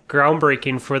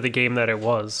groundbreaking for the game that it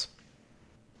was.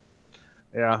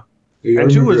 Yeah. Yeah, I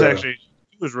And two was remember, actually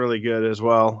really good as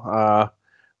well.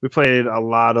 We played a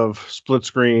lot of split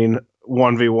screen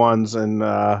 1v1s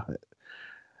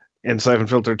in Siphon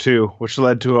Filter 2, which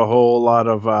led to a whole lot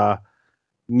of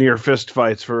near fist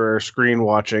fights for screen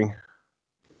watching.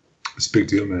 it's a big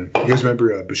deal, man. You guys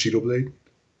remember Bushido Blade?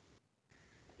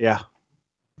 Yeah.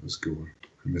 That was a good one.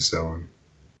 I missed that one.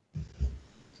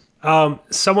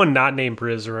 Someone not named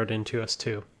Briz wrote into us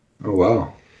too. Oh,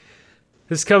 wow.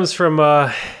 This comes from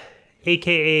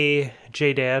AKA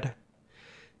JDad.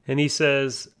 And he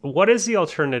says, what is the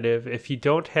alternative if you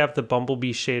don't have the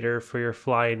Bumblebee shader for your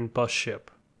flying bus ship?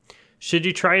 Should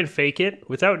you try and fake it?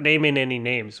 Without naming any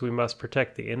names, we must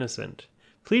protect the innocent.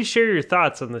 Please share your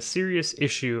thoughts on the serious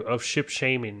issue of ship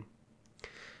shaming.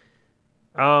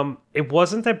 It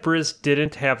wasn't that Briz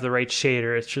didn't have the right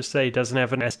shader, it's just that he doesn't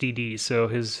have an SDD, so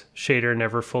his shader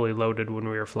never fully loaded when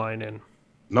we were flying in.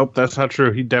 Nope, that's not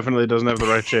true. He definitely doesn't have the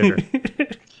right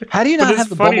shader. How do you But not it's have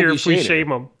the funnier Bumblebee if we shader?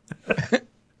 shame him.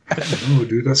 Oh,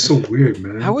 dude, that's so weird,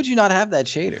 man. How would you not have that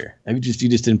shader? I mean, you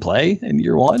just didn't play in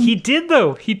year one? He did,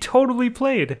 though. He totally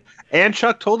played. And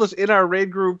Chuck told us in our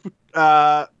raid group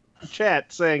chat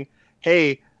saying,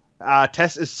 hey,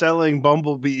 Tess is selling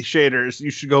Bumblebee shaders. You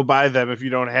should go buy them if you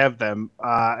don't have them.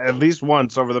 At least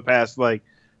once over the past,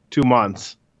 2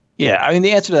 months. Yeah, I mean,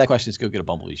 the answer to that question is go get a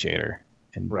Bumblebee shader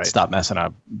and Right. stop messing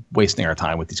up, wasting our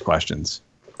time with these questions.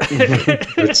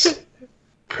 That's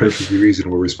perfectly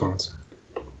reasonable response.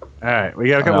 All right, we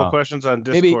got a couple of questions on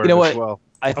Discord Maybe, you know as what? well.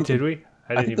 I think, Did we?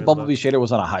 I think the Bumblebee shader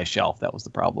was on a high shelf. That was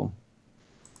the problem.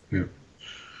 Yeah.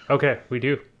 Okay, we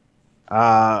do.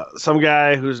 Some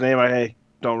guy whose name I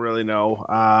don't really know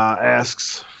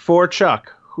asks, for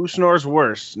Chuck, who snores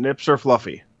worse, Nips or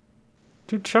Fluffy?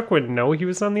 Dude, Chuck wouldn't know. He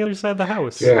was on the other side of the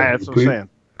house. Yeah, That's what I'm saying.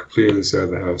 Completely other side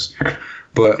of the house.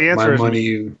 But The answer my is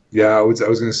money, yeah, I was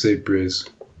going to say Briz.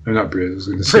 Or not Briz. I was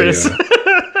going to say, Briz.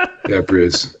 yeah,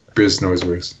 Briz. Briz knows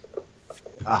worse.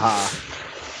 Aha.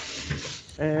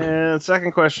 And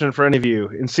second question for any of you.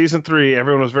 In Season 3,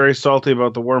 everyone was very salty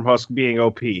about the Wormhusk being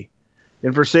OP.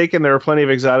 In Forsaken, there are plenty of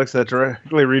exotics that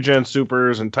directly regen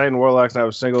supers, and Titan Warlocks now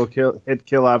have single hit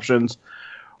kill options.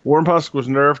 Wormhusk was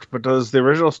nerfed, but does the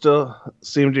original still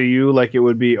seem to you like it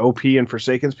would be OP in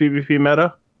Forsaken's PvP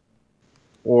meta?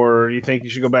 Or you think you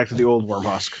should go back to the old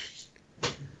Wormhusk?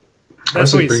 That's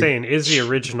Also what he's bring- saying. Is the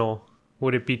original,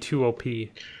 would it be too OP?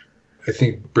 I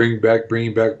think bringing back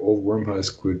old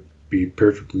Wormhusk would be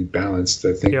perfectly balanced.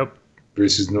 I think Yep.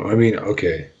 versus no. I mean,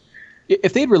 okay,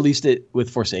 If they'd released it with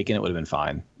Forsaken, it would have been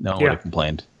fine. No one would Yeah. have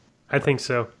complained. I think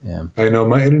so. Yeah. I know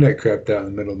my internet crapped out in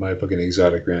the middle of my fucking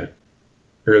exotic rant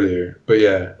earlier, but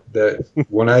yeah, that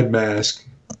one-eyed mask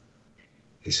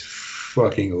is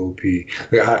fucking OP.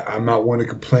 I'm not one to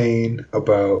complain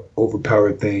about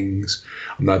overpowered things.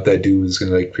 I'm not that dude who's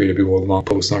gonna create a big old long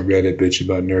post on Reddit bitch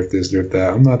about nerf this, nerf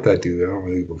that. I'm not that dude. I don't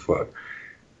really give a fuck.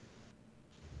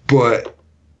 But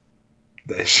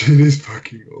that shit is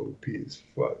fucking OP as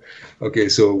fuck. Okay,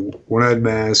 so one-eyed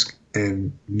mask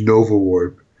and Nova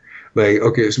Warp Like,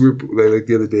 okay, so we were like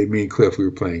the other day, me and Cliff, we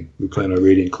were playing our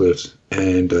Radiant Cliffs,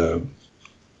 and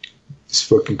these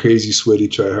fucking crazy, sweaty,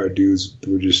 try-hard dudes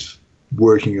were just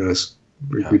working us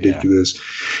ridiculous.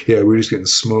 Yeah, we were just getting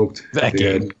smoked. That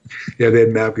game. They had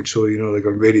map control, like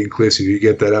on Radiant Cliffs. If you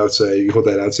get that outside, you hold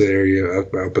that outside area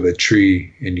up by the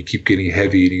tree, and you keep getting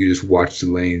heavy, and you just watch the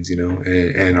lanes, and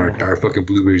our fucking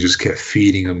blueberries just kept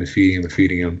feeding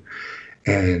them.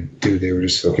 And dude, they were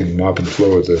just fucking mopping the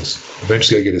floor with us.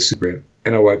 Eventually, I get a super,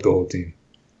 and I wiped the whole team.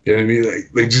 You know what I mean?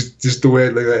 Like just the way,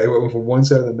 I went from one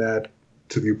side of the map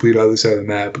to the complete other side of the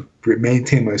map,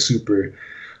 maintained my super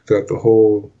throughout the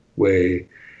whole way,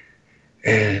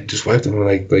 and just wiped them.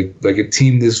 Like a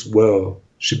team this well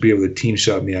should be able to team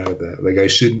shot me out of that. Like, I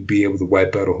shouldn't be able to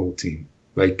wipe out a whole team.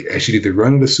 Like, I should either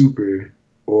run out of super,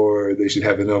 or they should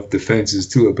have enough defenses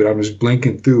to it. But I'm just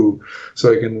blinking through,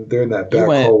 so they're in that back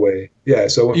hallway. Yeah,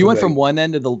 so you went from one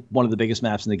end of one of the biggest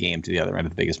maps in the game to the other end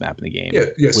of the biggest map in the game.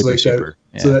 Yeah. So like that.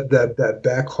 Yeah. So that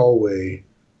back hallway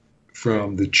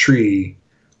from the tree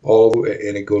all the way,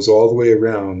 and it goes all the way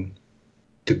around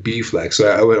to B flag. So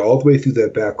I went all the way through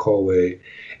that back hallway,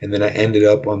 and then I ended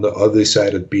up on the other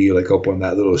side of B, like up on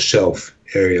that little shelf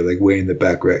area, like way in the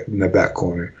back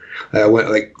corner. I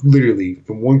went like literally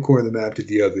from one corner of the map to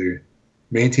the other,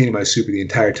 maintaining my super the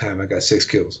entire time. I got 6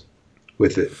 kills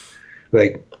with it.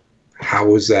 Like, how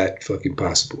was that fucking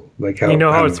possible? Like,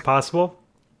 how it's possible?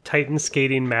 Titan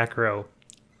skating macro.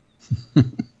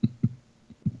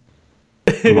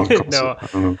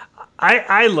 No,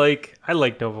 I like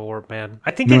Nova Warp, man.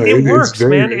 I think it works,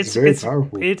 man. It's very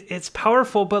powerful. It's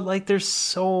powerful, but like, there's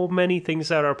so many things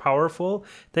that are powerful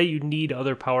that you need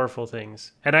other powerful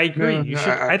things. And I agree.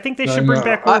 I think they should bring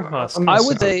back Wormhusk. I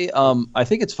would say I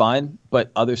think it's fine, but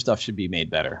other stuff should be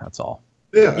made better. That's all.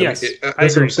 Yeah. Yes,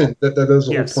 that's what I'm saying. That was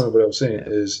the whole point of what I was saying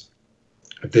is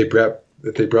if they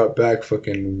brought back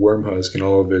fucking Wormhusk and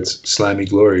all of its slimy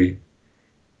glory,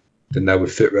 then that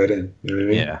would fit right in. You know what I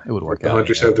mean? Yeah, it would work the out. The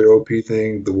Hunters have their OP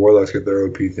thing, the Warlocks got their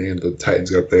OP thing, the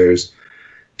Titans got theirs.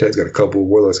 Titans got a couple,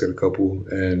 Warlocks got a couple,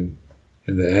 and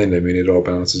in the end, I mean, it all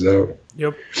balances out.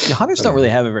 Yep. The Hunters don't really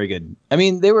have a very good... I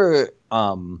mean, they were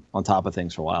on top of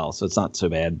things for a while, so it's not so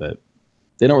bad, but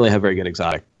they don't really have very good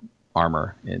exotic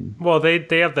armor. Well, they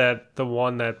have the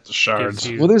one that... The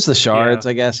shards. Well, there's the shards,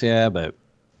 I guess, yeah, but...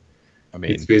 I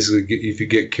mean, it's basically if you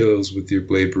get kills with your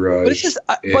Blade Barrage, but it's just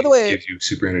by the way, gives you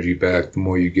super energy back. The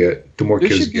more you get, the more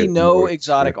kills you get. There should be no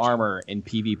exotic armor in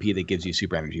PvP that gives you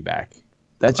super energy back.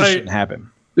 That just shouldn't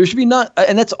happen. There should be not,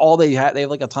 and that's all they have. They have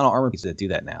like a ton of armor pieces that do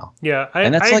that now. Yeah, I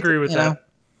agree with that.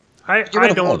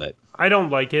 I don't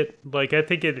like it. Like, I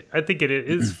think it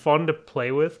is fun to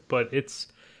play with, but it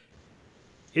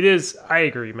is. I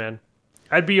agree, man.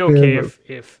 I'd be okay if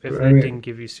it didn't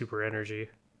give you super energy.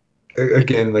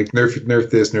 Again, like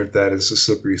nerf this, nerf that. It's a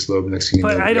slippery slope. Next thing you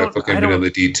know, you got fucking Vanilla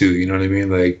D2. You know what I mean?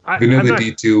 Like, Vanilla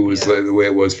D2 was like the way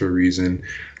it was for a reason.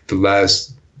 The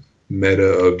last meta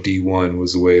of D1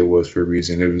 was the way it was for a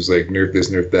reason. It was like nerf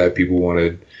this, nerf that. People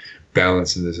wanted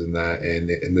balance in this and that, and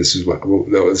this is what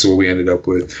we ended up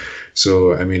with.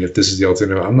 So, I mean, if this is the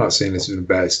alternative, I'm not saying it's in a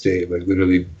bad state. Like,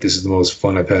 literally, this is the most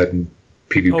fun I've had in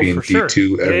PvP and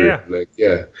D2 ever. Yeah. Like,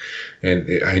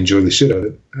 and I enjoy the shit out of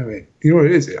it. I mean, you know what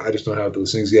it is? I just don't have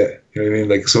those things yet. You know what I mean?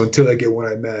 Like, so until I get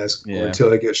One-Eyed Mask or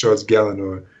until I get Shards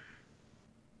Galanor,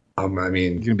 I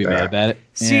mean, you're gonna be mad about it.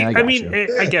 See, I mean,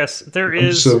 I guess there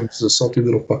is just a salty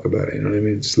little fuck about it. You know what I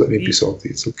mean? Just let me be salty.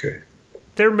 It's okay.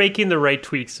 They're making the right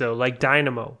tweaks though, like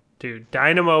Dynamo. Dude,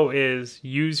 Dynamo is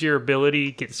use your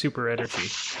ability, get super energy.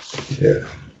 Yeah.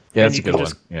 Yeah, that's a good one.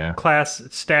 Yeah. Class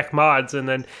stack mods, and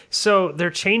then so they're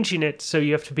changing it so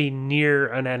you have to be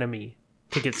near an enemy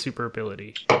to get super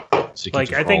ability. So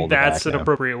like, I think that's an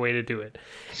appropriate way to do it.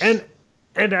 And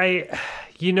I,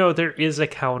 there is a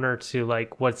counter to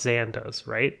like what Zan does,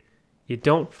 right? You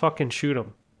don't fucking shoot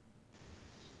him.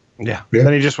 Yeah.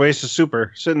 Then he just wastes his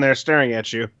super sitting there staring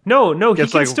at you. No, he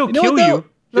can still kill you.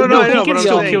 No, he can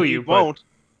still kill you. Won't.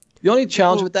 The only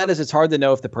challenge with that is it's hard to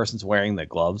know if the person's wearing the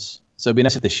gloves. So it'd be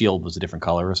nice if the shield was a different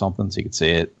color or something, so you could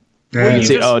see it. Yeah. Or you could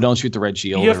say, don't shoot the red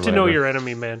shield. You have to know your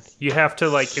enemy, man. You have to,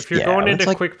 like, if you're going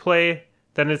into quick play,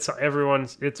 then it's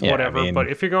whatever. I mean, but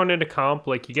if you're going into comp,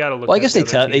 like, you got to look. Well, I guess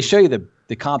they show you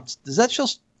the comp. Does that show?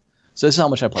 So this is how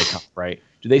much I play comp, right?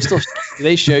 Do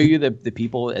they show you the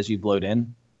people as you load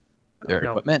in their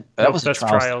equipment? That was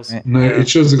trials. No, it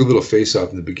shows like a little face off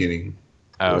in the beginning.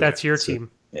 Oh, that's your team.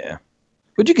 Yeah.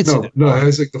 But you can see it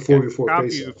has like the 4v4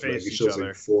 face off. Like, it shows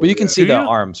like 4. But you can see the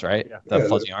arms, right? Yeah. The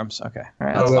fuzzy arms. Okay. All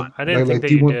right. That's fine. I didn't think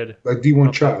that you did. Like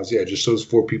D1 trials, it just shows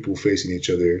 4 people facing each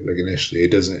other. Like initially,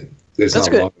 it doesn't. That's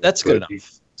good. That's good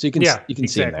enough. So you can see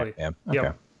exactly. that. Yeah.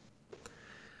 Okay.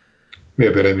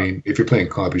 Yeah, but I mean, if you're playing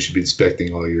comp, you should be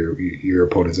inspecting all your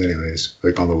opponents anyways,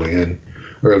 like on the way in,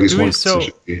 or at least one person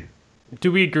should be.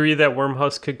 Do we agree that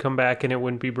Wormhusk could come back and it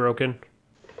wouldn't be broken?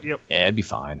 Yeah, it'd be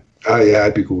fine. Yeah,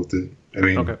 I'd be cool with it. I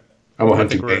mean, Okay. I'm a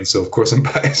hunting man, so of course I'm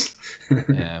biased.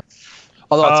 Yeah.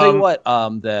 Although I'll tell you what,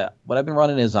 what I've been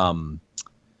running is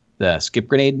the skip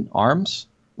grenade arms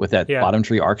with that bottom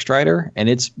tree arc strider, and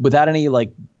it's without any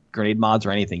like grenade mods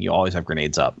or anything. You always have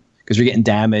grenades up because you're getting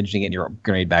damaged and getting your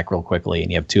grenade back real quickly,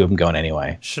 and you have two of them going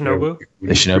anyway. Shinobu?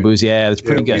 The Shinobus, yeah, that's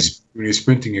pretty good. When you're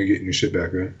sprinting, you're getting your shit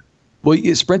back, right? Well,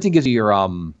 sprinting gives you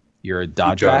your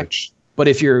dodge back, but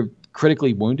if you're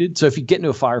critically wounded, so if you get into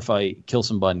a firefight, kill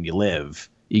somebody, and you live,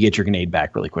 you get your grenade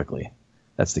back really quickly.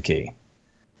 That's the key.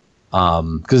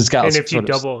 Because it's got. And if you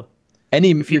double,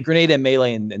 if your grenade and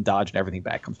melee and dodge and everything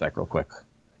back comes back real quick.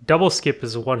 Double skip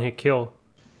is a one-hit kill.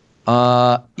 Yeah.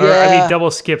 Or, I mean,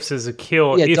 double skips is a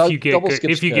kill if you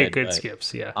get good right.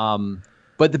 skips. Yeah.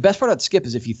 But the best part about skip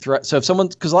is if you throw. So if someone,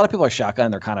 because a lot of people are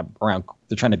shotgun, they're kind of around.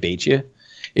 They're trying to bait you.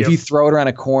 If you throw it around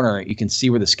a corner, you can see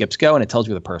where the skips go, and it tells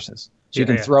you where the person is. So you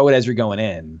can throw it as you're going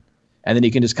in, and then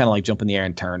you can just kind of like jump in the air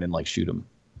and turn and like shoot them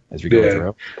as you're going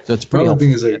through. So it's pretty. The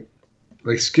thing is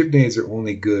like skip nades are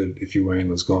only good if you're wearing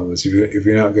those gauntlets. If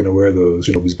you're not going to wear those,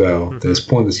 Shinobu's Bow, then it's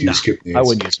pointless to use skip nades. I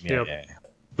wouldn't use them. Yeah.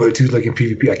 But dude, like in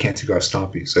PvP, I can't take out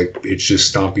stompies. Like it's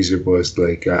just stompies are bust.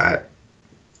 Like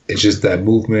it's just that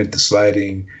movement, the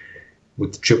sliding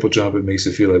with the triple jump. It makes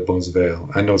it feel like Bones Veil.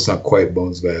 I know it's not quite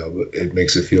Bones Veil, but it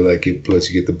makes it feel like it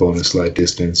lets you get the bonus slide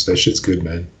distance. That shit's good,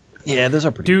 man. Yeah, those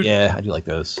are pretty. Yeah, I do like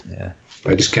those. Yeah.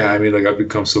 I just can't. I mean, like I've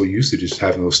become so used to just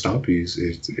having those stompies.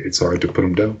 It's hard to put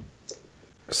them down.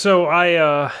 So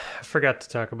I forgot to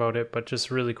talk about it, but just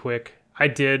really quick. I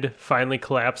did finally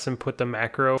collapse and put the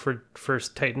macro for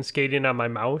first Titan skating on my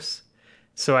mouse.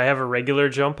 So I have a regular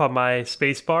jump on my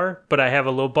spacebar, but I have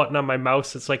a little button on my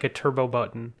mouse that's like a turbo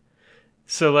button.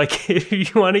 So like if you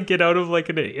want to get out of like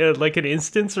an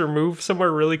instance or move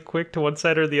somewhere really quick to one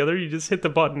side or the other, you just hit the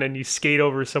button and you skate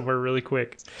over somewhere really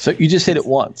quick. So you just hit it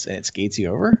once and it skates you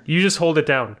over? You just hold it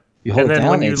down. You hold it down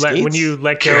when you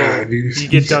let go, you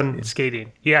get done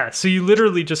skating. Yeah, so you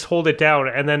literally just hold it down,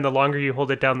 and then the longer you hold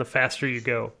it down, the faster you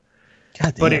go.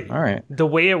 God damn, all right. The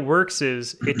way it works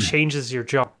is it changes your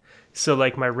jump. So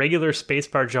like my regular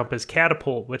spacebar jump is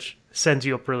catapult, which sends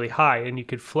you up really high, and you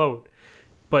could float.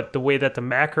 But the way that the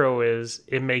macro is,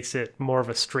 it makes it more of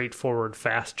a straightforward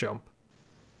fast jump.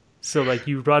 So like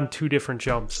you run two different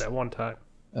jumps at one time.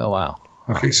 Oh, wow.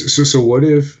 Okay, so what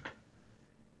if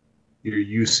your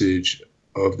usage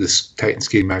of this Titan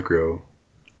skate macro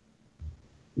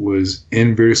was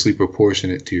inversely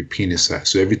proportionate to your penis size?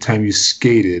 So every time you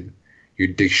skated, your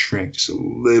dick shrank just a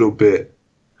little bit.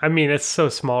 I mean, it's so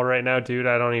small right now, dude.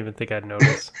 I don't even think I'd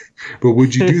notice. But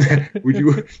would you do that? Would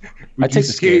you take the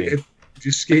skating.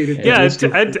 Just skated. Yeah, I'd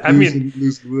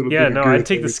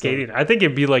take the skating. I think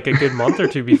it'd be like a good month or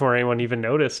two before anyone even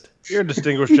noticed. You're a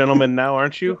distinguished gentleman now,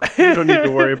 aren't you? You don't need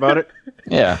to worry about it.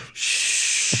 Yeah.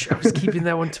 Shh, I was keeping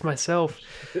that one to myself.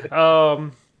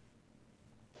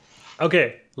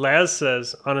 Okay, Laz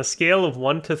says, on a scale of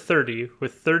 1 to 30,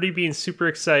 with 30 being super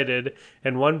excited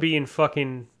and 1 being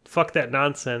fucking fuck that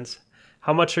nonsense,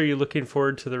 how much are you looking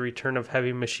forward to the return of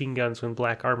heavy machine guns when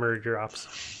Black Armor drops?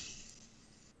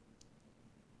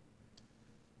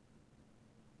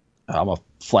 I'm a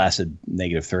flaccid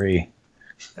 -3.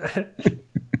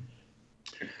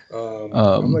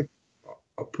 I'm like,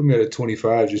 I'll put me at a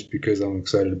 25 just because I'm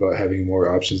excited about having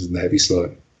more options in the heavy slot.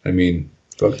 I mean,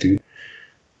 fuck, dude.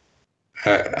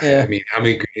 I mean, how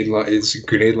many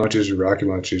grenade launchers or rocket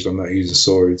launchers? I'm not using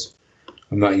swords.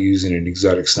 I'm not using an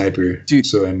exotic sniper. Dude.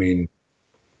 So I mean,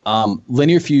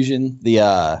 linear fusion, the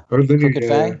Crooked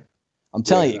Fang. I'm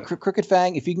telling you, Crooked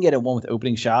Fang. If you can get a one with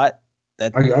opening shot,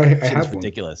 that I have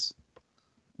ridiculous.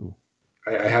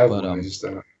 I have one. I just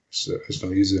don't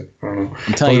use it. I don't know.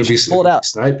 I'm telling you, pull it out.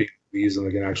 Sniping, we use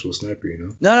like an actual sniper. You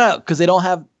know? No, because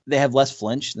they have less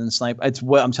flinch than the sniper.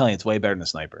 I'm telling you, it's way better than the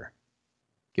sniper.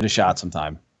 Get a shot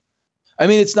sometime. I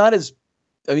mean, it's not as.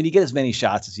 I mean, you get as many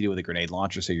shots as you do with a grenade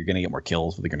launcher, so you're going to get more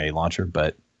kills with a grenade launcher.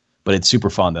 But it's super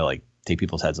fun to like take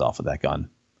people's heads off with that gun.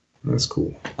 That's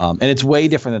cool. And it's way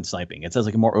different than sniping. It has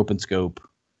like a more open scope,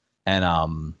 and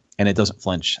it doesn't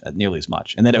flinch nearly as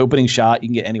much. And then opening shot, you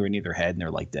can get anywhere near their head, and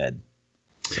they're like dead.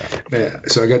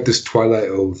 So I got this Twilight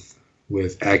Oath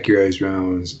with accurized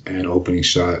rounds and opening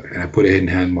shot, and I put a hidden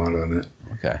hand mod on it.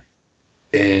 Okay.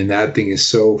 And that thing is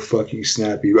so fucking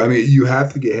snappy. I mean, you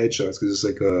have to get headshots because it's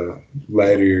like a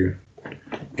lighter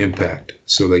impact.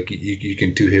 So like you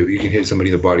can hit somebody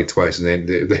in the body twice, and then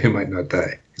they might not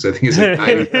die. because I think it's like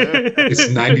 90, it's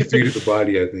 93 to the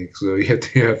body. I think so. You have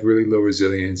to have really low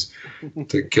resilience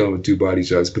to kill him with 2 body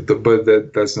shots. But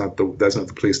that's not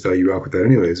the play style you rock with that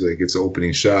anyways. Like it's the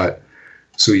opening shot,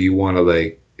 so you want to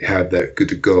like have that good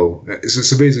to go.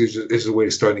 So basically, it's a way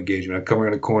to start an engagement. I come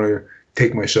around the corner,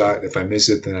 take my shot. If I miss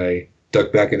it, then I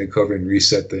duck back into cover and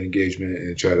reset the engagement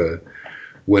and try to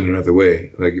win another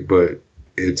way. Like, but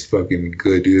it's fucking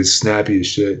good, dude. It's snappy as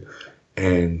shit.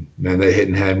 And man, that hit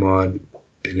and hand mod,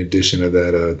 in addition to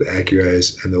that, the accurate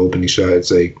eyes and the opening shot,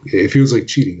 it's like it feels like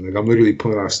cheating. Like I'm literally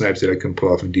pulling off snipes that I couldn't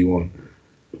pull off in D1.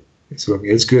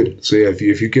 It's good. So yeah, if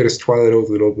you get a Twilight Oath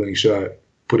with opening shot,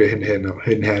 put a hit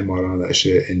and hand mod on that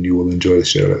shit, and you will enjoy the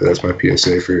shit out of it. That's my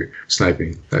PSA for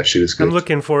sniping. That shit is good. I'm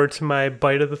looking forward to my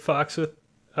Bite of the Fox with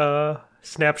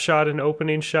snapshot and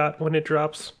opening shot when it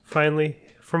drops finally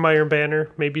from Iron Banner,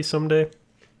 maybe someday.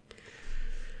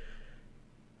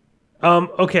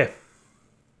 Okay.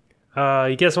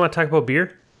 You guys want to talk about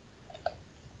beer?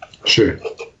 Sure.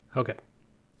 Okay.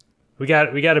 We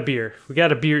got a beer. We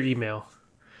got a beer email.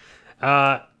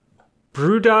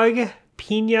 Brewdog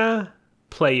Pina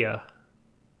Playa.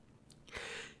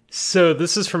 So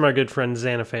this is from our good friend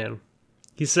Xanafan.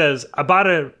 He says, I bought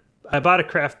a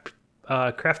craft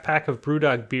pack of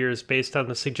Brewdog beers based on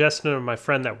the suggestion of my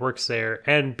friend that works there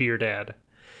and Beer Dad.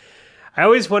 I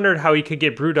always wondered how he could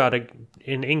get Brewdog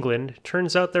in England.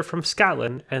 Turns out they're from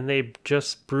Scotland, and they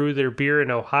just brew their beer in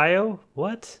Ohio?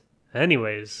 What?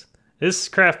 Anyways, this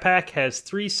craft pack has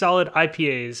 3 solid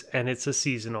IPAs, and it's a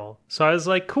seasonal. So I was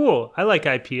like, cool, I like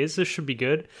IPAs, this should be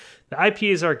good. The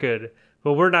IPAs are good,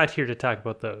 but we're not here to talk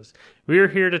about those. We're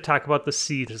here to talk about the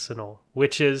seasonal,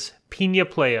 which is Pina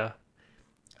Playa.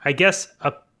 I guess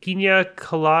a pina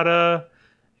colada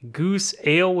goose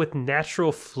ale with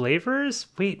natural flavors?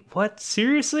 Wait, what?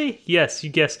 Seriously? Yes,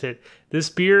 you guessed it. This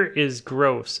beer is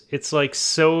gross. It's like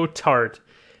so tart.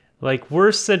 Like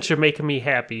worse than Jamaica Me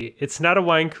Happy. It's not a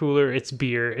wine cooler, it's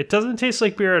beer. It doesn't taste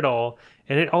like beer at all,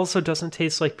 and it also doesn't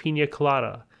taste like pina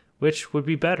colada, which would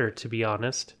be better, to be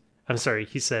honest. I'm sorry,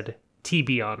 he said, to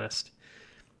be honest.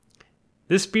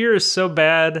 This beer is so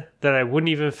bad that I wouldn't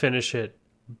even finish it.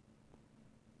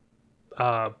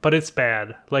 But it's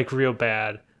bad, like real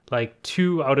bad. Like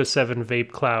 2 out of 7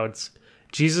 vape clouds.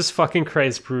 Jesus fucking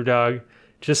Christ, Brewdog.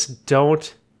 Just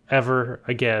don't ever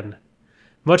again.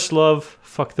 Much love.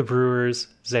 Fuck the Brewers.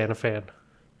 Xanafan.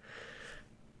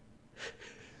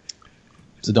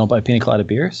 So don't buy pina colada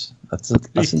beers? That's a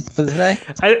lesson for today?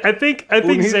 I think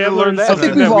Xan learned that.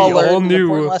 something that we all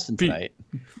knew. Lesson tonight.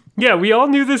 Yeah, we all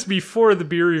knew this before the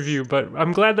beer review, but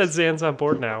I'm glad that Xan's on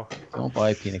board now. Don't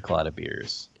buy pina colada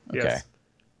beers. Okay. Yes.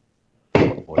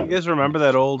 You guys remember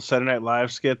that old Saturday Night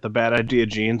Live skit, the Bad Idea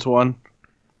Jeans one?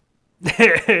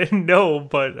 No,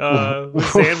 but was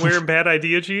Xan wearing bad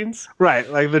idea jeans? Right,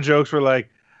 like the jokes were like,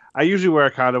 I usually wear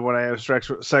a condom when I have sex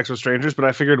with strangers, but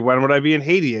I figured when would I be in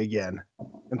Haiti again?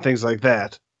 And things like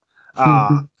that.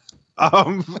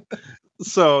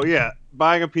 So yeah,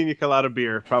 buying a pina colada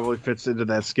beer probably fits into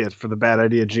that skit for the Bad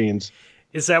Idea Jeans.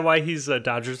 Is that why he's a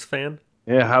Dodgers fan?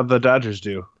 Yeah, how'd the Dodgers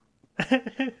do?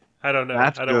 I don't know.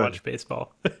 That's I don't good. watch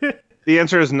baseball. The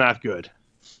answer is not good.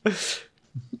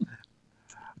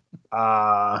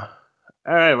 All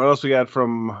right, what else we got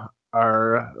from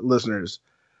our listeners?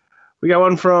 We got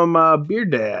one from Beer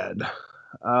Dad.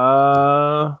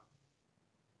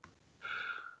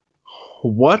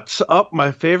 What's up,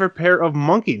 my favorite pair of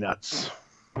monkey nuts?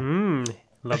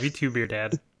 Love you too, Beer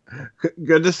Dad.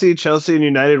 Good to see Chelsea and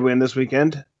United win this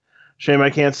weekend. Shame I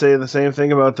can't say the same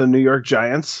thing about the New York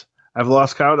Giants. I've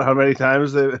lost count how many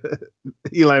times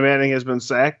Eli Manning has been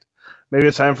sacked. Maybe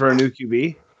it's time for a new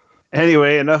QB.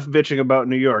 Anyway, enough bitching about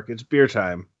New York. It's beer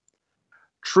time.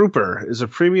 Trooper is a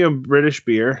premium British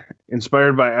beer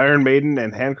inspired by Iron Maiden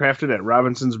and handcrafted at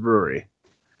Robinson's Brewery.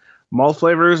 Malt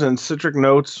flavors and citric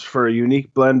notes for a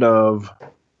unique blend of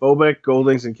Bobec,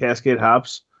 Goldings, and Cascade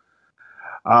hops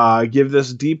give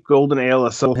this deep golden ale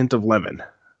a subtle hint of lemon.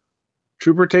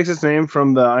 Trooper takes its name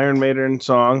from the Iron Maiden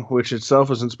song, which itself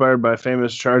was inspired by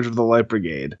famous Charge of the Light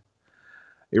Brigade.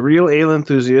 A real ale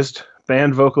enthusiast,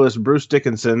 band vocalist Bruce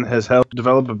Dickinson has helped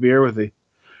develop a beer with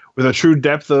a true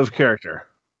depth of character.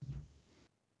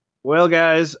 Well,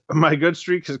 guys, my good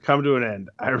streak has come to an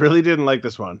end. I really didn't like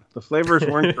this one. The flavors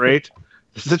weren't great.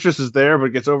 The citrus is there,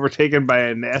 but gets overtaken by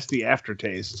a nasty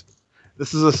aftertaste.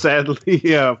 This is a sadly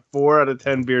 4 out of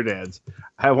 10 Beer Dads.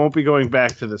 I won't be going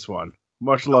back to this one.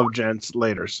 Much love, gents.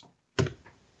 Laters.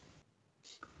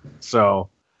 So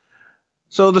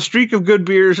the streak of good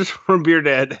beers from Beer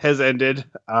Dad has ended.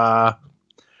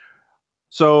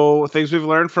 So things we've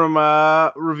learned from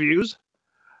reviews.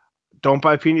 don't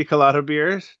buy pina colada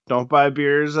beers. Don't buy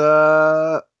beers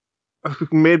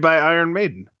made by Iron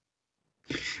Maiden.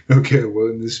 Okay, well,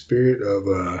 in the spirit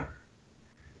of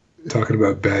talking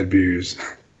about bad beers,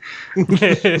 I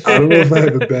don't know if I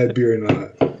have a bad beer or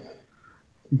not,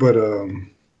 but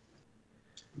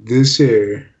this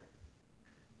here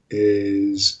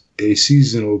is a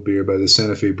seasonal beer by the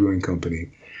Santa Fe Brewing Company.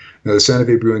 Now, the Santa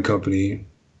Fe Brewing Company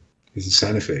is in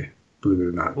Santa Fe, believe it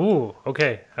or not. Ooh,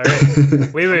 okay. All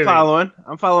right. Wait.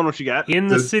 I'm following what you got. In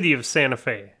the city of Santa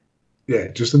Fe. Yeah,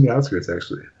 just on the outskirts,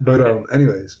 actually. But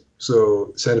anyways,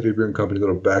 so Santa Fe Brewing Company,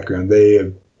 little background,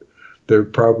 they're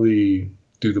probably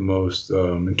do the most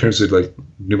in terms of like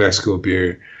New Mexico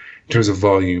beer. In terms of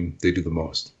volume, they do the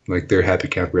most. Like their Happy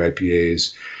Camper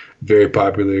IPAs, very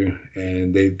popular,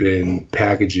 and they've been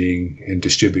packaging and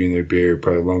distributing their beer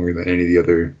probably longer than any of the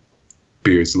other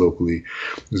beers locally.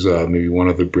 There's maybe one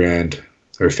other brand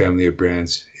or family of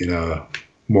brands in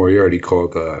Moriarty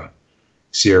called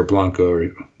Sierra Blanca,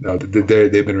 or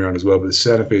they've been around as well. But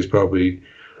Santa Fe has probably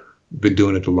been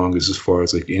doing it the longest as far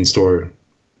as like in-store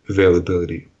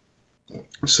availability.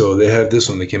 So they have this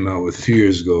one they came out with a few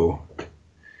years ago.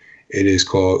 It is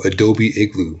called Adobe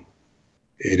Igloo.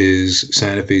 It is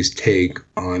Santa Fe's take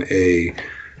on a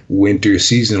winter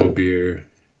seasonal beer,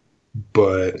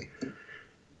 but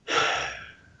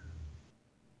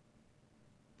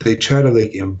they try to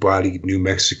like embody New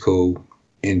Mexico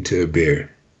into a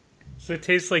beer. Does it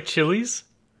taste like Chili's?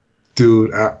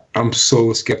 Dude, I'm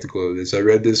so skeptical of this. I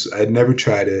read this. I'd never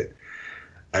tried it.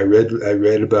 I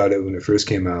read about it when it first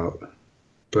came out.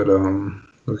 But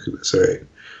look at this. All right.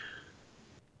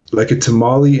 Like a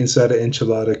tamale inside an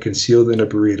enchilada concealed in a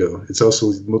burrito. It's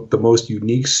also the most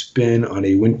unique spin on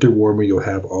a winter warmer you'll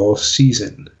have all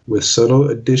season, with subtle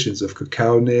additions of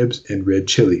cacao nibs and red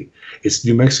chili. It's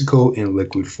New Mexico in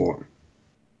liquid form.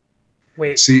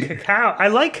 Wait, See, cacao. I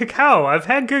like cacao. I've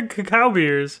had good cacao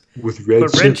beers. With red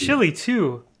but chili. Red chili,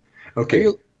 too. Okay.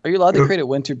 Are you allowed to create a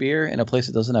winter beer in a place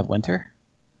that doesn't have winter?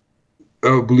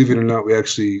 Oh, believe it or not, we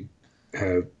actually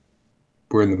have.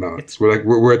 We're in the mountains.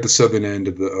 We're at the southern end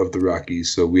of the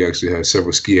Rockies, so we actually have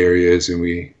several ski areas, and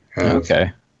we have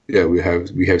we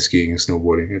have skiing and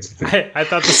snowboarding. It's the thing. I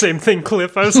thought the same thing,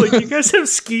 Cliff. I was like, you guys have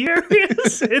ski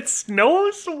areas? It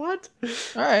snows? What?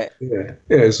 All right.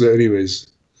 Yeah. So, anyways,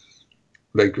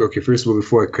 like, okay, first of all,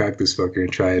 before I crack this fucker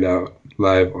and try it out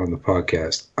live on the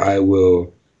podcast, I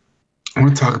want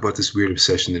to talk about this weird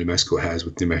obsession that New Mexico has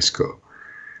with New Mexico.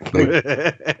 Like,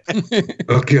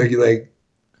 okay, like.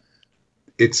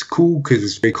 It's cool because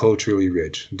it's very culturally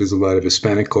rich. There's a lot of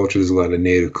Hispanic culture. There's a lot of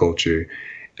Native culture.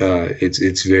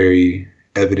 It's very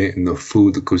evident in the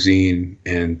food, the cuisine,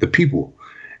 and the people,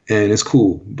 and it's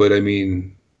cool. But I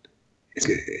mean,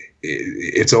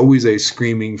 it's always a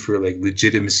screaming for like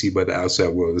legitimacy by the outside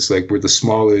world. It's like we're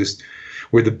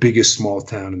the biggest small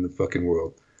town in the fucking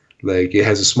world. Like it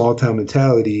has a small town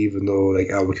mentality, even though like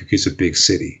Albuquerque is a big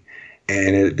city.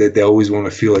 And they always want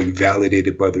to feel like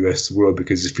validated by the rest of the world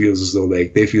because it feels as though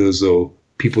like they feel as though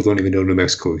people don't even know New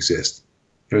Mexico exists.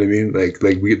 You know what I mean? Like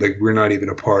we're not even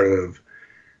a part of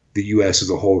the U.S. as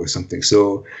a whole or something.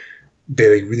 So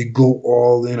they like really go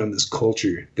all in on this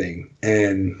culture thing.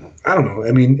 And I don't know.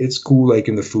 I mean, it's cool like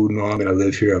in the food and all. I mean, I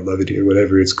live here. I love it here.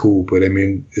 Whatever. It's cool. But I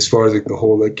mean, as far as like the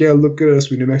whole like, yeah, look at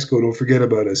us. We're New Mexico. Don't forget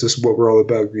about us. This is what we're all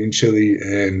about. Green chili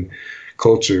and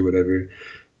culture, whatever.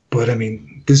 But I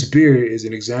mean, this beer is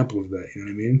an example of that. You know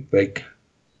what I mean? Like,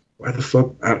 why the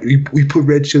fuck? We put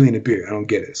red chili in a beer. I don't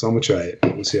get it. So I'm going to try it.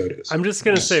 We'll see how it is. I'm just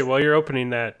going to say, while you're opening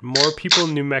that, more people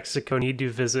in New Mexico need to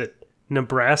visit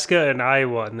Nebraska and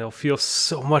Iowa, and they'll feel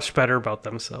so much better about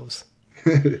themselves.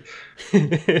 All right,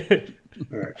 here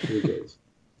it goes.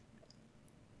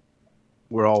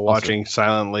 We're all watching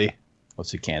silently. Let's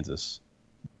see Kansas.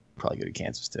 Probably go to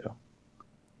Kansas, too.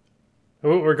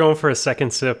 Oh, we're going for a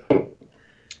second sip.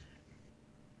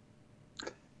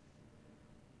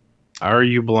 Are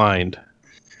you blind?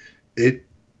 I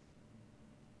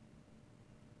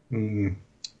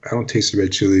don't taste the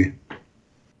red chili.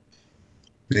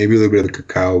 Maybe a little bit of the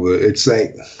cacao, but it's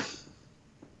like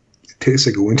it tastes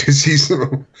like a winter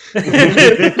seasonal. it's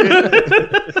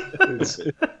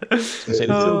okay. That's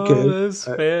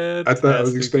fantastic, I thought I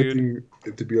was expecting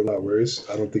it to be a lot worse.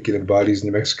 I don't think it embodies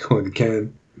New Mexico in the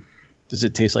can. Does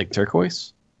it taste like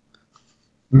turquoise?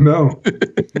 No.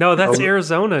 No, that's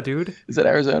Arizona, dude. Is that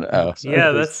Arizona? Oh, sorry.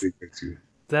 Yeah,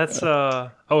 that's oh,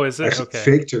 is it? Actually, Okay.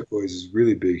 fake turquoise is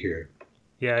really big here.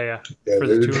 Yeah. Yeah, For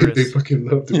the tourists. they fucking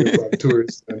love to rip off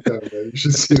tourists downtown, man. You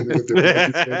should see them with their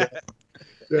bracelets.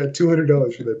 Yeah,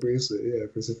 $200 for that bracelet. Yeah,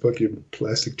 for some fucking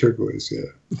plastic turquoise.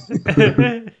 Yeah.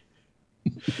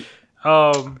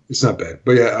 It's not bad.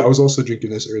 But yeah, I was also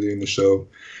drinking this earlier in the show.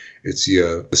 It's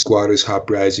the Squatters Hop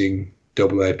Rising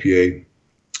Double IPA.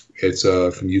 It's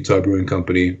from Utah Brewing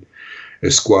Company.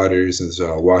 There's Squatters and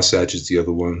there's Wasatch is the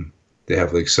other one. They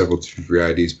have like several different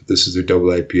varieties, but this is their double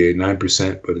IPA,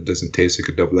 9%, but it doesn't taste like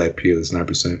a double IPA that's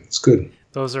 9%. It's good.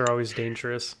 Those are always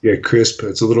dangerous. Yeah, crisp.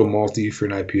 It's a little malty for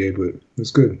an IPA, but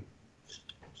it's good.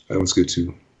 That one's good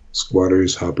too.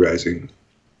 Squatters Hop Rising.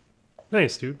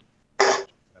 Nice, dude.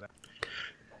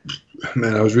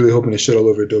 Man, I was really hoping to shit all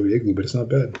over Adobe Igloo, but it's not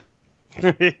bad.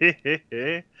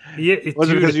 Yeah, Was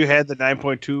it dude, because you had the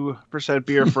 9.2%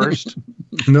 beer first?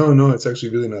 No, it's actually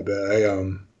really not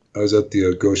bad. I was at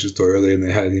the grocery store earlier, and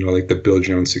they had like the build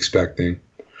your own 6-pack thing,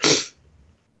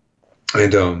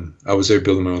 and I was there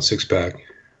building my own 6-pack,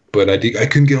 but I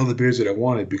couldn't get all the beers that I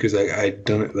wanted because I'd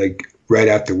done it like right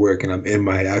after work, and I'm in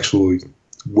my actual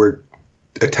work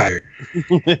attire,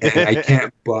 and I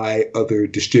can't buy other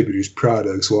distributors'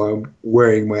 products while I'm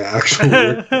wearing my actual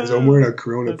work. So I'm wearing a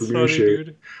Corona That's Premier funny, shirt. dude.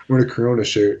 I'm wearing a Corona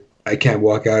shirt. I can't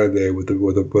walk out of there with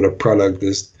a product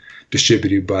that's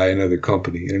distributed by another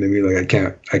company. You know what I mean? Like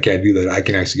I can't do that. I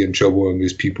can actually get in trouble, and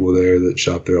there's people there that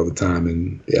shop there all the time,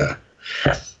 and yeah.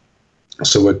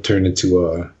 So it turned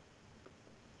into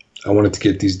I wanted to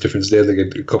get these different. They had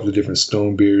like a couple of different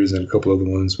Stone beers and a couple other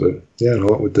ones, but yeah, I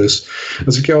went with this. I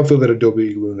was like, yeah, I'll throw that Adobe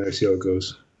Igloo in there, see how it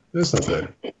goes. That's not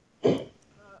bad.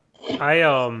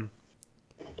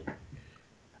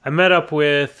 I met up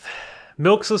with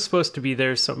Milks was supposed to be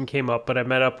there. Something came up, but I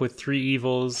met up with Three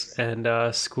Evils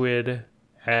and Squid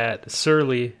at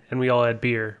Surly, and we all had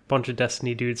beer. Bunch of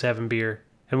Destiny dudes having beer,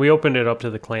 and we opened it up to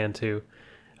the clan too.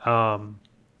 And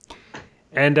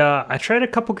I tried a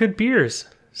couple good beers,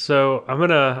 so I'm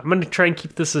gonna try and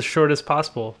keep this as short as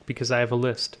possible because I have a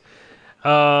list.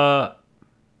 Surly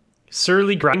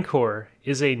Grindcore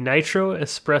is a nitro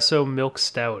espresso milk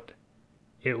stout.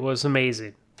 It was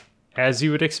amazing, as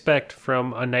you would expect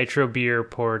from a nitro beer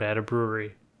poured at a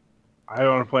brewery. I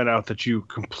want to point out that you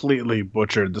completely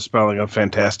butchered the spelling of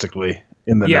fantastically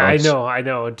in the Yeah, notes. I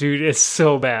know, dude. It's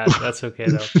so bad. That's okay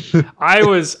though. I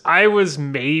was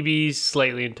maybe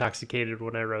slightly intoxicated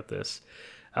when I wrote this.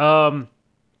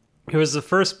 It was the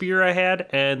first beer I had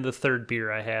and the third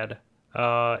beer I had.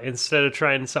 Instead of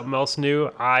trying something else new,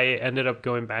 I ended up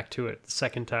going back to it the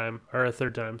second time or a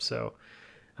third time. So,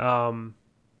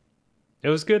 it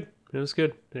was good. It was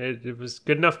good. It was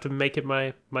good enough to make it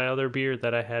my other beer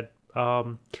that I had.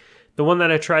 The one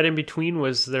that I tried in between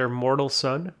was their Mortal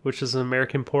Sun, which is an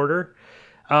American porter.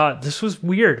 This was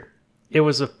weird. It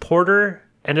was a porter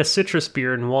and a citrus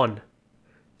beer in one.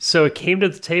 So it came to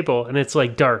the table and it's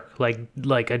like dark,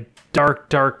 like a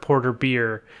dark porter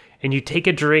beer. And you take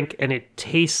a drink and it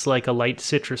tastes like a light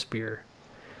citrus beer.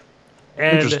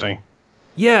 And Interesting.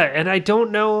 yeah, and I don't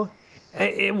know.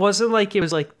 It wasn't like it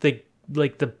was like the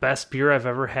best beer I've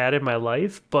ever had in my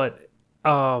life, but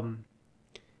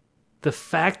the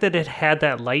fact that it had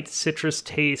that light citrus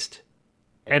taste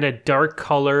and a dark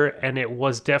color, and it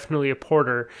was definitely a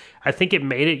porter, I think it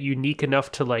made it unique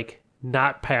enough to like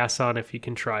not pass on if you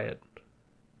can try it.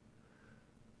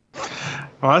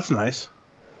 Oh, that's nice.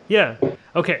 Yeah.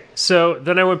 Okay. So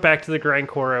then I went back to the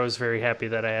Grindcore. I was very happy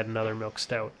that I had another milk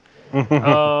stout.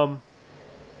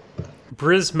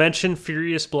 Briz mentioned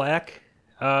Furious Black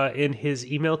in his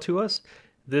email to us.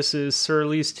 This is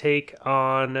Surly's take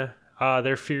on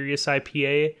their Furious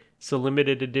IPA. It's a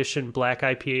limited edition black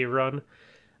IPA run.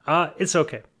 It's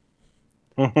okay.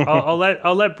 I'll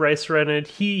let Bryce run it.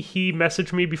 He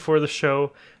messaged me before the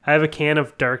show. I have a can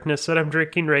of Darkness that I'm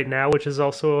drinking right now, which is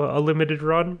also a limited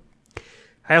run.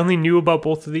 I only knew about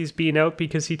both of these being out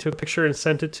because he took a picture and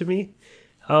sent it to me.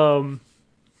 So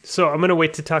I'm going to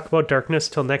wait to talk about Darkness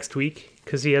till next week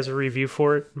because he has a review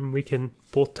for it and we can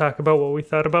both talk about what we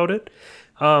thought about it.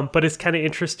 But it's kind of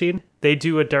interesting. They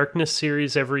do a Darkness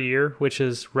series every year, which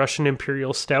is Russian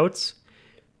Imperial Stouts.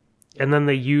 And then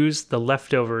they use the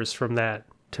leftovers from that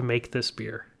to make this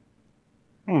beer.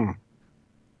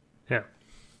 Yeah.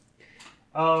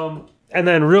 And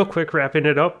then real quick, wrapping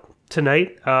it up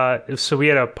tonight. So we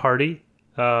had a party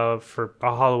for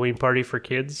a Halloween party for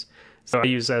kids. So I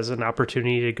used as an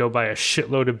opportunity to go buy a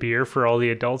shitload of beer for all the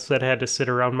adults that had to sit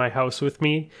around my house with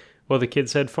me while the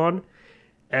kids had fun.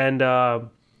 And I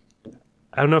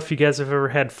don't know if you guys have ever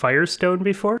had Firestone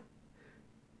before,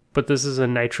 but this is a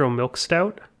nitro milk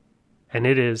stout, and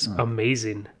it is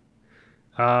amazing.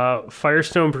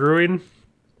 Firestone Brewing,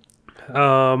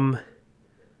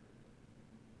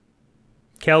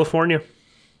 California.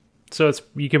 So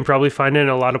you can probably find it in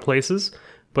a lot of places.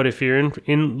 But if you're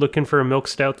in looking for a milk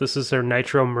stout, this is their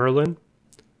Nitro Merlin.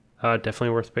 Definitely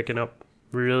worth picking up.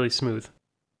 Really smooth.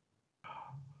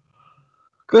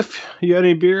 Cliff, you got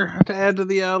any beer to add to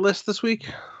the list this week?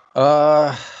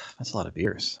 That's a lot of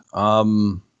beers.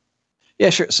 Yeah,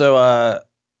 sure. So, I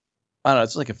don't know.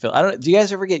 It's like a fill. I don't. Do you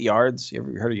guys ever get Yards? You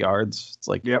ever heard of Yards? It's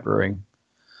like brewing.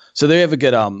 So they have a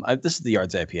good. This is the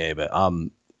Yards IPA, but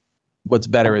what's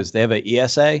better is they have a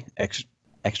ESA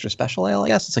extra special ale. I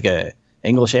guess it's like a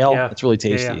English ale. Yeah. It's really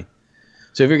tasty. Yeah.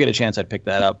 So if you get a chance, I'd pick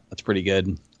that up. That's pretty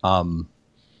good.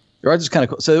 Yards is kind of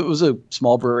cool. So it was a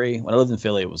small brewery. When I lived in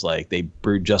Philly, it was like they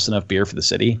brewed just enough beer for the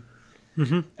city.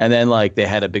 Mm-hmm. And then like they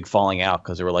had a big falling out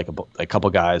because there were like a couple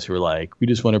guys who were like, we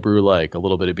just want to brew like a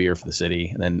little bit of beer for the city.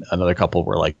 And then another couple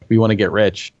were like, we want to get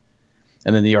rich.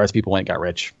 And then the Yards people went and got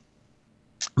rich.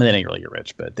 And they didn't really get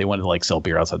rich, but they wanted to like sell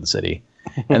beer outside the city.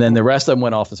 And then the rest of them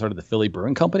went off and started the Philly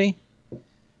Brewing Company.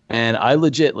 And I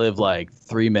legit live like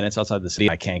 3 minutes outside the city.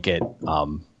 I can't get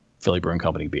Philly Brewing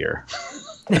Company beer.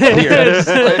 There's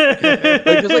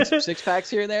like some 6-packs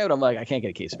here and there, but I'm like, I can't get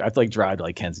a case. I have to like drive to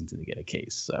like Kensington to get a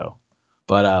case. So,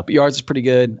 but Yards is pretty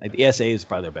good. The ESA is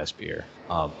probably their best beer.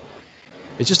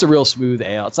 It's just a real smooth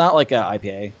ale. It's not like an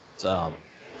IPA. It's a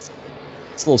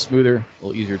little smoother, a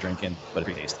little easier drinking, but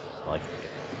pretty tasty. I like it.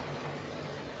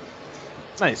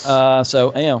 Nice.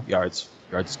 So you know, Yards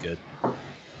is good.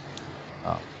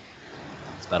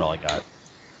 That's about all I got.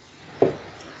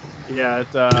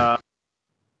 Yeah,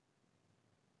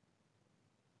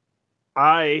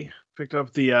 I picked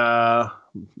up the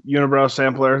Unibrow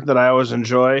sampler that I always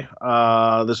enjoy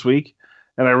this week,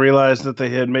 and I realized that they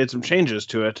had made some changes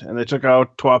to it, and they took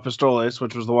out Trois Pistoles,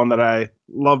 which was the one that I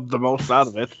loved the most out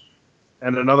of it,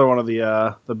 and another one of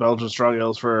the Belgian strong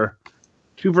ales for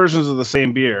two versions of the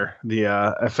same beer, the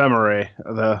Ephemerae.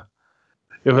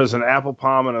 It was an apple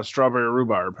palm and a strawberry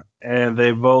rhubarb, and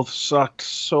they both sucked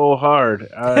so hard.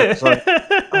 It's like,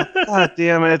 oh, God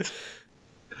damn it.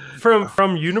 From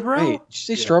Unibrow? Wait, did you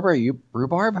say strawberry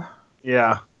rhubarb?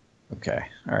 Yeah. Okay,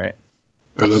 all right.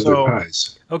 I love So- their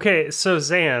pies. Okay, so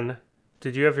Zan,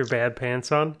 did you have your bad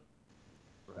pants on?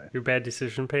 Right. Your bad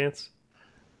decision pants?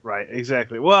 Right,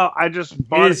 exactly. Well, I just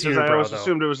bought it is because I Unibrow, always though.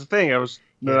 assumed it was a thing.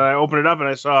 Then I opened it up and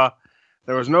I saw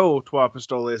there was no Trois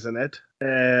Pistoles in it.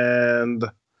 And,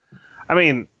 I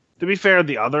mean, to be fair,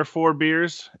 the other 4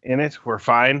 beers in it were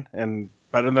fine and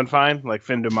better than fine. Like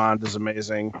Fin du Monde is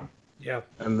amazing. Yeah.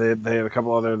 And they had a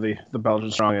couple other, the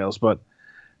Belgian strong ales. But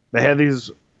they had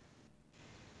these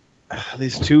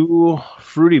 2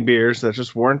 fruity beers that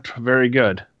just weren't very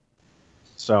good.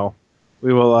 So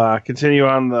we will continue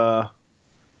on the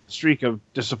streak of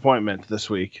disappointment this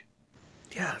week.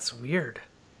 Yeah, it's weird.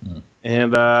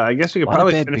 And I guess we could A lot of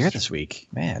probably bad beer finish this week,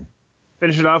 man.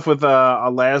 it off with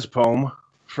a Laz poem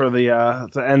for the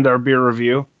to end our beer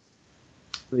review.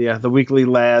 The weekly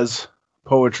Laz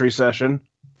poetry session.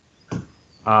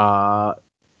 It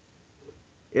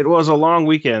was a long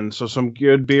weekend, so some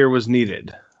good beer was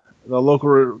needed. The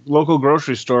local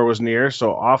grocery store was near,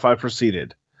 so off I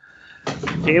proceeded.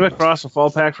 Came across a fall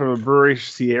pack from a brewery,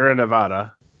 Sierra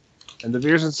Nevada, and the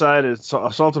beers inside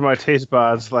assaulted my taste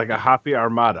buds like a hoppy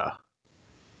armada.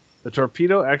 The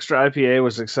Torpedo Extra IPA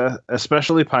was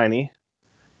especially piney,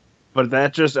 but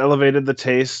that just elevated the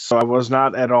taste, so I was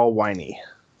not at all whiny.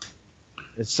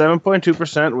 It's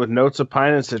 7.2% with notes of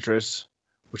pine and citrus,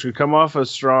 which could come off as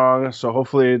strong, so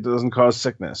hopefully it doesn't cause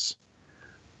sickness.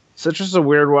 Citrus is a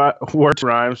weird word to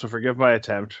rhyme, so forgive my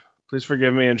attempt. Please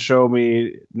forgive me and show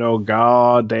me no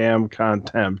goddamn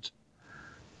contempt.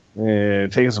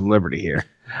 Taking some liberty here.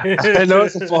 I know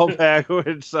it's a fall pack,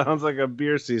 which sounds like a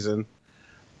beer season,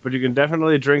 but you can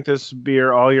definitely drink this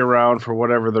beer all year round for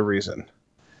whatever the reason.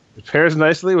 It pairs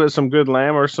nicely with some good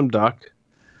lamb or some duck,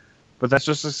 but that's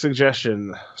just a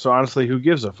suggestion, so honestly, who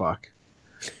gives a fuck?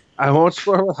 I won't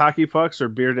score with hockey pucks or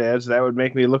beer dads. That would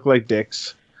make me look like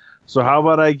dicks. So how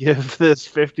about I give this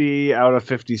 50 out of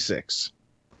 56?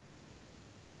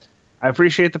 I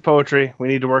appreciate the poetry. We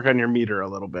need to work on your meter a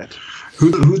little bit.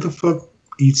 Who the fuck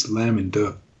eats lamb and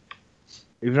duck?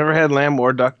 You've never had lamb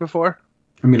or duck before?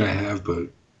 I mean, I have, but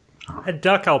A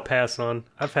duck I'll pass on.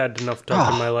 I've had enough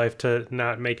duck in my life to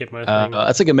not make it my thing.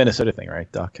 That's like a Minnesota thing,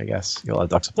 right? Duck, I guess. You got a lot of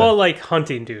ducks up there. Well, like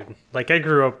hunting, dude. Like I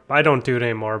grew up. I don't do it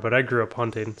anymore, but I grew up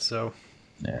hunting. So.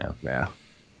 Yeah.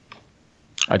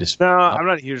 I just No, I'm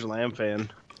not a huge lamb fan.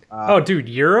 Oh, dude,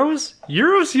 Euros?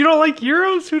 Euros? You don't like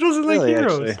Euros? Who doesn't Really, like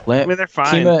Euros? actually. I mean, they're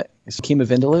fine. Is Kima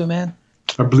Vindaloo, man?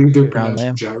 I believe they're Brown pronounced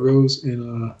lamb. gyros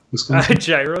in Wisconsin.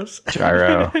 Gyros?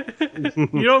 Gyro.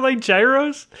 You don't like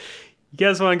gyros? You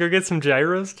guys want to go get some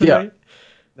gyros tonight?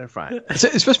 They're fine. It's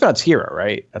supposed to pronounce hero,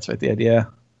 right? That's right, the idea.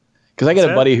 Because I got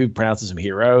What's a buddy who pronounces him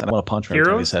hero, and I want to punch him every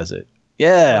time he Heroes? says it.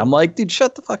 Yeah, I'm like, dude,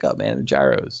 shut the fuck up, man. They're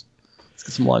gyros. Let's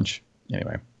get some lunch.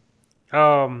 Anyway.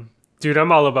 Dude,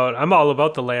 I'm all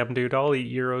about the lamb, dude. I'll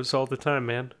eat gyros all the time,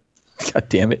 man. God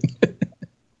damn it.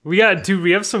 We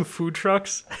have some food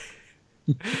trucks.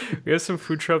 We have some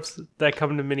food trucks that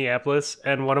come to Minneapolis,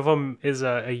 and one of them is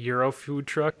a Euro food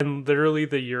truck, and literally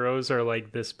the Euros are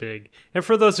like this big. And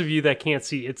for those of you that can't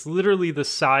see, it's literally the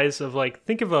size of, like,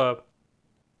 think of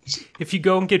if you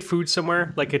go and get food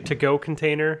somewhere, like a to-go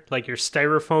container, like your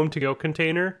styrofoam to-go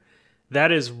container,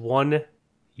 that is €1.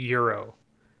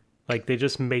 Like, they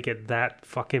just make it that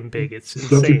fucking big. It's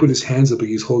Fluffy insane. put his hands up like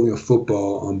he's holding a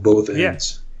football on both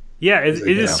ends. Yeah, it like,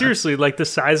 is yeah. seriously like the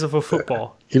size of a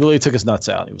football. He literally took his nuts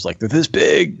out. He was like, they're this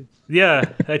big. Yeah,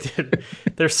 I did.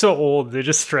 They're so old. They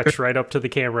just stretch right up to the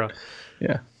camera.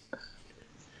 Yeah.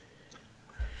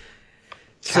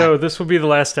 So this will be the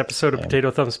last episode of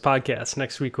Potato Thumbs Podcast.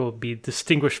 Next week will be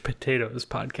Distinguished Potatoes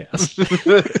Podcast.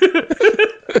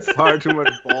 Far too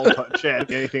much ball chat,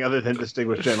 anything other than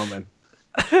distinguished gentlemen.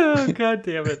 Oh, God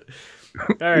damn it.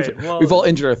 All right, well, We've all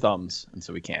injured our thumbs, and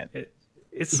so we can't.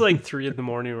 it's like 3 a.m.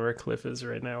 where Cliff is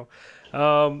right now.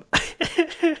 Oh,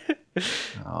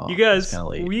 You guys, it's kinda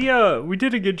late. we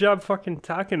did a good job fucking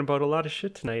talking about a lot of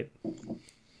shit tonight.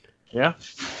 Yeah,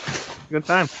 good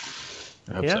time.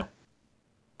 I hope Yeah. so.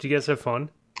 Did you guys have fun?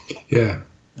 Yeah.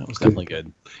 That was definitely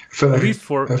good. I felt At least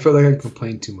four- I felt like I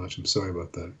complained too much. I'm sorry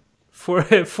about that. Four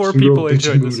Some people real bitchy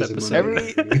enjoyed this mood is in episode.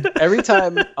 my life. Every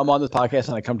time I'm on this podcast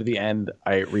and I come to the end,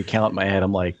 I recount in my head.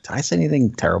 I'm like, did I say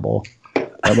anything terrible?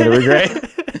 I'm going to regret.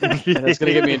 And it's going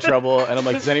to get me in trouble. And I'm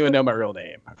like, does anyone know my real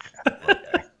name?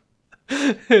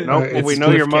 Nope, well, It's we know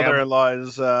Cliff your Cam. mother-in-law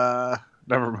is.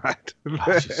 Never mind.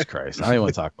 Oh, Jesus Christ. I don't even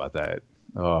want to talk about that.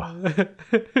 Oh.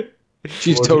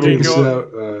 She's Well, to totally figure this go-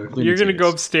 out, Looney You're gonna go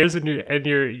Tunes. upstairs and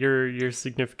your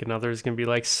significant other is gonna be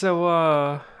like, so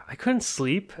I couldn't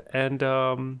sleep and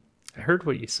I heard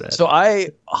what you said. So I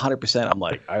 100%, I'm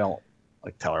like, I don't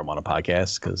like tell her I'm on a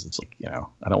podcast because it's like,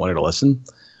 I don't want her to listen.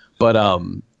 But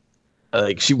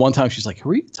like one time she's like,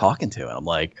 who are you talking to? And I'm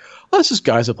like, oh, it's just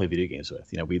guys I play video games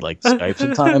with. We like Skype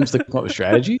sometimes to come up with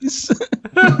strategies.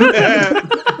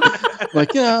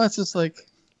 Like, it's just like,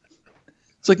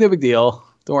 it's like no big deal.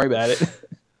 Don't worry about it.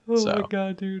 oh so. my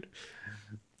god, dude.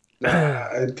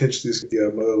 I'd pitch this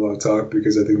mother-in-law talk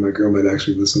because I think my girl might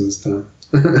actually listen this time.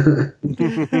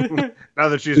 Now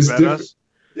that she's It's met different. us,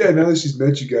 Yeah, now that she's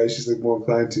met you guys, she's like more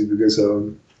inclined to because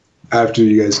after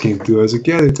you guys came through, I was like,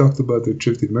 yeah, they talked about their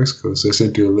trip to Mexico, so I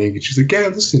sent her a link, and she's like, yeah,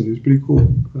 listen, it was pretty cool.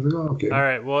 I was like, oh, okay. All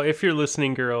right, well, if you're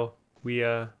listening, girl,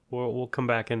 we'll come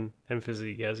back and visit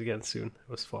you guys again soon. It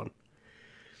was fun.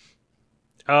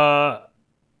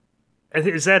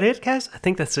 Is that it, guys? I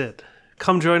think that's it.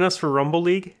 Come join us for Rumble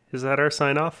League. Is that our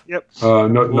sign off? yep.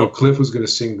 No, Cliff was going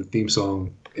to sing the theme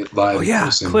song live. Oh yeah,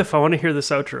 Sing. Cliff, I want to hear this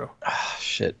outro.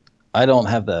 Shit. I don't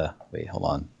have the. Wait, hold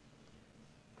on.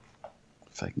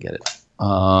 If I can get it.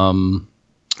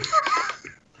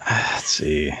 Let's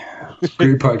see.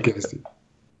 Great podcasting.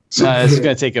 So, This is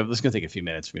gonna take a few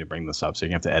minutes for me to bring this up, so you're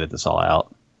gonna have to edit this all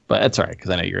out. But that's all right because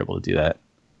I know you're able to do that.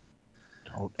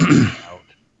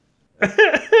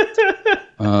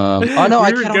 Oh no,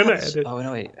 I We were can't. gonna edit. Oh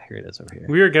no, wait, here it is over here.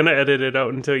 We were gonna edit it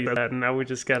out until you said that, and now we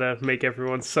just gotta make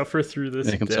everyone suffer through this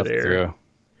Make them dead suffer air. through.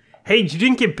 Hey, you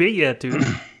didn't get bit yet, dude.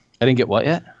 I didn't get what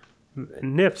yet?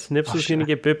 Nips was gonna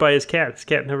get bit by his cat. His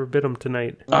cat never bit him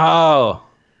tonight. Oh,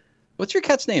 what's your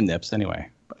cat's name, Nips? Anyway,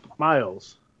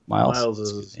 Miles. Miles. Miles is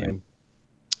That's a his good name.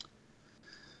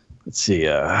 Let's see.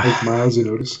 like Miles and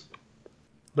Otis.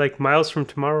 Like Miles from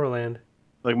Tomorrowland.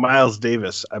 Like Miles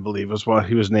Davis, I believe, is what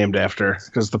he was named after.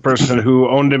 Because the person who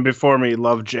owned him before me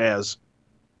loved jazz.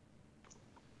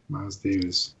 Miles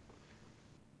Davis.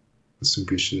 That's some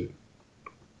good shit.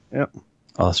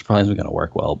 Oh, this probably isn't gonna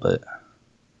work well, but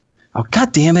oh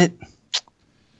god damn it!